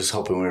 We were just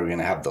hoping we were going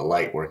to have the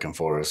light working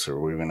for us, or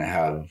we were going to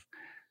have.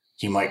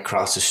 You might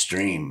cross a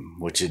stream,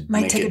 which would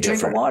Might make take it a drink of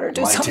different. water,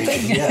 do something.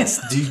 Yes.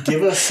 Do you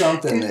give us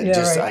something that Yeah,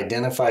 just right.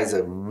 identifies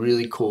a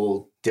really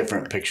cool,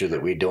 different picture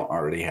that we don't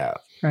already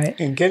have? Right.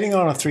 And getting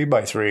on a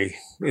 3x3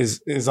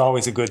 is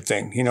always a good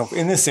thing, you know,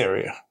 in this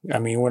area. I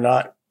mean, we're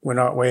not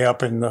way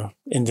up in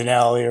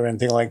Denali or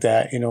anything like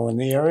that. You know, in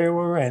the area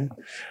we're in,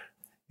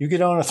 you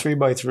get on a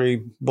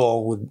 3x3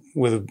 bull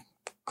with a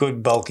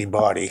good bulky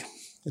body.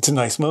 It's a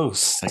nice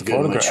moose A to good,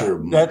 photograph. mature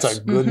moose. That's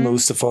a good Mhm.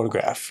 moose to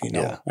photograph. You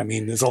know, Yeah. I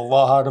mean, there's a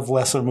lot of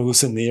lesser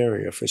moose in the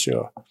area for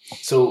sure.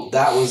 So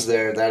that was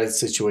there. That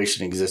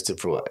situation existed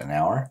for what, an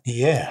hour?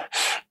 Yeah,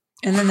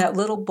 And then that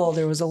little bull,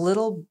 there was a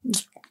little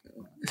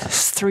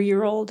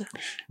 3-year-old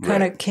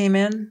kind of came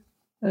in,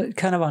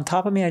 kind of on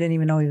top of me. I didn't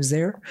even know he was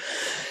there.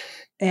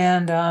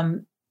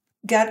 And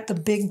got the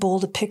big bull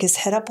to pick his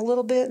head up a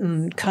little bit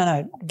and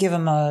kind of give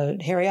him a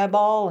hairy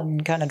eyeball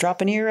and kind of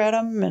drop an ear at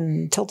him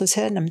and tilt his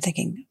head. And I'm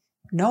thinking,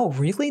 no,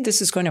 really?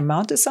 This is going to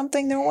amount to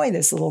something? No way.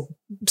 This little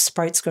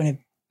sprite's going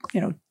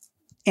to,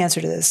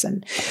 answer to this.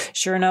 And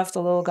sure enough,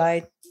 the little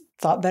guy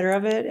thought better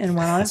of it and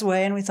went on his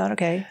way. And we thought,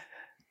 okay,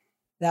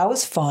 that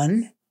was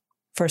fun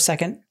for a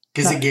second.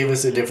 Because it gave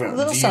us a different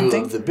little view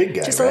something. of the big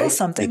guy, Just right? a little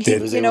something. He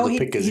was able to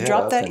pick his he head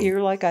dropped up that and-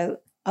 ear like I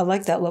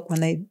like that look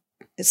when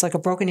it's like a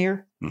broken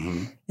ear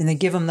Mhm, and they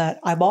give him that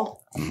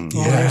eyeball. mhm.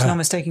 Oh, there's no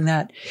mistaking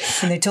that.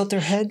 And they tilt their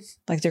head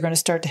like they're going to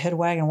start to head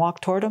wag and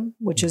walk toward him,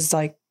 which is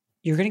like,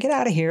 you're going to get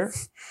out of here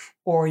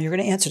or you're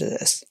going to answer to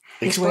this.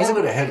 Which way is Explain it?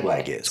 what a head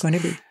wag It's is. going to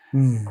be.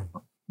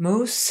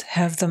 Moose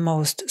have the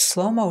most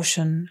slow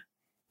motion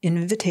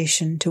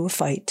invitation to a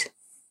fight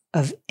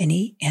of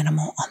any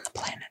animal on the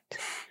planet.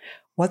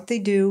 What they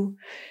do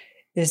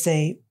is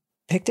they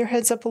pick their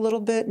heads up a little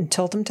bit and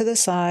tilt them to the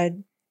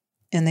side,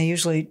 and they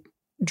usually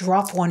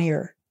drop one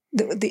ear.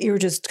 The ear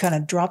just kind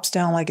of drops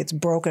down like it's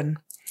broken.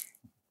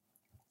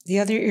 The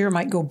other ear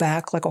might go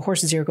back like a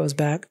horse's ear goes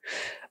back,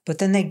 but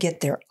then they get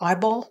their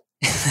eyeball.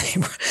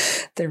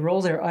 They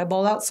roll their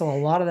eyeball out, so a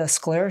lot of the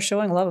sclera is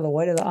showing, a lot of the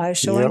white of the eye is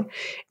showing,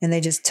 and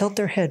they just tilt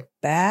their head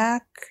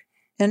back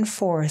and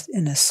forth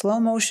in a slow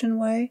motion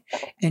way.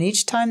 And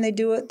each time they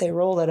do it, they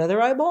roll that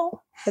other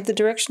eyeball at the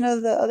direction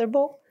of the other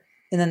bull,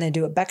 and then they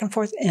do it back and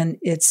forth, and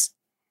it's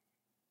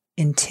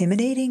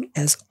intimidating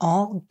as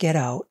all get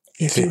out.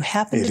 If you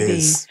happen to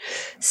be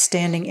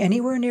standing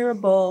anywhere near a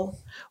bull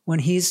when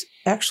he's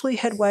actually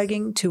head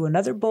wagging to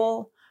another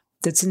bull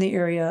that's in the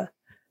area,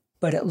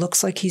 but it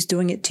looks like he's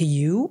doing it to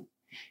you,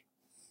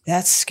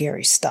 that's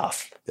scary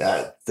stuff.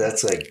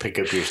 That's like pick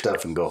up your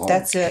stuff and go home.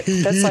 That's it.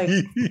 That's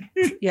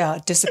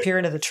like, disappear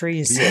into the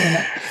trees.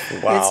 Yeah.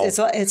 Wow.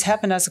 It's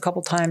happened to us a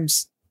couple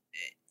times.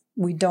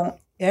 We don't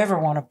ever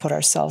want to put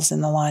ourselves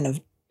in the line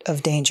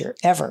of danger,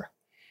 ever.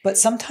 But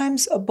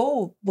sometimes a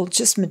bull will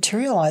just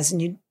materialize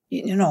and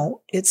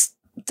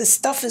the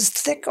stuff is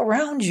thick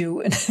around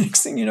you. And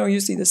next thing you know, you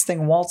see this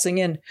thing waltzing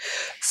in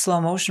slow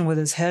motion with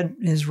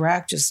his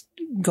rack just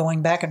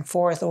going back and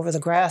forth over the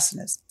grass,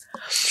 and it's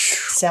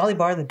Sally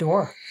bar the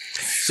door.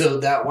 So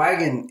that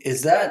wagon,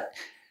 is that,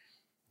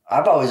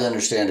 I've always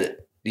understood it,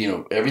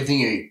 everything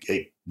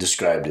you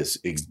described is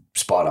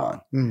spot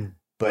on.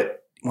 But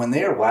when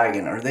they're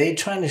wagging, are they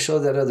trying to show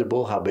that other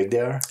bull how big they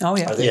are? Oh,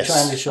 yeah. Are they Yes.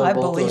 trying to show I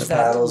both believe those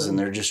that. paddles and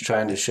they're just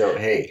trying to show,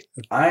 hey,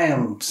 I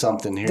am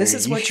something here. This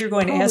is what you're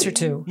going to answer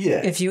to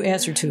Yeah. if you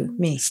answer to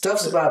me.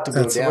 Stuff's about to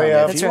go That's the down. way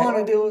If That's you right.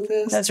 want to deal with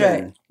this, That's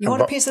then- right. You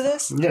want a piece of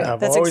this? Yeah. I've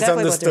That's always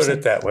exactly what they're understood saying.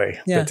 it that way.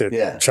 Yeah. That they're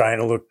Yeah. trying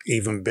to look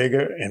even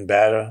bigger and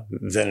badder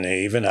than they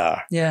even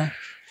are. Yeah.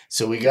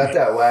 So we got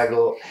that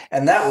waggle,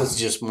 and that was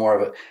just more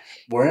of a.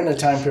 We're in a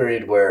time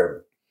period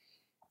where,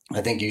 I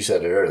think you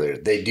said it earlier,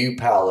 they do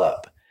pal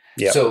up.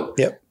 Yep. So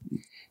Yep.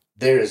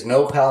 there is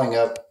no palling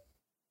up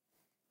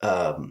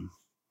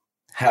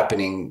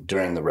happening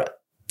during the rut.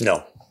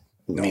 No.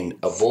 I mean,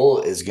 a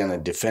bull is going to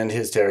defend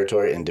his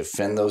territory and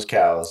defend those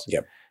cows.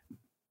 Yep.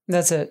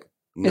 That's it.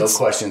 No It's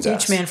questions Each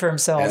asked. man for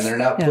himself. And they're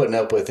not Yeah. putting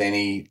up with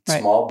any Right.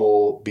 small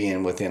bull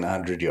being within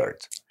 100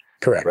 yards.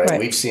 Correct. Right? Right.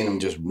 We've seen them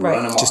just Right.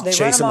 run them Just off. They chase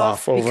run them them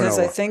off over and because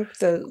I over. think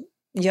the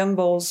young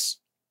bulls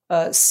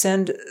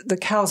send the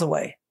cows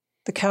away.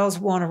 The cows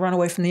want to run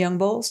away from the young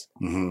bulls.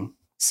 hmm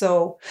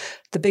So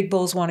the big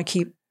bulls want to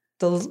keep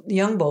the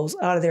young bulls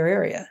out of their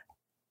area.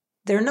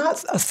 They're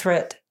not a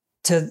threat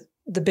to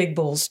the big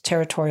bulls'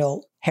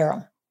 territorial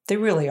harem. They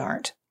really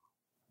aren't.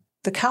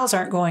 The cows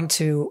aren't going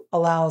to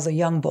allow the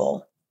young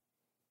bull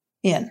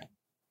in.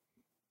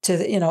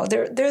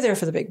 They're there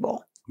for the big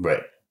bull,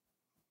 Right.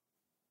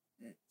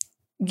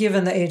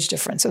 given the age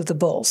difference of the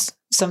bulls.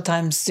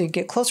 sometimes you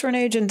get closer in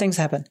age and things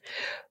happen.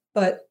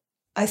 But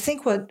I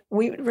think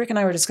Rick and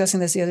I were discussing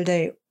this the other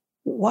day.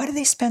 Why do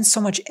they spend so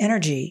much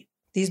energy,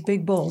 these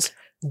big bulls,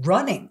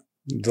 running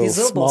these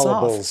little bulls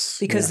off?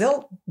 Because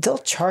they'll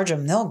charge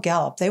them. They'll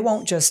gallop. They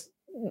won't just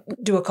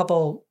do a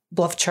couple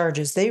bluff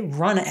charges. They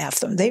run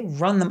after them. They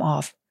run them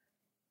off.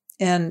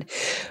 And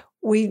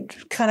we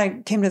kind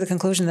of came to the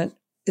conclusion that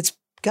it's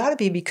got to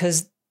be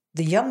because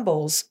the young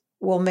bulls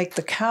will make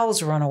the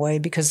cows run away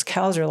because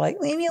cows are like,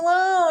 leave me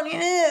alone,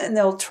 and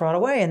they'll trot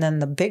away. And then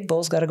the big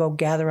bull's got to go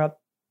gather up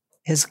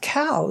his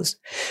cows.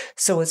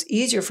 So it's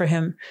easier for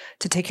him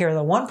to take care of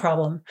the one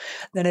problem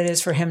than it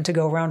is for him to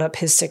go round up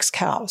his 6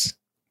 cows.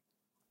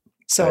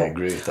 So I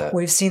agree with that.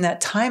 We've seen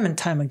that time and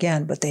time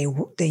again, but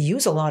they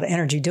use a lot of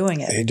energy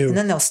doing it. They do. And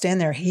then they'll stand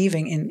there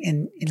heaving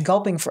and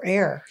gulping for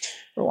air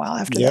for a while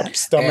after that.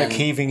 Stomach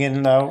heaving in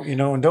and out,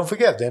 and don't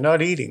forget, they're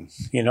not eating,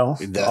 That's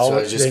what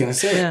I was just going to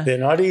say. Yeah. They're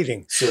not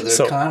eating. So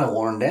they're kind of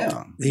worn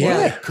down. Yeah.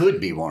 Or they could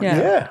be worn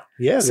down.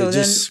 Yeah. So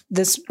then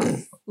this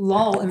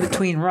lull in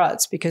between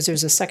ruts, because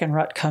there's a second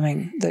rut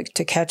coming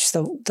to catch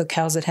the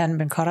cows that hadn't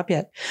been caught up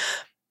yet.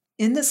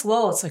 In this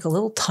lull, it's like a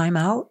little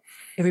timeout.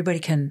 Everybody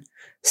can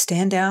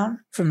stand down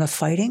from the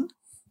fighting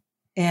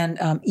and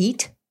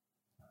eat,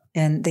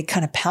 and they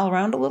kind of pal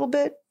around a little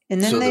bit.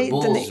 And then the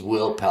bulls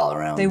will pal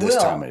around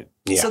time.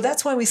 So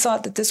that's why we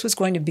thought that this was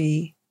going to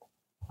be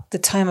the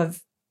time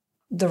of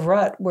the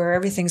rut where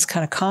everything's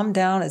kind of calmed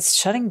down. It's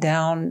shutting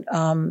down.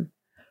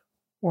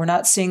 We're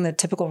not seeing the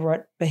typical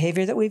rut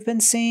behavior that we've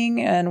been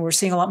seeing, and we're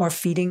seeing a lot more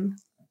feeding.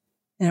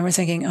 And we're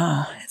thinking,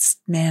 it's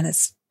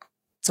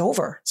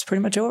over. It's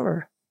pretty much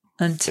over.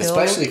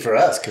 Especially for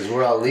us, because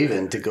we're all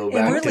leaving to go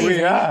back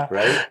to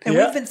right? And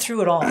we've been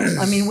through it all.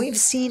 I mean, we've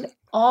seen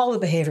all the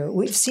behavior.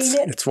 We've seen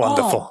it. It's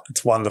wonderful. All.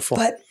 It's wonderful.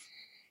 But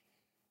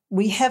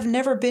we have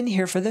never been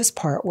here for this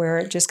part where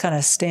it just kind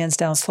of stands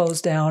down,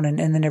 slows down, and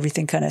then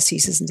everything kind of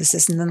ceases and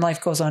desists, and then life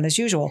goes on as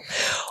usual.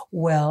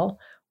 Well,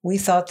 we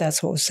thought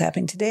that's what was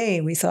happening today.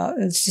 We thought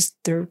it's just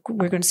we're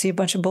going to see a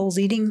bunch of bulls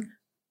eating.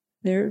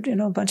 There,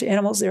 a bunch of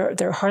animals. There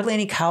are hardly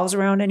any cows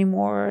around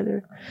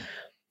anymore.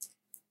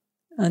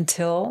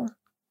 Until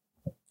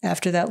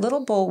after that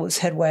little bull was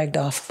head wagged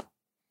off,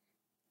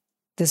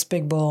 this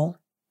big bull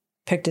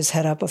picked his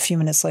head up a few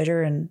minutes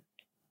later, and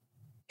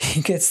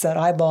he gets that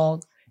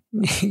eyeball.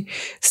 He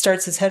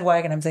starts his head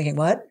wagging. I'm thinking,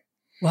 what?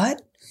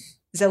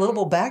 Is that little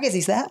bull back? Is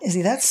he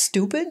that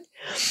stupid?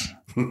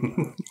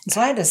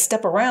 So I had to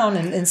step around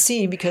and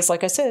see, because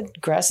like I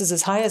said, grass is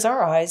as high as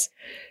our eyes,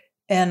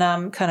 and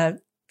kind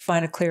of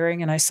find a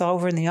clearing. And I saw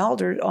over in the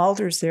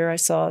alders there, I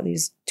saw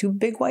these 2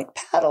 big white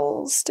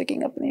paddles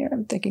sticking up in the air.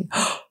 I'm thinking,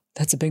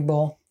 that's a big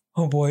bull.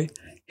 Oh boy,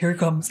 here it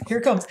comes.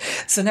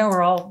 So now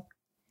we're all,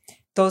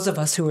 those of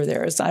us who were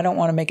there, I don't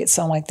want to make it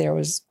sound like there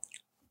was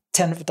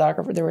 10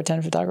 photographers. There were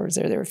 10 photographers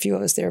there. There were a few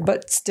of us there,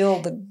 but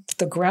still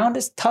the ground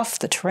is tough.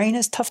 The terrain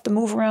is tough to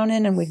move around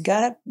in, and we've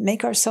got to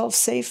make ourselves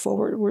safe. Well,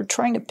 we're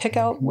trying to pick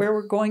out where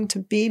we're going to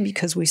be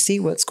because we see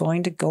what's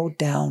going to go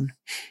down.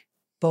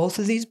 Both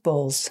of these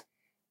bulls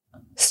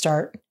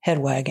start head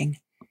wagging.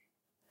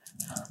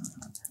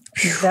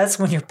 That's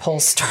when your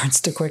pulse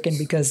starts to quicken,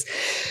 because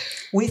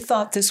we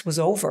thought this was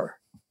over.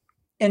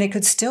 And it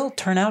could still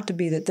turn out to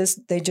be that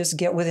they just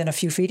get within a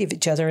few feet of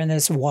each other and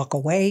just walk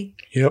away.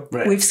 Yep.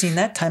 Right. We've seen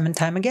that time and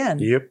time again.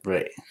 Yep.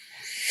 Right.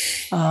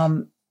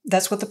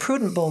 That's what the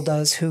prudent bull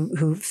does,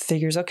 who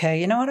figures, okay,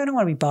 you know what? I don't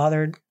want to be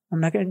bothered. I'm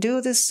not going to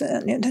do this.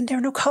 And there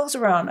are no cows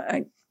around.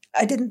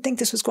 I didn't think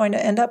this was going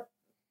to end up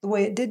the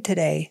way it did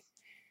today.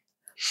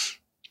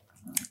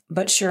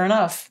 But sure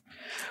enough,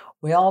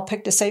 we all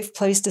picked a safe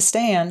place to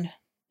stand,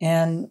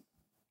 and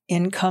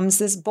in comes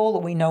this bull that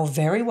we know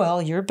very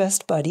well, your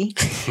best buddy,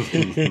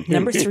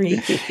 number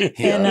 3.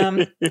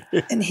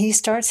 And he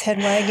starts head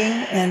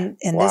wagging, and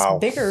this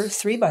bigger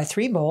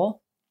 3x3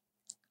 bull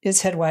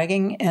is head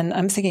wagging, and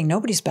I'm thinking,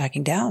 nobody's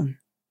backing down.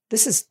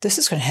 This is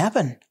going to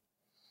happen.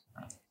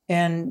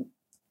 And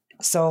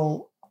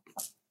so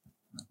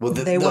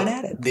they went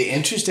at it. The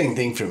interesting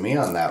thing for me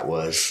on that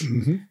was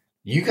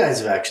you guys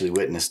have actually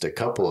witnessed a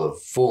couple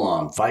of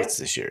full-on fights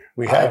this year.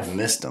 I've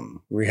missed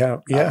them. We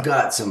have, yeah. I've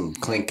got some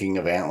clinking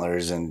of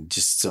antlers and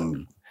just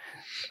some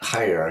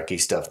hierarchy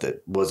stuff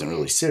that wasn't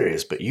really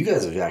serious, but you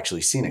guys have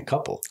actually seen a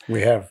couple.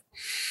 We have.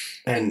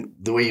 And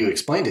the way you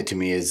explained it to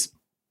me is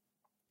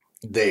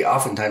they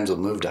oftentimes will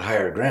move to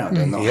higher ground,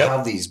 and they'll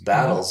have these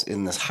battles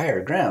in this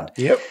higher ground.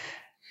 Yep.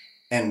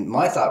 And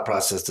my thought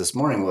process this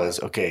morning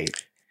was, okay,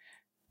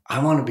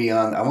 I want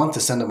to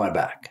send them my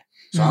back.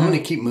 So I'm going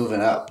to keep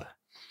moving up.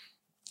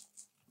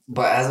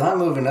 But as I'm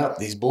moving up,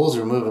 these bulls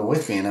are moving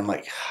with me, and I'm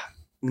like,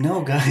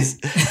 no, guys,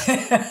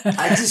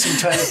 I just am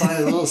trying to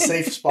find a little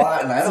safe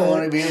spot, and I don't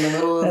want to be in the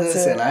middle of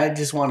this, and I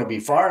just want to be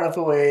far enough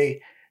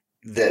away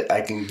that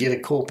I can get a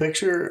cool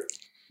picture,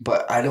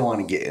 but I don't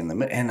want to get in the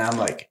middle. And I'm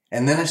like,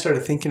 and then I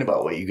started thinking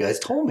about what you guys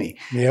told me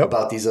Yep.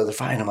 about these other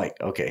fights. And I'm like,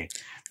 okay,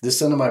 this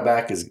son of my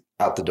back is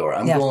out the door.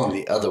 I'm Yeah. going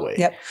the other way.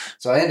 Yep.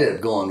 So I ended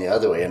up going the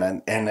other way.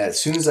 And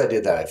as soon as I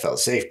did that, I felt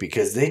safe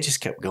because they just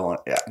kept going.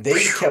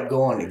 They kept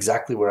going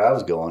exactly where I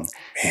was going.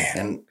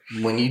 Man.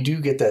 And when you do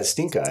get that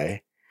stink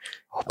eye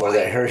or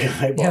that hairy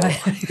eyeball,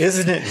 Yeah.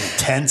 Isn't it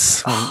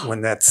intense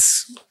when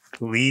that's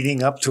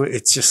leading up to it?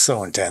 It's just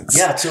so intense.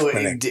 yeah. So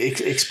When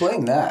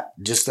explain that,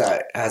 just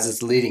that as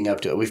it's leading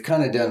up to it. We've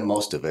kind of done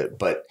most of it,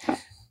 but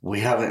we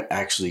haven't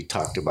actually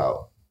talked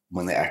about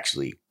when they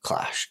actually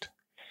clashed.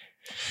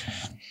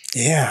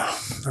 Yeah.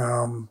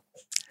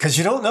 Because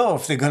you don't know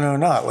if they're going to or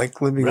not.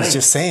 Like Libby was Right.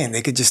 just saying,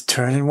 they could just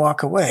turn and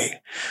walk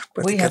away.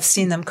 But We they have got-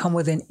 seen them come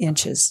within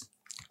inches,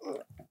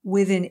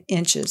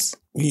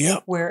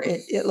 Yep. where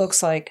it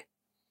looks like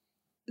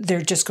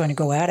they're just going to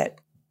go at it.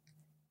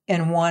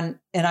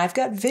 And I've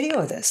got video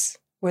of this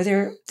where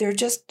they're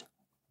just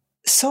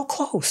so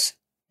close,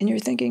 and you're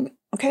thinking,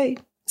 okay,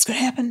 it's going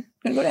to happen,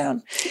 going to go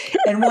down,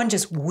 and one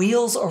just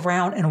wheels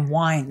around and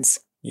whines,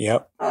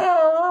 Yep.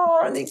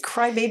 and they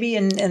cry baby,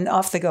 and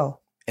off they go.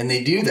 And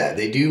they do that.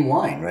 They do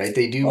whine, right?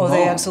 They do. Oh, they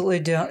moan. absolutely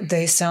do.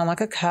 They sound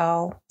like a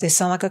cow. They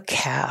sound like a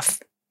calf.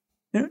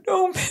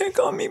 Don't pick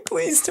on me,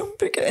 please. Don't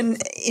pick it.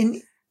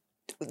 And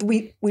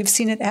we've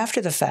seen it after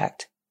the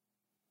fact,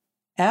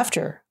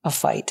 after a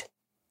fight,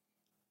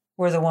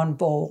 where the one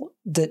bull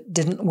that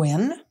didn't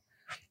win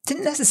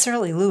didn't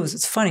necessarily lose.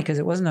 It's funny because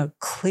it wasn't a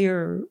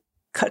clear,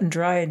 cut and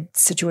dried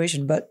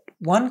situation, but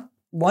one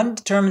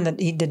determined that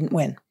he didn't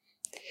win.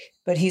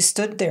 But he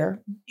stood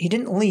there. He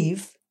didn't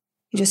leave.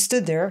 He just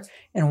stood there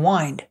and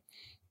whined.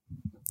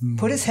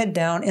 Put his head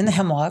down in the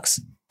hemlocks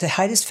to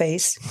hide his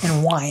face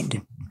and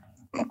whined.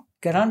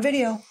 Got on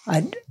video.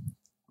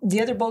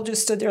 The other bull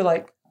just stood there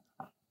like,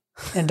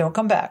 and don't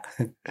come back.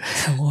 And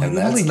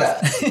that's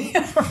that.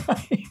 Yeah,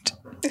 right.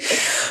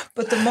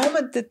 But the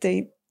moment that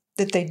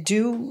they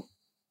do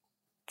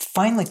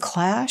finally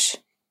clash,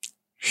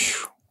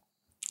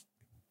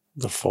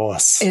 The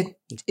force.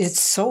 it's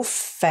so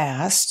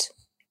fast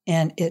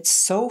and it's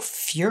so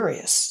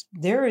furious.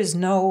 There is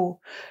all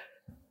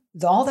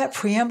that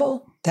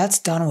preamble, that's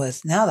done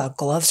with. Now the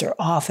gloves are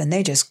off and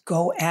they just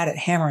go at it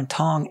hammer and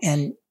tong.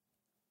 And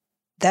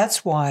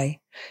that's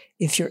why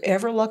if you're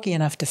ever lucky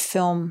enough to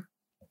film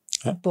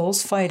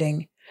bulls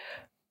fighting,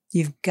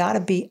 you've got to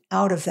be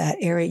out of that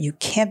area. You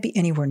can't be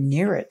anywhere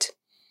near it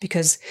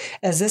because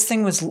as this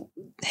thing was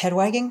head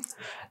wagging,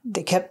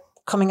 they kept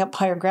coming up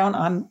higher ground.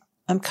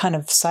 I'm kind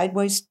of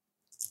sideways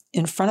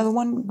in front of the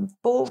one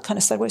bull, kind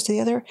of sideways to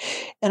the other.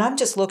 And I'm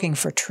just looking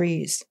for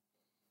trees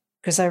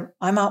because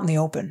I'm out in the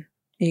open.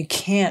 You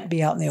can't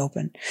be out in the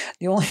open.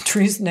 The only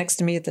trees next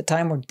to me at the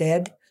time were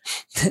dead.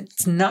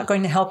 It's not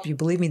going to help you.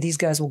 Believe me, these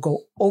guys will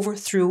go over,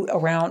 through,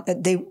 around.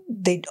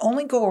 They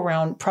only go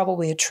around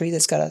probably a tree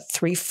that's got a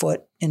 3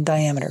 foot in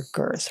diameter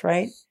girth,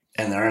 right?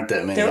 And there aren't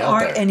that many There out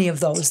aren't there. any of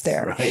those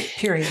there, Right.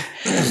 period.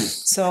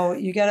 So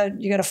you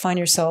gotta find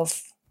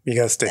yourself You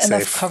got to stay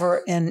enough safe.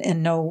 cover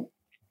and know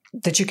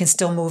that you can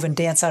still move and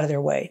dance out of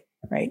their way,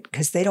 right?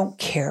 Because they don't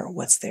care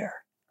what's there.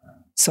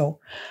 So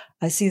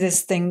I see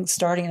this thing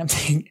starting and I'm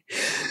thinking,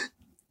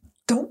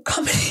 don't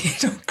come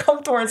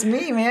towards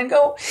me, man.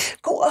 Go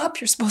up.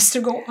 You're supposed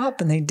to go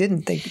up. And they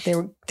didn't.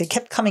 They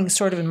kept coming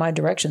sort of in my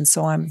direction.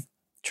 So I'm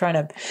trying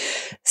to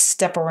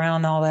step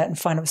around all that and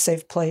find a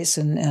safe place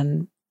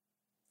and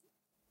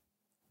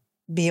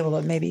be able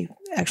to maybe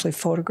actually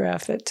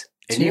photograph it.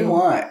 And too. you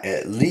want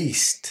at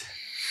least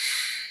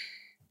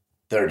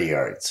 30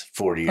 yards,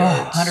 40 Oh,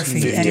 yards, 100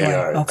 feet 50 anyway.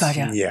 yards. Oh, God,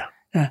 yeah.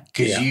 Yeah.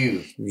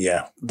 Because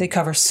Yeah. They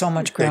cover so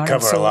much They ground.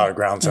 cover and a so- lot of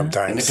ground yeah. and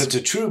sometimes. if it's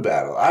a true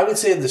battle, I would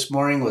say this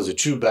morning was a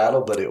true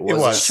battle, but it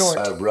wasn't was.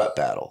 Short. a rut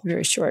battle.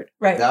 Very short.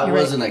 Right. That you're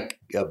right. wasn't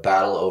a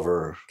battle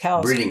over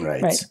Cows. breeding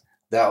rights. Right.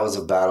 That was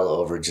a battle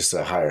over just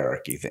a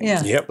hierarchy thing.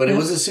 Yeah. Yep. But it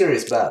was a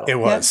serious battle. It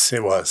was.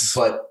 It was.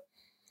 But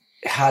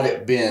had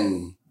it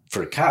been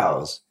for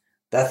cows,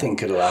 that thing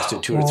could have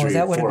lasted 2 or 3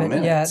 that or would 4 have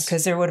been, minutes. yeah,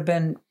 because there would have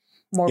been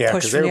more Yeah,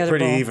 push because from they the were other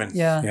pretty bull. even.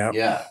 Yeah. Yep.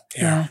 Yeah.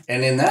 Yeah.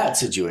 And in that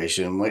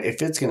situation,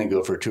 if it's going to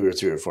go for 2 or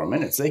 3 or 4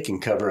 minutes, they can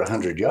cover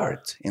 100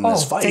 yards in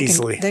this fight.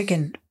 Easily. They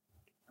can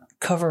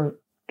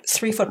cover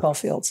 3 football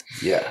fields.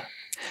 Yeah.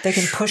 They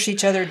can push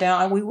each other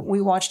down.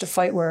 We watched a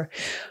fight where,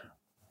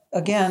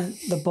 again,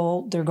 the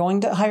bull, they're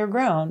going to higher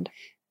ground.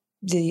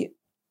 The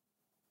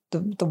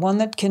one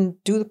that can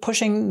do the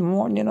pushing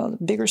more,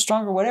 bigger,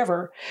 stronger,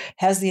 whatever,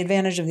 has the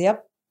advantage of the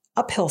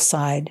uphill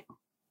side,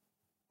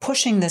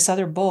 pushing this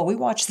other bull. We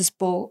watched this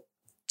bull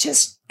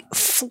just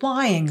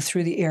flying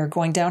through the air,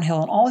 going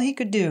downhill, and all he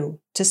could do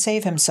to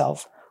save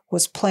himself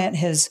was plant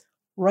his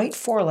right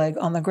foreleg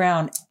on the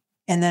ground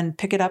and then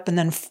pick it up and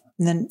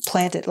then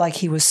plant it like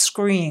he was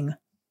screeing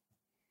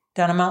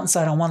down a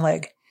mountainside on one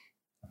leg,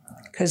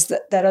 because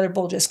that other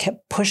bull just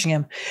kept pushing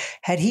him.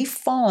 Had he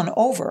fallen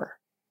over,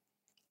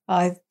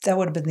 that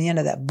would have been the end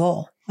of that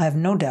bull. I have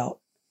no doubt.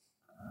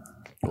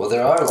 Well,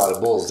 there are a lot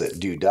of bulls that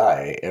do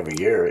die every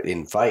year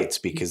in fights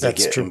because That's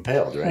they get true.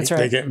 impaled, right? That's right.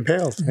 They get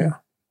impaled. Yeah.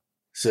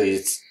 So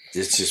it's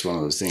it's just one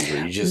of those things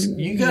where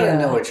you got to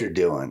know what you're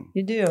doing.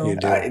 You do. You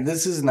do.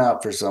 This is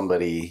not for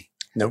somebody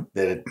Nope.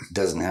 that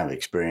doesn't have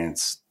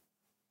experience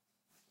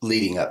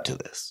leading up to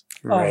this.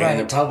 Right.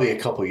 And probably a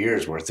couple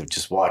years worth of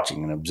just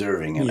watching and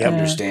observing and Yep.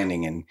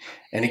 understanding.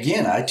 And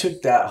again, I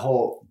took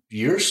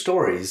your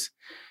stories.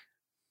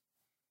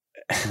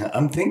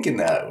 I'm thinking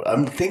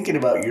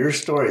about your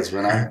stories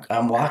when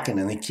I'm walking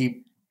and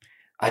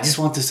I just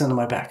want this under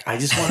my back. I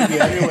just want to be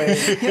on your way.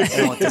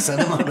 I want this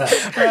under my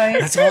back.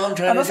 Right. That's all I'm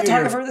trying I'm to a do.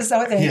 photographer. This is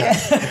how I think.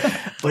 Yeah.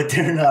 But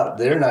they're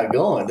not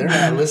going. They're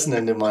not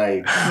listening to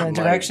my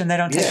Direction. They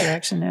don't take yeah.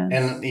 direction. Yeah.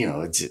 And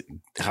it's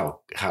how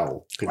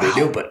could they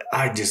do it? But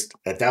I just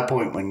at that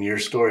point when your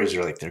stories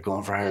are like they're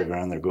going for higher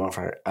ground, I'm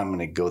going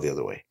to go the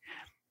other way.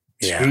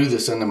 Yeah. Screw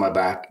this under my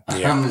back.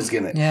 Yeah. I'm just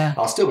gonna. Yeah.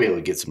 I'll still be able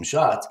to get some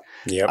shots.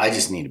 Yep. I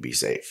just need to be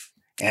safe,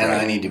 and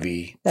I need to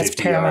be That's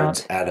 50 paramount.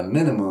 yards at a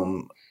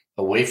minimum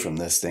away from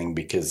this thing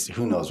because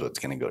who knows what's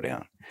going to go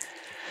down.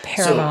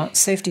 Paramount.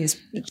 Safety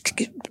is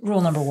rule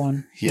number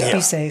one. Yeah.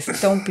 Be safe.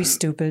 Don't be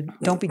stupid.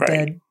 Don't be Right.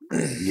 dead.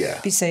 Yeah.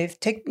 Be safe.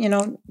 Take,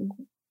 the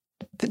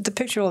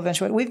picture will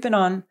eventually. We've been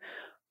on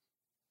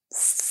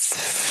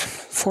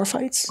 4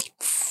 fights.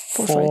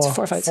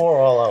 Four fights. 4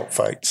 all-out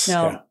fights.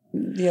 Now,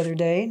 the other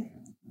day,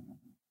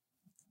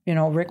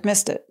 Rick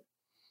missed it.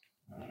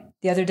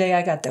 The other day,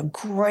 I got the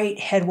great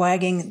head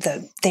wagging.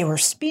 They were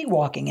speed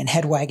walking and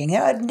head wagging.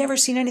 I'd never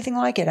seen anything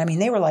like it. I mean,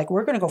 they were like,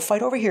 "We're going to go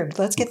fight over here.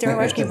 Let's get there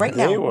right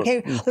now." They were.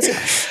 Okay, let's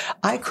go.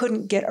 I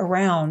couldn't get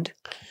around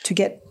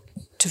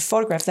to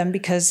photograph them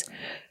because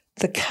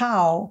the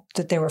cow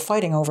that they were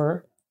fighting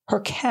over, her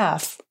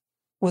calf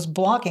was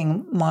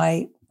blocking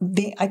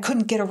I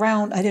couldn't get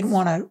around. I didn't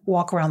want to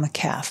walk around the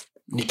calf.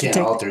 You can't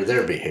alter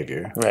their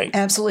behavior. Right.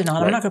 Absolutely not.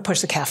 Right. I'm not going to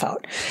push the calf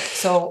out.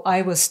 So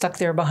I was stuck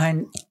there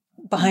behind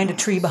a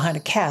tree, behind a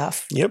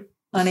calf, Yep.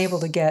 unable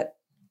to get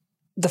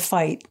the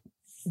fight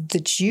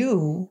that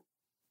you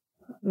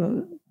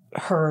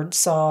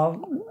saw.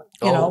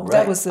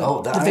 That was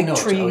the big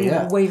tree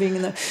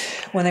waving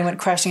when they went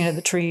crashing into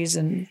the trees.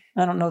 And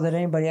I don't know that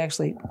anybody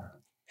actually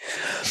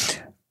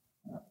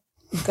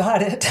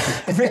got it.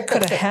 Rick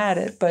could have had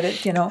it, but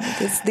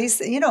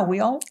we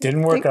all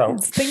Didn't work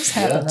out. Things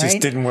happen, right? Just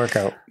didn't work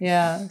out.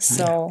 Yeah.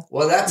 So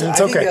Well, I It's think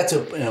okay. that's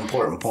an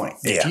important point.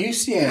 If you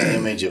see an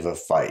image of a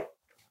fight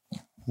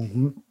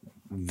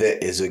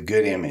that is a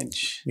good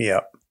image,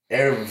 Yeah.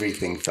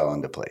 everything fell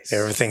into place.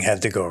 Everything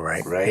had to go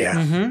right. Right? Yeah.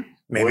 mm-hmm.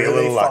 Maybe Where a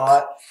little they luck.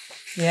 fought,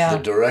 Yeah.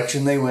 the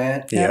direction they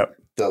went, Yep.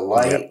 the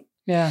light,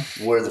 Yeah.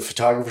 where the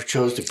photographer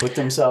chose to put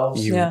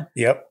themselves. Yeah.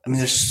 Yep. I mean,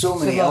 there's so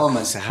many Good luck.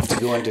 elements that have to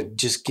go into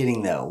just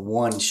getting that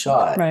one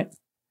shot. Right.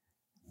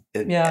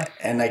 Yeah.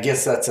 And I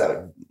guess that's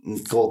that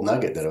gold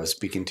nugget that I was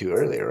speaking to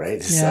earlier, right?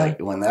 It's Yeah. like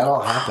when that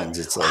all happens,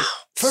 it's like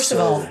First of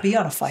all, be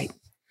on a fight.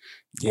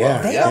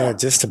 Yeah. Well, yeah.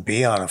 Just to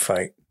be on a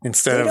fight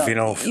instead of,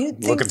 you'd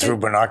think looking through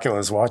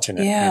binoculars watching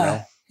it.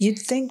 Yeah. You'd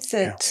think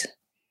that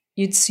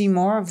you'd see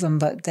more of them,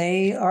 but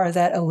they are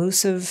that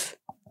elusive.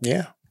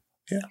 Yeah.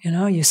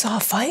 You saw a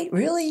fight,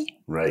 really?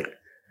 right.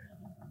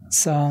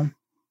 So,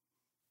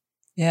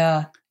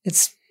 yeah,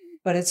 it's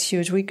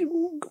huge. We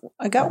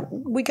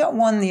got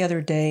one the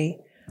other day,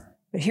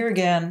 but here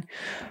again,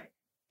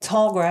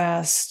 tall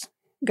grass,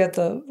 got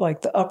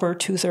the upper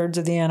 2/3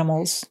 of the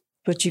animals,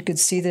 but you could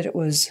see that it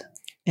was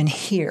in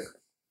here.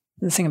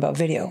 The thing about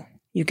video,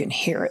 you can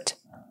hear it.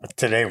 But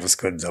today was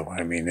good though.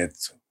 I mean, it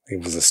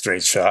was a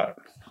straight shot.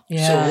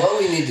 Yeah. So what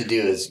we need to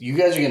do is you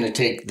guys are going to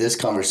take this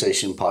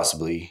conversation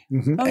possibly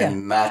Oh, yeah.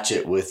 and match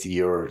it with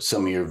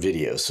some of your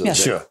videos so Yeah. that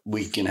Sure.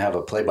 we can have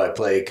a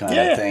play-by-play kind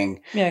Yeah. of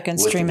thing Yeah, I can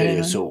with the stream it video.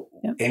 in. So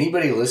Yep.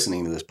 anybody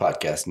listening to this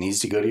podcast needs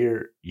to go to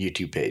your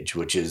YouTube page,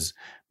 which is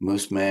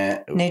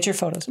Mooseman Nature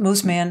photos.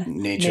 Mooseman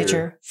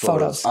Nature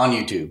Photos on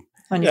YouTube.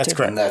 on YouTube. That's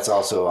correct. And that's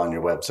also on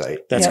your website.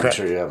 That's I'm correct.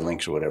 sure you have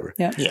links or whatever.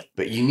 Yeah. Yeah.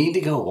 But you need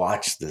to go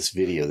watch this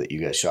video that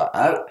you guys shot.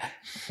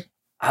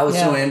 I was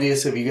so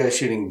envious of you guys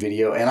shooting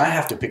video, and I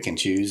have to pick and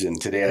choose. And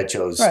today I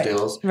chose Right.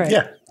 stills, Right.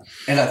 Yeah.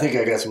 and I think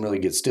I got some really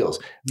good stills.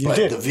 You But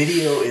did. the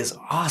video is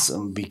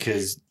awesome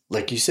because,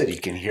 like you said,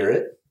 you can hear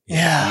it.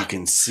 Yeah. You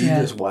can see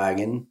Yeah. this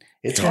wagon.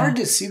 It's Yeah. hard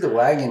to see the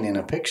wagon in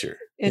a picture.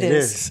 It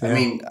is. I yeah.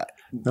 mean,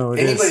 No, it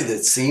anybody is.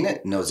 that's seen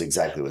it knows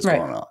exactly what's Right.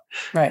 going on.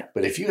 Right.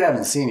 But if you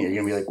haven't seen it,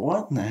 you're gonna be like,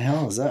 "What in the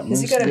hell is that?" Has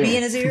he moose got a bee doing?"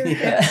 in his ear?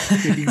 Yeah,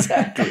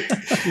 exactly.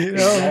 You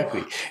know?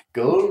 Exactly.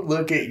 Go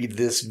look at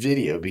this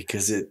video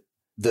because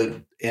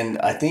and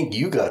I think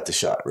you got the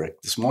shot,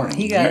 Rick, this morning.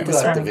 He got you it this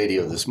got the morning.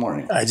 video this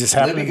morning. I just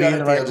happened Libby to be got in it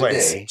the the right other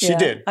place. day. She Yeah.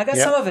 did. I got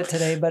Yep. some of it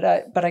today, but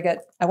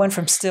I went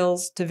from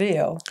stills to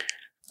video.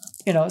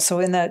 So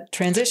in that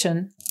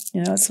transition,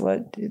 it's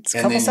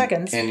a couple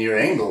seconds, And your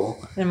angle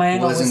and my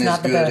angle wasn't was not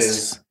as the good best.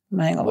 as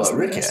My angle what was the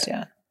Rick best. had.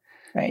 Yeah.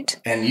 Right.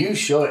 and you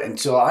showed it. And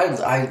so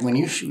I when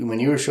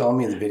you were showing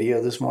me the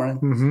video this morning,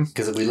 Mm-hmm.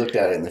 because we looked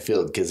at it in the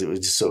field because it was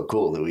just so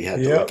cool that we had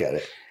to Yep. look at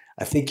it.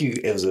 I think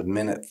it was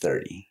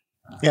 1:30.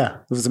 Yeah.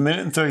 It was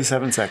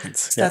 1:37.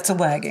 Yeah. That's a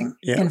wagging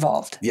Yeah.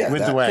 involved. Yeah,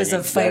 With the Because wagon.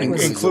 the fight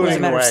was includes a the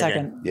matter of wagon.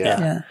 second. Yeah.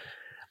 Yeah.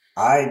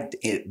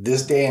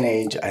 This day and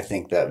age, I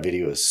think that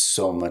video is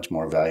so much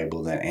more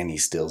valuable than any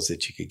stills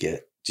that you could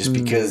get, just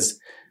because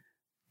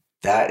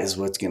that is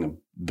what's going to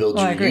build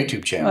your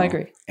YouTube channel. I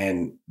agree.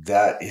 And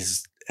that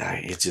is,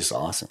 it's just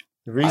awesome.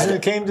 The reason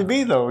it came to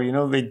be, though,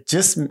 they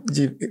just,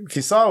 if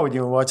you saw when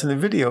you were watching the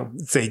video,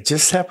 they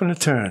just happened to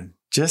turn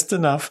just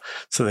enough.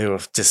 So they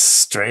were just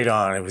straight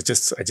on. It was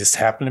just, I just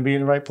happened to be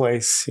in the right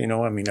place. I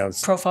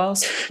was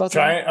Profiles? Both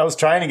I was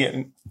trying to get,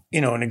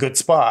 in a good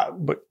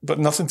spot, but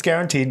nothing's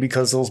guaranteed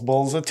because those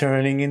bulls are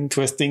turning and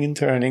twisting and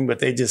turning, but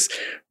they just,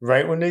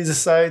 right when they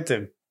decide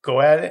to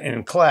go at it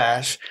and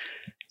clash,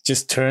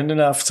 just turned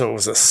enough. So it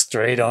was a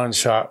straight on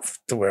shot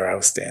to where I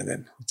was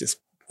standing. It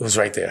was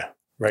right there.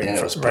 Right, and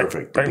it was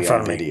perfect right in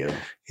front of me. Video.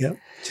 Yep,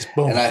 just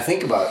boom. And I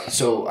think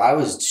so I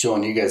was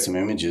showing you guys some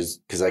images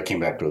because I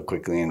came back real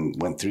quickly and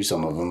went through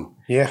some of them.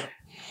 Yeah.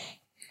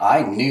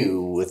 I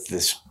knew with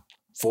this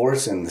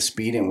force and the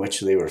speed in which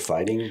they were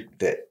fighting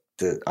that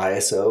the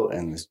ISO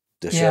and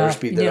the shutter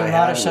speed that I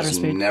had was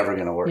never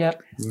going to work.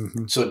 Yep.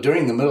 Mm-hmm. So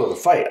during the middle of the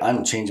fight,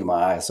 I'm changing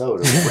my ISO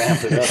to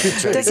ramp it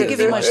up. Does it give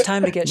you much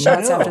time to get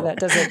shots after that?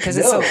 Does it? Because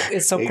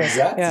it's so quick.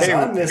 Exactly. Yeah. So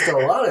I missed a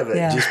lot of it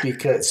just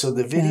because. So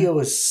the video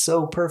was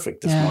so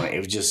perfect this morning. It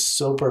was just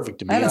so perfect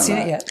to be on. I haven't seen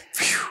it yet.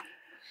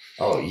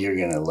 Oh, you're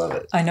going to love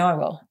it. I know I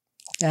will.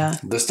 Yeah.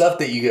 The stuff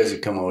that you guys have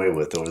come away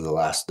with over the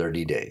last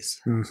 30 days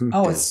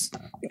is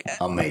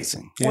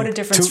amazing. What a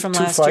difference from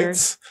last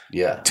fights.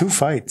 year. Yeah. 2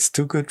 fights,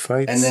 2 good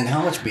fights. And then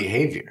how much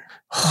behavior?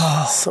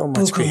 So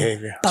much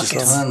behavior.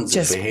 Tons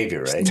of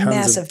behavior, right?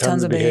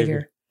 Tons of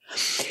behavior.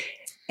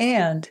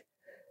 And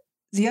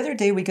the other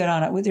day we got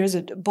on it, there's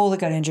a bull that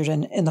got injured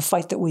in the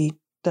fight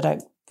that I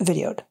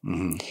videoed.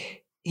 Mm-hmm.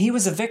 He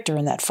was a victor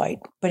in that fight,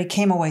 but he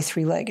came away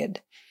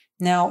 3-legged.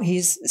 Now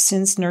he's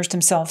since nursed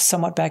himself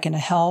somewhat back into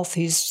health.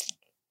 He's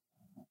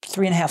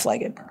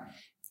 3.5-legged.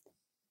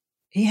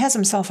 He has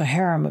himself a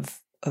harem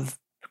of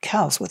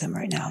cows with him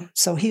right now.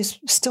 So he's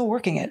still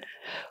working it.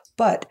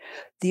 But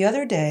the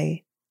other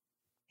day,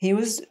 he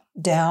was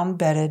down,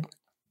 bedded,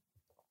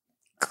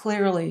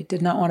 clearly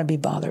did not want to be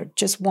bothered,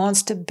 just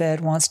wants to bed,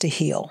 wants to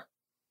heal.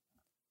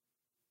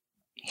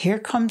 Here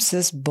comes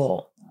this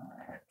bull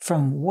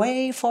from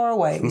way far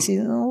away. You see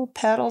the little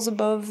paddles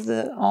above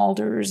the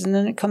alders, and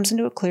then it comes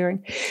into a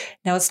clearing.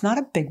 Now, it's not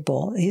a big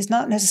bull. He's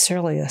not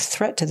necessarily a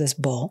threat to this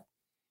bull,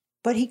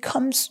 but he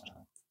comes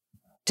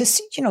to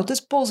see, this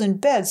bull's in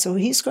bed, so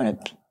he's going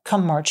to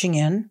come marching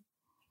in.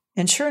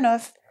 And sure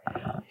enough,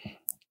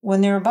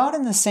 when they're about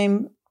in the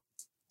same,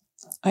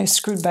 I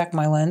screwed back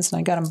my lens and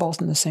I got them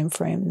both in the same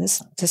frame.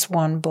 This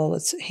one bull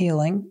that's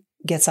healing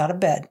gets out of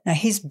bed. Now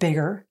he's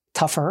bigger,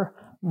 tougher,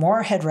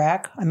 more headgear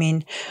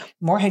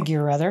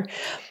rather.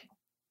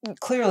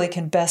 Clearly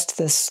can best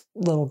this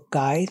little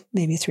guy,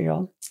 maybe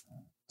 3-year-old.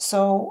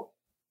 So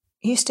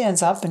he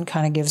stands up and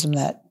kind of gives him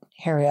that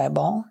hairy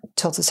eyeball,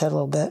 tilts his head a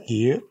little bit,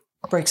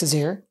 breaks his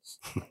ear.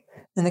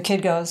 And the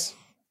kid goes,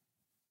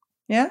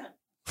 "Yeah?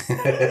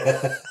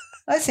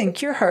 I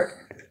think you're hurt.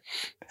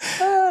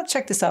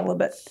 Check this out a little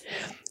bit."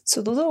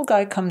 So the little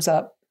guy comes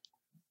up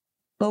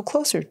a little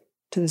closer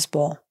to this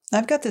bull.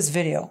 I've got this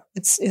video.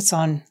 It's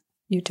on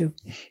YouTube.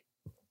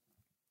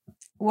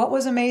 What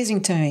was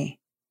amazing to me,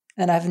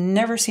 and I've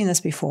never seen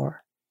this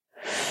before,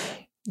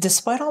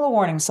 despite all the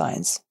warning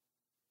signs,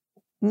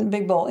 the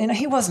big bull,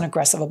 he wasn't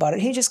aggressive about it.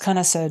 He just kind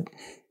of said,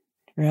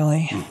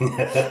 "Really?"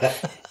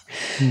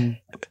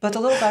 But the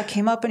little guy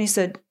came up and he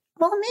said,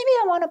 "Well, maybe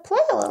I want to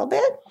play a little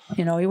bit."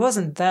 He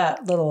wasn't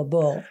that little a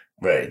bull.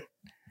 Right.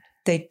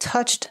 They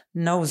touched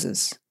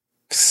noses.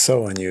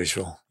 So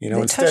unusual.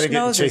 Instead of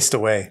getting chased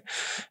away.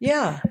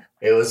 Yeah.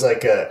 It was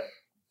like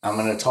I'm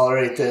going to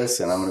tolerate this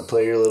and I'm going to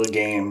play your little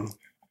game.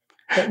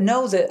 But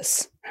know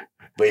this.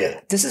 But yeah.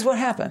 This is what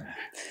happened.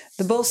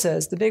 The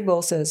big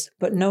bull says,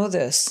 "But know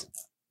this."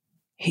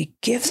 He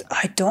gives,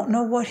 I don't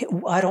know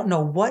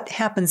what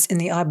happens in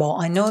the eyeball.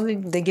 I know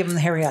they give him the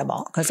hairy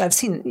eyeball because I've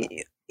seen,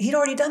 he'd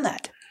already done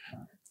that.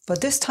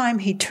 But this time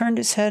he turned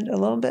his head a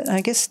little bit.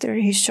 I guess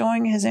he's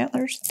showing his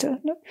antlers.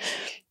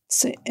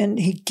 And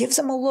he gives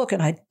him a look.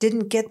 And I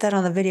didn't get that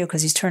on the video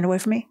because he's turned away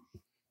from me.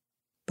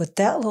 But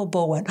that little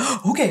bull went,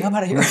 "Okay, I'm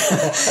out of here."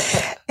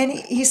 And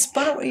he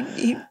spun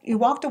away. He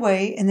walked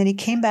away. And then he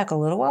came back a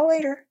little while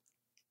later.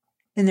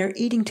 And they're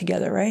eating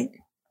together, right?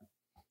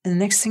 And the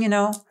next thing you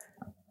know,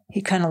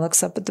 he kind of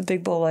looks up at the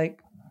big bull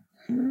like,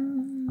 "I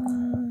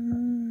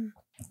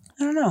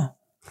don't know,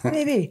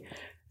 maybe."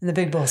 And the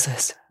big bull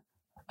says,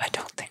 "I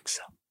don't think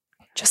so."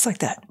 Just like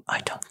that. "I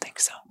don't think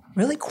so."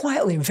 Really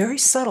quietly, very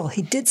subtle.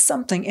 He did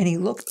something and he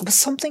looked, there was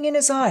something in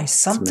his eyes,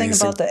 something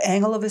about the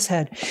angle of his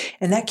head.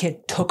 And that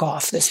kid took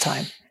off this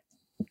time.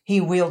 He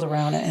wheeled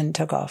around and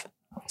took off.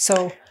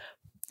 So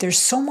there's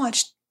so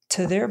much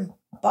to their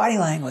body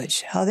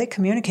language, how they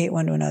communicate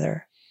one to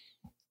another.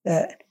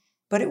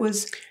 But it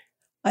was,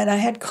 and I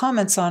had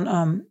comments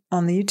on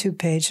the YouTube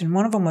page, and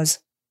one of them was,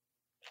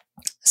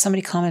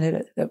 somebody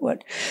commented that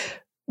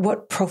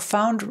what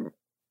profound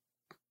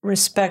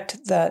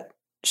respect that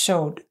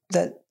showed,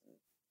 that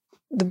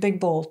the big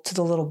bull to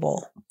the little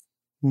bull.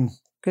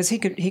 because he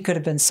could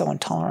have been so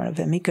intolerant of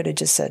him. He could have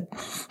just said,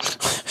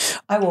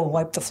 "I will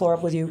wipe the floor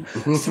up with you,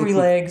 3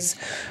 legs,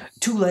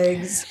 2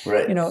 legs,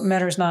 Right. you know, it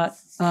matters not."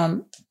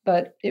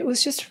 But it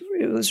was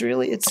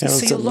really, It so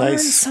was you a learn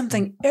nice-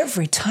 something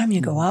every time you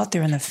go out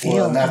there in the field.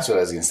 Well, and that's what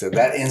I was going to say.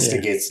 That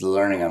instigates the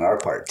learning on our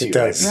part too. It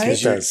does. Right? Right?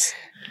 Because It does.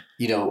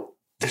 you know,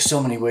 there's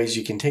so many ways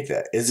you can take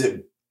that. Is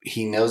it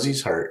he knows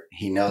he's hurt?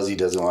 He knows he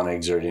doesn't want to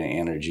exert any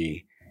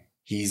energy.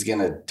 He's going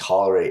to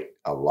tolerate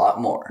a lot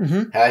more.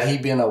 Mhm. Had he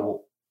been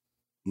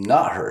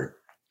not hurt,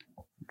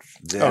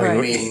 then Oh, it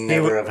Right. may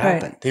never have Right.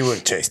 happened. He would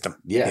have chased him.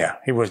 Yeah.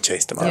 He would have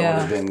chased him. That Yeah.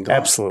 would have been gone.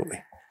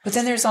 Absolutely. But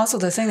then there's also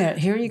the thing that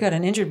here you got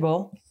an injured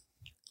bull,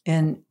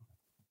 and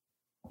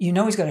you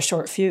know he's got a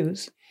short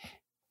fuse.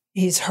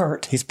 He's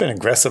hurt. He's been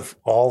aggressive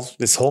all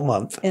this whole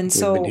month. And we've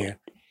so, been here.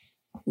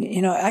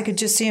 you know, I could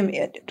just see him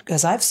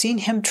because I've seen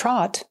him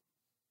trot.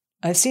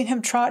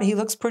 He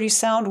looks pretty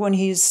sound when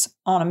he's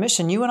on a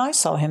mission. You and I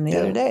saw him the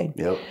other day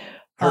Yep.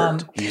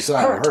 Hurt. You saw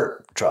him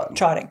hurt trotting.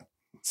 trotting.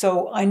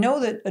 So I know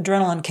that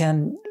adrenaline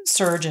can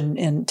surge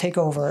and take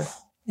over.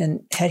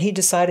 And had he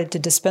decided to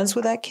dispense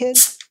with that kid,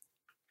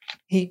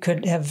 he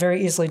could have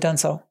very easily done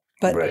so.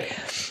 But Right.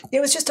 it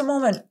was just a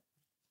moment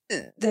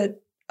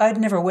that I'd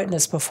never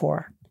witnessed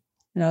before.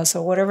 You know,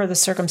 so whatever the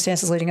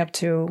circumstances leading up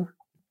to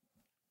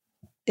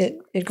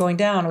it going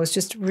down was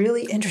just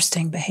really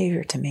interesting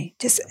behavior to me.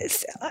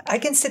 I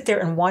can sit there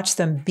and watch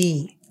them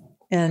be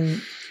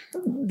and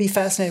be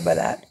fascinated by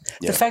that.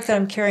 Yeah. The fact that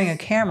I'm carrying a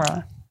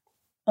camera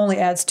only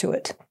adds to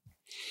it.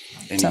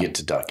 And So- you get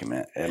to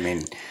document. I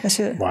mean, That's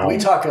it. Wow. we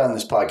talk on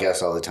this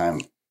podcast all the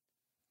time.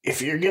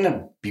 If you're going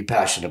to be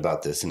passionate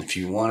about this, and if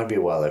you want to be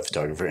a wildlife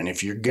photographer, and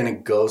if you're going to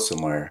go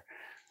somewhere,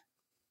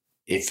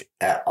 if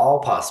at all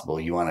possible,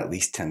 you want at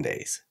least 10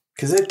 days.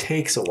 Because it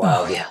takes a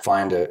while to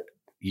find It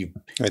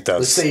let's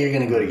does. say you're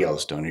going to go to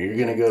Yellowstone, or you're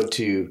going to go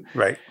to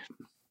Right.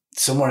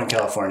 somewhere in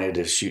California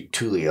to shoot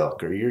tule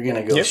elk, or you're going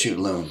to go Yep. shoot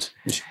loons.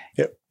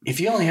 Yep. If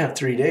you only have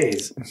 3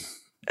 days,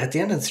 at the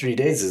end of the 3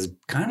 days is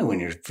kind of when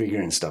you're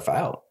figuring stuff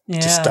out. Yeah,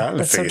 Just starting to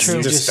that's so figure- true.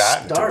 You're Just just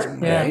starting to-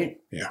 starting, Yeah. right?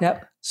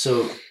 Yep.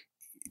 So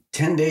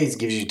 10 days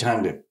gives you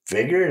time to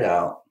figure it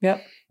out.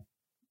 Yep.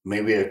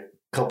 Maybe a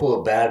couple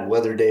of bad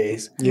weather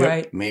days, Yep.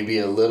 Right. maybe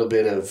a little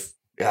bit of,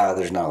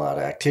 there's not a lot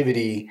of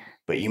activity,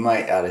 but you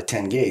might, out of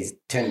 10 days,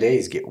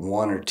 get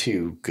 1 or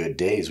 2 good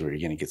days where you're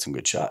going to get some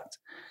good shots.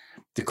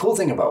 The cool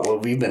thing about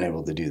what we've been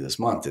able to do this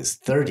month is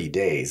 30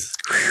 days.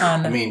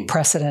 mean-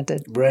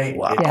 Unprecedented. Right?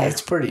 Wow. Yeah.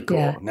 It's pretty cool.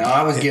 Yeah. Now,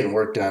 I was getting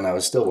work done. I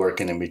was still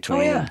working in between,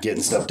 Oh, yeah.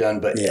 getting stuff done,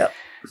 but Yeah.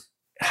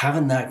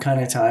 having that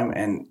kind of time,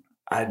 and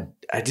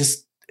I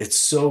just, it's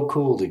so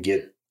cool to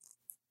get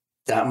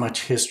that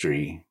much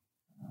history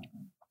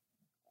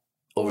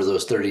over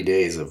those 30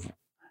 days of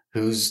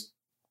who's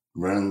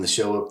running the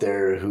show up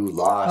there, who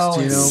lost,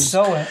 Oh, who,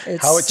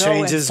 it's How it so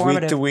changes week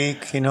informative. to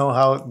week,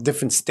 how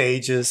different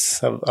stages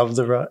of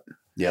the rut.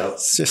 yep.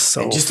 It's just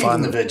so And just fun.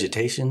 even the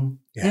vegetation,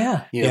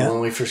 Yeah. you know, Yeah.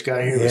 when we first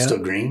got here, it was Yeah. still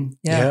green.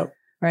 Yeah. Yep.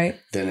 Right.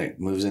 Then it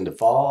moves into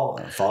fall,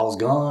 and fall's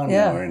gone,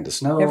 Yeah. and we're into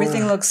snow.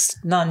 Everything looks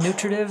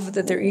non-nutritive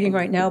that they're eating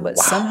right now, but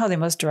somehow they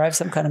must derive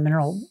some kind of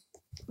mineral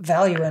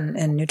value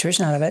and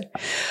nutrition out of it.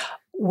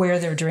 Where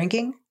they're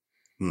drinking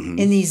Mhm.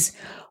 in these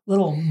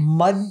little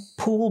mud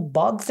pool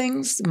bog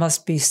things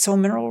must be so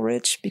mineral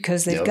rich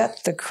because they've Yep.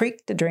 got the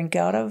creek to drink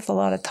out of. A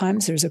lot of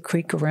times there's a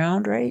creek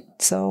around, right?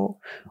 So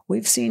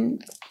we've seen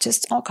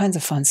just all kinds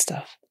of fun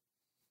stuff.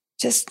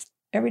 Just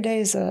every day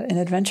is an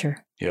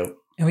adventure. Yep.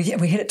 And we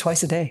hit it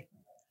twice a day.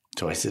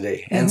 Twice a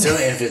day. And so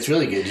if it's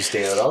really good, you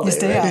stay out all day. You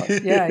stay right?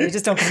 out. Yeah, you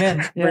just don't come in.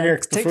 Yeah. Bring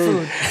extra take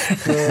food.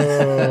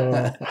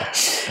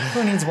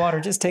 Who needs water?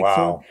 Just take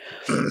Wow.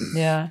 food.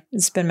 Yeah,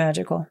 it's been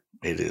magical.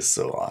 It is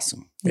so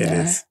awesome. It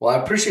Yeah. is. Well,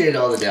 I appreciate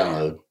all the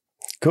download.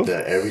 Cool.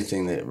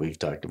 Everything that we've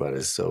talked about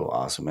is so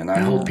awesome. And I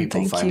Yeah, hope people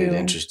thank find it you.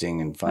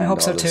 interesting and find hope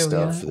all so the too,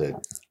 stuff yeah. that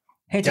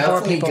Hate to bore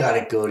definitely people. got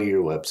to go to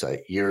your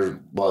website. Your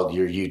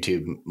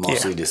YouTube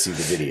mostly to see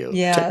the video.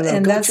 Yeah, Check it out.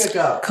 and Go that's check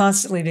out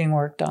constantly being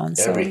worked on.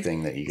 So,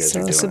 everything that you guys so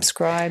are doing.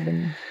 subscribe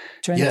and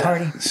join the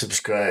party.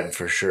 Subscribe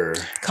for sure.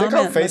 Check Comment,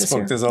 out let us hear.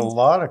 Facebook. There's a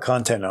lot of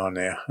content on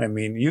there. I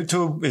mean,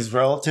 YouTube is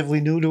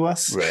relatively new to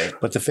us, Right.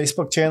 but the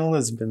Facebook channel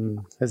has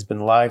been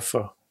live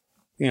for,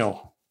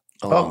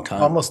 A long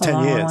time. almost 10 A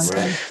long, years. long time.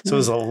 Right. So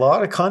there's a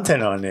lot of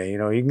content on there.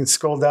 You can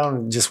scroll down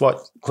and just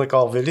click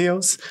all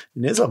videos,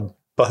 and there's a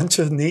bunch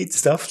of neat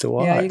stuff to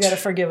watch. Yeah, you got to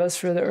forgive us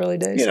for the early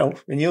days.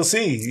 And you'll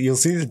see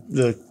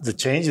the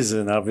changes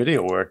in our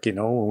video work.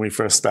 When we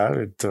first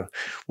started to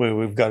where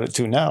we've got it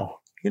to now.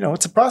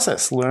 It's a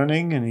process,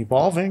 learning and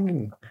evolving,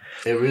 and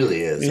It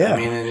really is. Yeah. I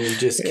mean, and you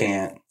just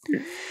can't.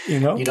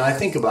 I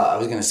think about, I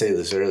was going to say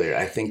this earlier.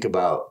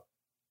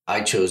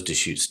 I chose to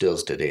shoot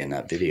stills today in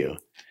that video,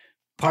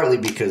 partly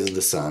because of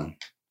the sun.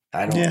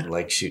 I don't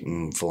like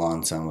shooting full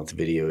on sun with the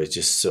video. It's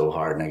just so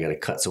hard and I got to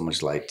cut so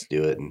much light to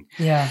do it.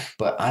 Yeah.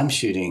 But I'm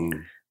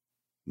shooting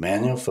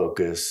manual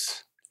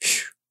focus,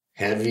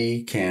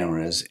 heavy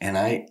cameras. And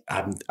I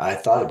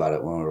thought about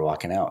it when we were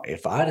walking out.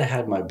 If I'd have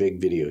had my big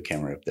video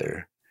camera up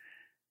there,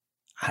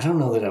 I don't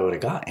know that I would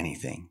have got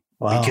anything.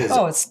 Wow. Because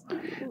Oh, it's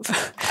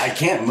I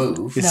can't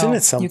move. Isn't no,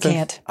 it something? you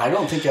can't. I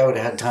don't think I would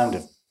have had time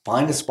to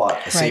find a spot,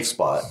 a safe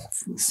spot,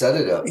 set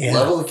it up, Yeah.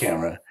 level the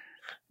camera,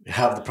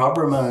 have the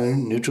proper amount of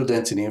neutral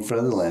density in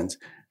front of the lens,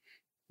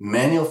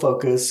 manual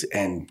focus,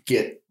 and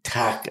get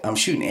tack. I'm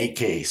shooting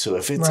 8K, so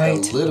if it's Right.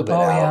 a little bit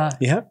Oh, out,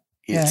 Yeah.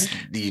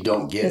 you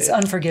don't get It's it.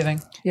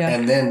 unforgiving. Yeah.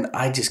 And then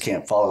I just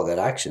can't follow that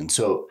action.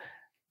 So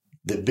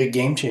the big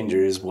game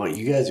changer is what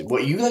you guys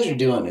are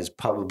doing is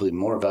probably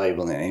more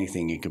valuable than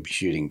anything you could be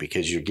shooting,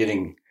 because you're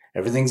getting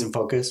everything's in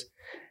focus.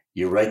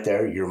 You're right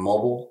there. You're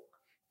mobile.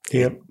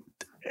 Yep.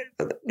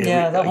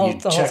 Yeah, the whole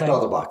checked thing. all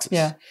the boxes.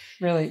 Yeah,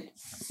 really.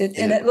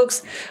 And it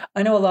looks,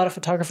 I know a lot of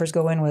photographers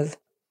go in with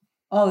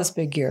all this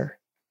big gear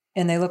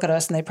and they look at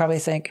us and they probably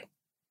think,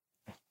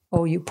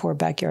 oh, you poor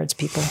backyards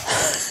people.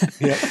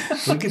 Yeah.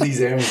 Look at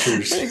these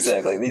amateurs.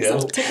 Exactly. These Yeah.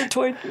 little Tinker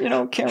Toy,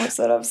 camera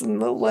setups and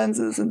little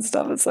lenses and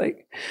stuff. It's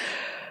like,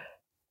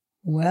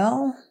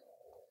 well,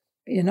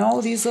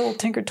 these little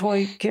Tinker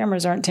Toy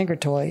cameras aren't Tinker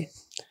Toy.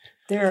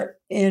 They're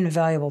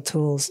invaluable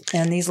tools.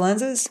 And these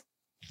lenses,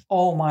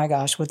 oh my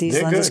gosh, what these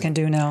They're lenses good. can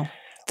do now.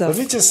 Let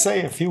me just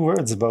say a few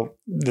words about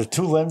the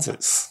two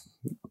lenses.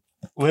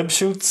 Lib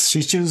shoots,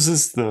 she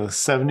chooses the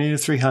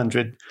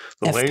 70-300,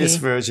 the FP. latest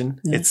version.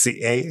 Yeah. It's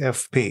the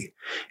AFP.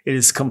 It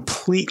is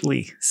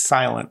completely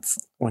silent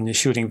when you're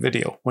shooting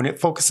video. When it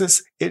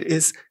focuses, it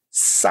is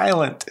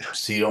silent.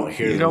 So you don't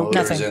hear You the don't-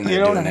 motors Nothing. in You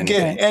there doing don't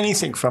anything. get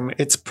anything from it.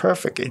 It's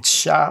perfect. It's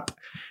sharp.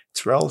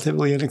 It's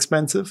relatively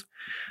inexpensive.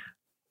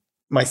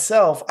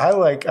 Myself,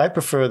 I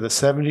prefer the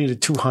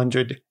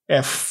 70-200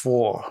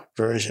 f4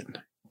 version.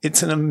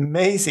 It's an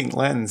amazing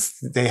lens.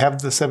 They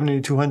have the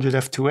 70-200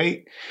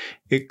 f2.8.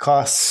 It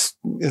costs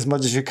as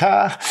much as your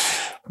car,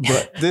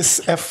 but this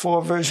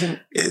f4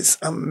 version is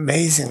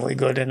amazingly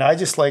good, and I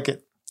just like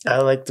it. I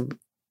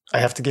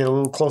have to get a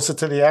little closer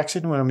to the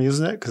action when I'm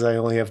using it because I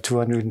only have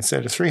 200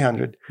 instead of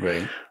 300.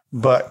 Right.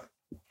 But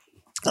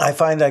I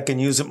find I can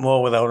use it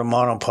more without a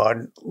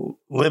monopod.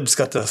 Lib's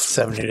got the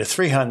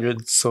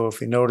 70-300, so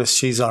if you notice,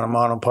 she's on a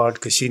monopod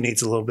because she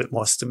needs a little bit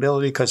more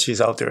stability because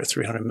she's out there at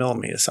 300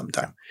 millimeters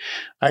sometime.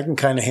 I can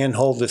kind of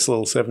handhold this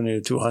little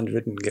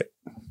 70-200 and get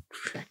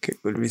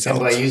good results.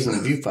 And by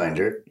using the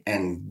viewfinder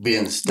and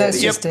being That's steady,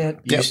 just it.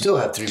 you still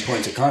have 3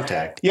 points of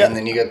contact. Yep. And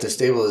then you got the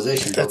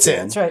stabilization That's built it.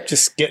 in. That's right.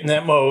 Just get in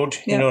that mode,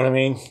 you Yeah. know what I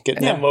mean? Get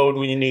in Yeah. that mode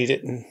when you need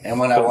it. And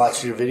when I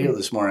watched your video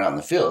this morning out in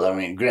the field, I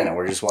mean, granted,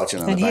 we're just watching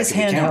on And the back he's of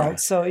the camera. handheld,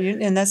 so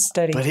and that's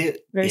steady. But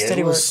Very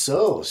steady it was work.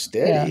 so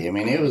steady. Yeah. I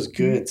mean, it was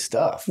good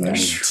stuff. I Yeah.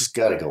 mean, you just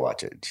got to go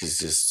watch it. It's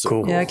just so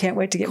Cool. cool. Yeah, I can't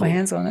wait to get my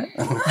hands on it.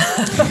 I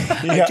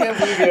can't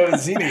believe you haven't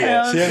seen it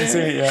yet. She hasn't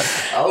seen it yet.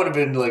 I would have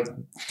been like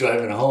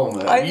driving home.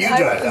 You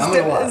drive. was I'm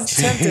going to was watch.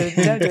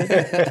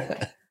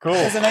 tempted. Cool.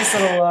 It was a nice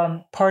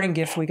little parting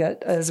gift we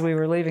got as we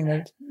were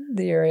leaving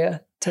the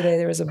area today.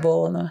 There was a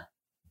bull on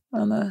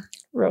the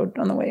road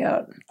on the way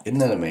out. Isn't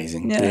that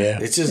amazing? Yeah.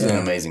 It's just an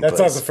amazing That's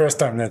place. not the first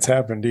time that's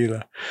happened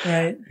either.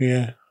 Right.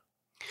 Yeah.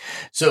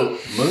 So,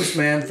 Moose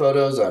Man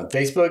Photos on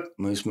Facebook,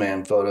 Moose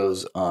Man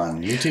Photos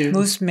on YouTube,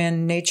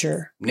 Mooseman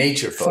Nature.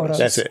 Nature Photos.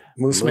 That's it.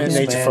 Mooseman Moose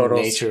Nature Man Photos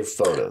Nature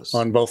Photos.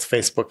 on both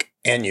Facebook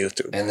and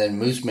YouTube. And then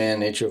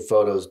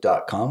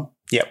moosemannaturePhotos.com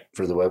Yep,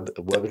 for the web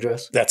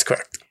address. that's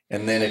correct.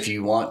 And then if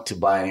you want to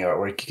buy any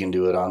artwork, you can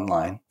do it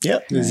online.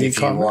 Yep, there's If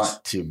you e-commerce.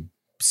 want to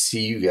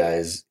see you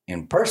guys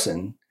in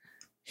person,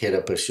 hit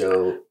up a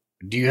show.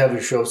 Do you have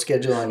your show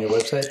schedule on your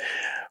website?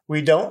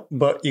 We don't,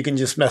 but you can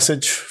just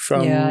message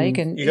from. Yeah, you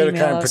can You got to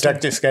email kind of us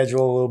protect or- your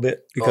schedule a little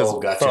bit because Oh,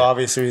 gotcha. for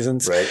obvious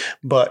reasons. Right.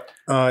 But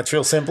it's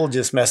real simple.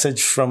 Just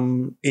message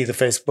from either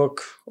Facebook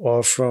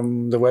or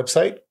from the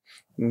website.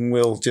 And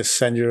we'll just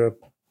send you a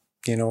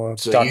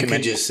So document. you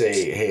could just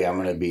say, hey, I'm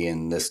going to be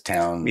in this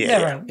town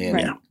Yeah. right. in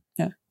right.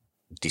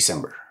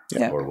 December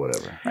Yeah. or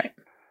whatever. Right.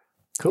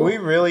 Cool. We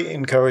really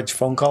encourage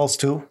phone calls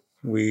too.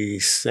 We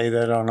say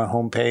that on our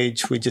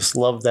homepage. We just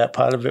love that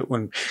part of it.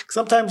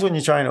 Sometimes when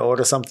you're trying to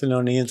order something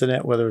on the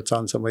internet, whether it's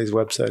on somebody's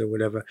website or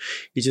whatever,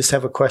 you just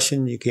have a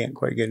question you can't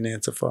quite get an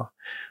answer for.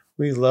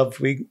 We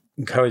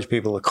encourage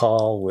people to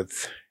call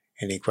with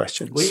any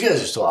questions. Well, you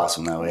guys are so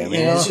awesome that way. I mean,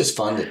 Yeah. it's just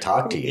fun to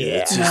talk to you.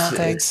 Yeah. It's No, just,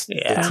 thanks.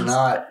 it's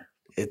not,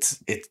 it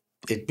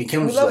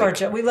becomes We love like, our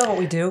job. We love what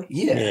we do.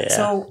 yeah. Yeah.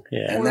 So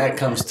yeah. And that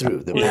comes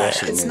through. The Yeah.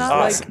 passion it's is not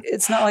awesome.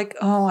 like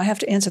oh, I have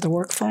to answer the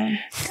work phone.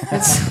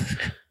 It's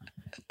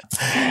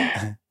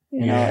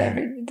we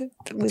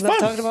love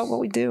talking about what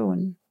we do,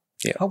 and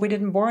Yeah. hope we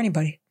didn't bore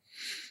anybody.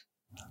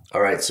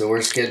 All right. So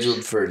we're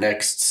scheduled for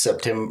next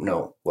September.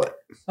 No, what?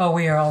 Oh,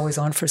 we are always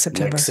on for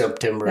September. Next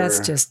September. That's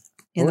just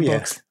in Oh, the yeah.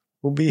 books.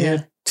 We'll be Yeah.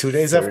 here 2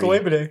 days after 30.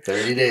 Labor Day.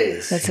 30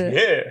 days. That's it.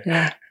 Yeah.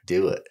 Yeah.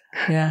 Do it.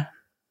 Yeah.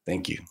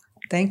 Thank you.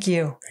 Thank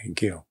you.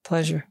 Thank you.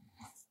 Pleasure.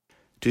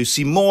 To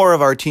see more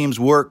of our team's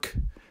work,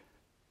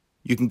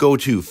 you can go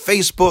to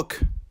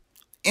Facebook,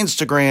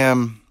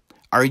 Instagram,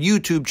 our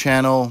YouTube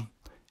channel,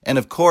 and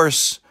of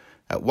course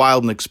at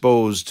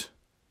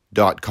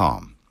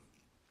wildandexposed.com.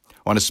 I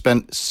want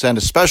to send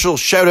a special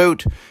shout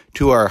out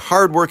to our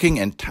hardworking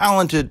and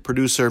talented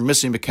producer,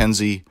 Missy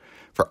McKenzie,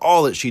 for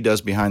all that she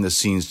does behind the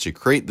scenes to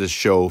create this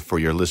show for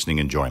your listening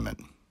enjoyment.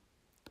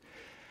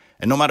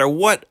 And no matter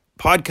what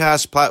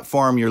podcast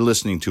platform you're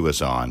listening to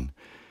us on,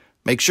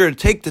 make sure to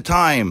take the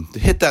time to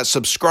hit that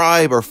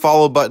subscribe or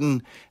follow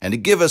button and to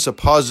give us a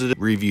positive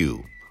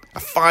review, a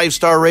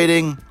 5-star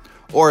rating,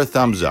 or a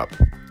thumbs up,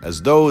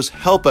 as those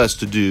help us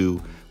to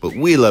do what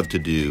we love to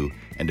do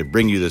and to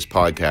bring you this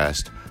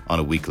podcast on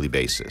a weekly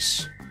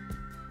basis.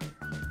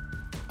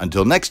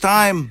 Until next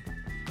time,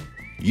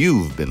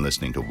 you've been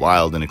listening to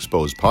Wild and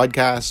Exposed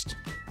Podcast.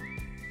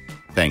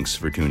 Thanks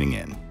for tuning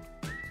in.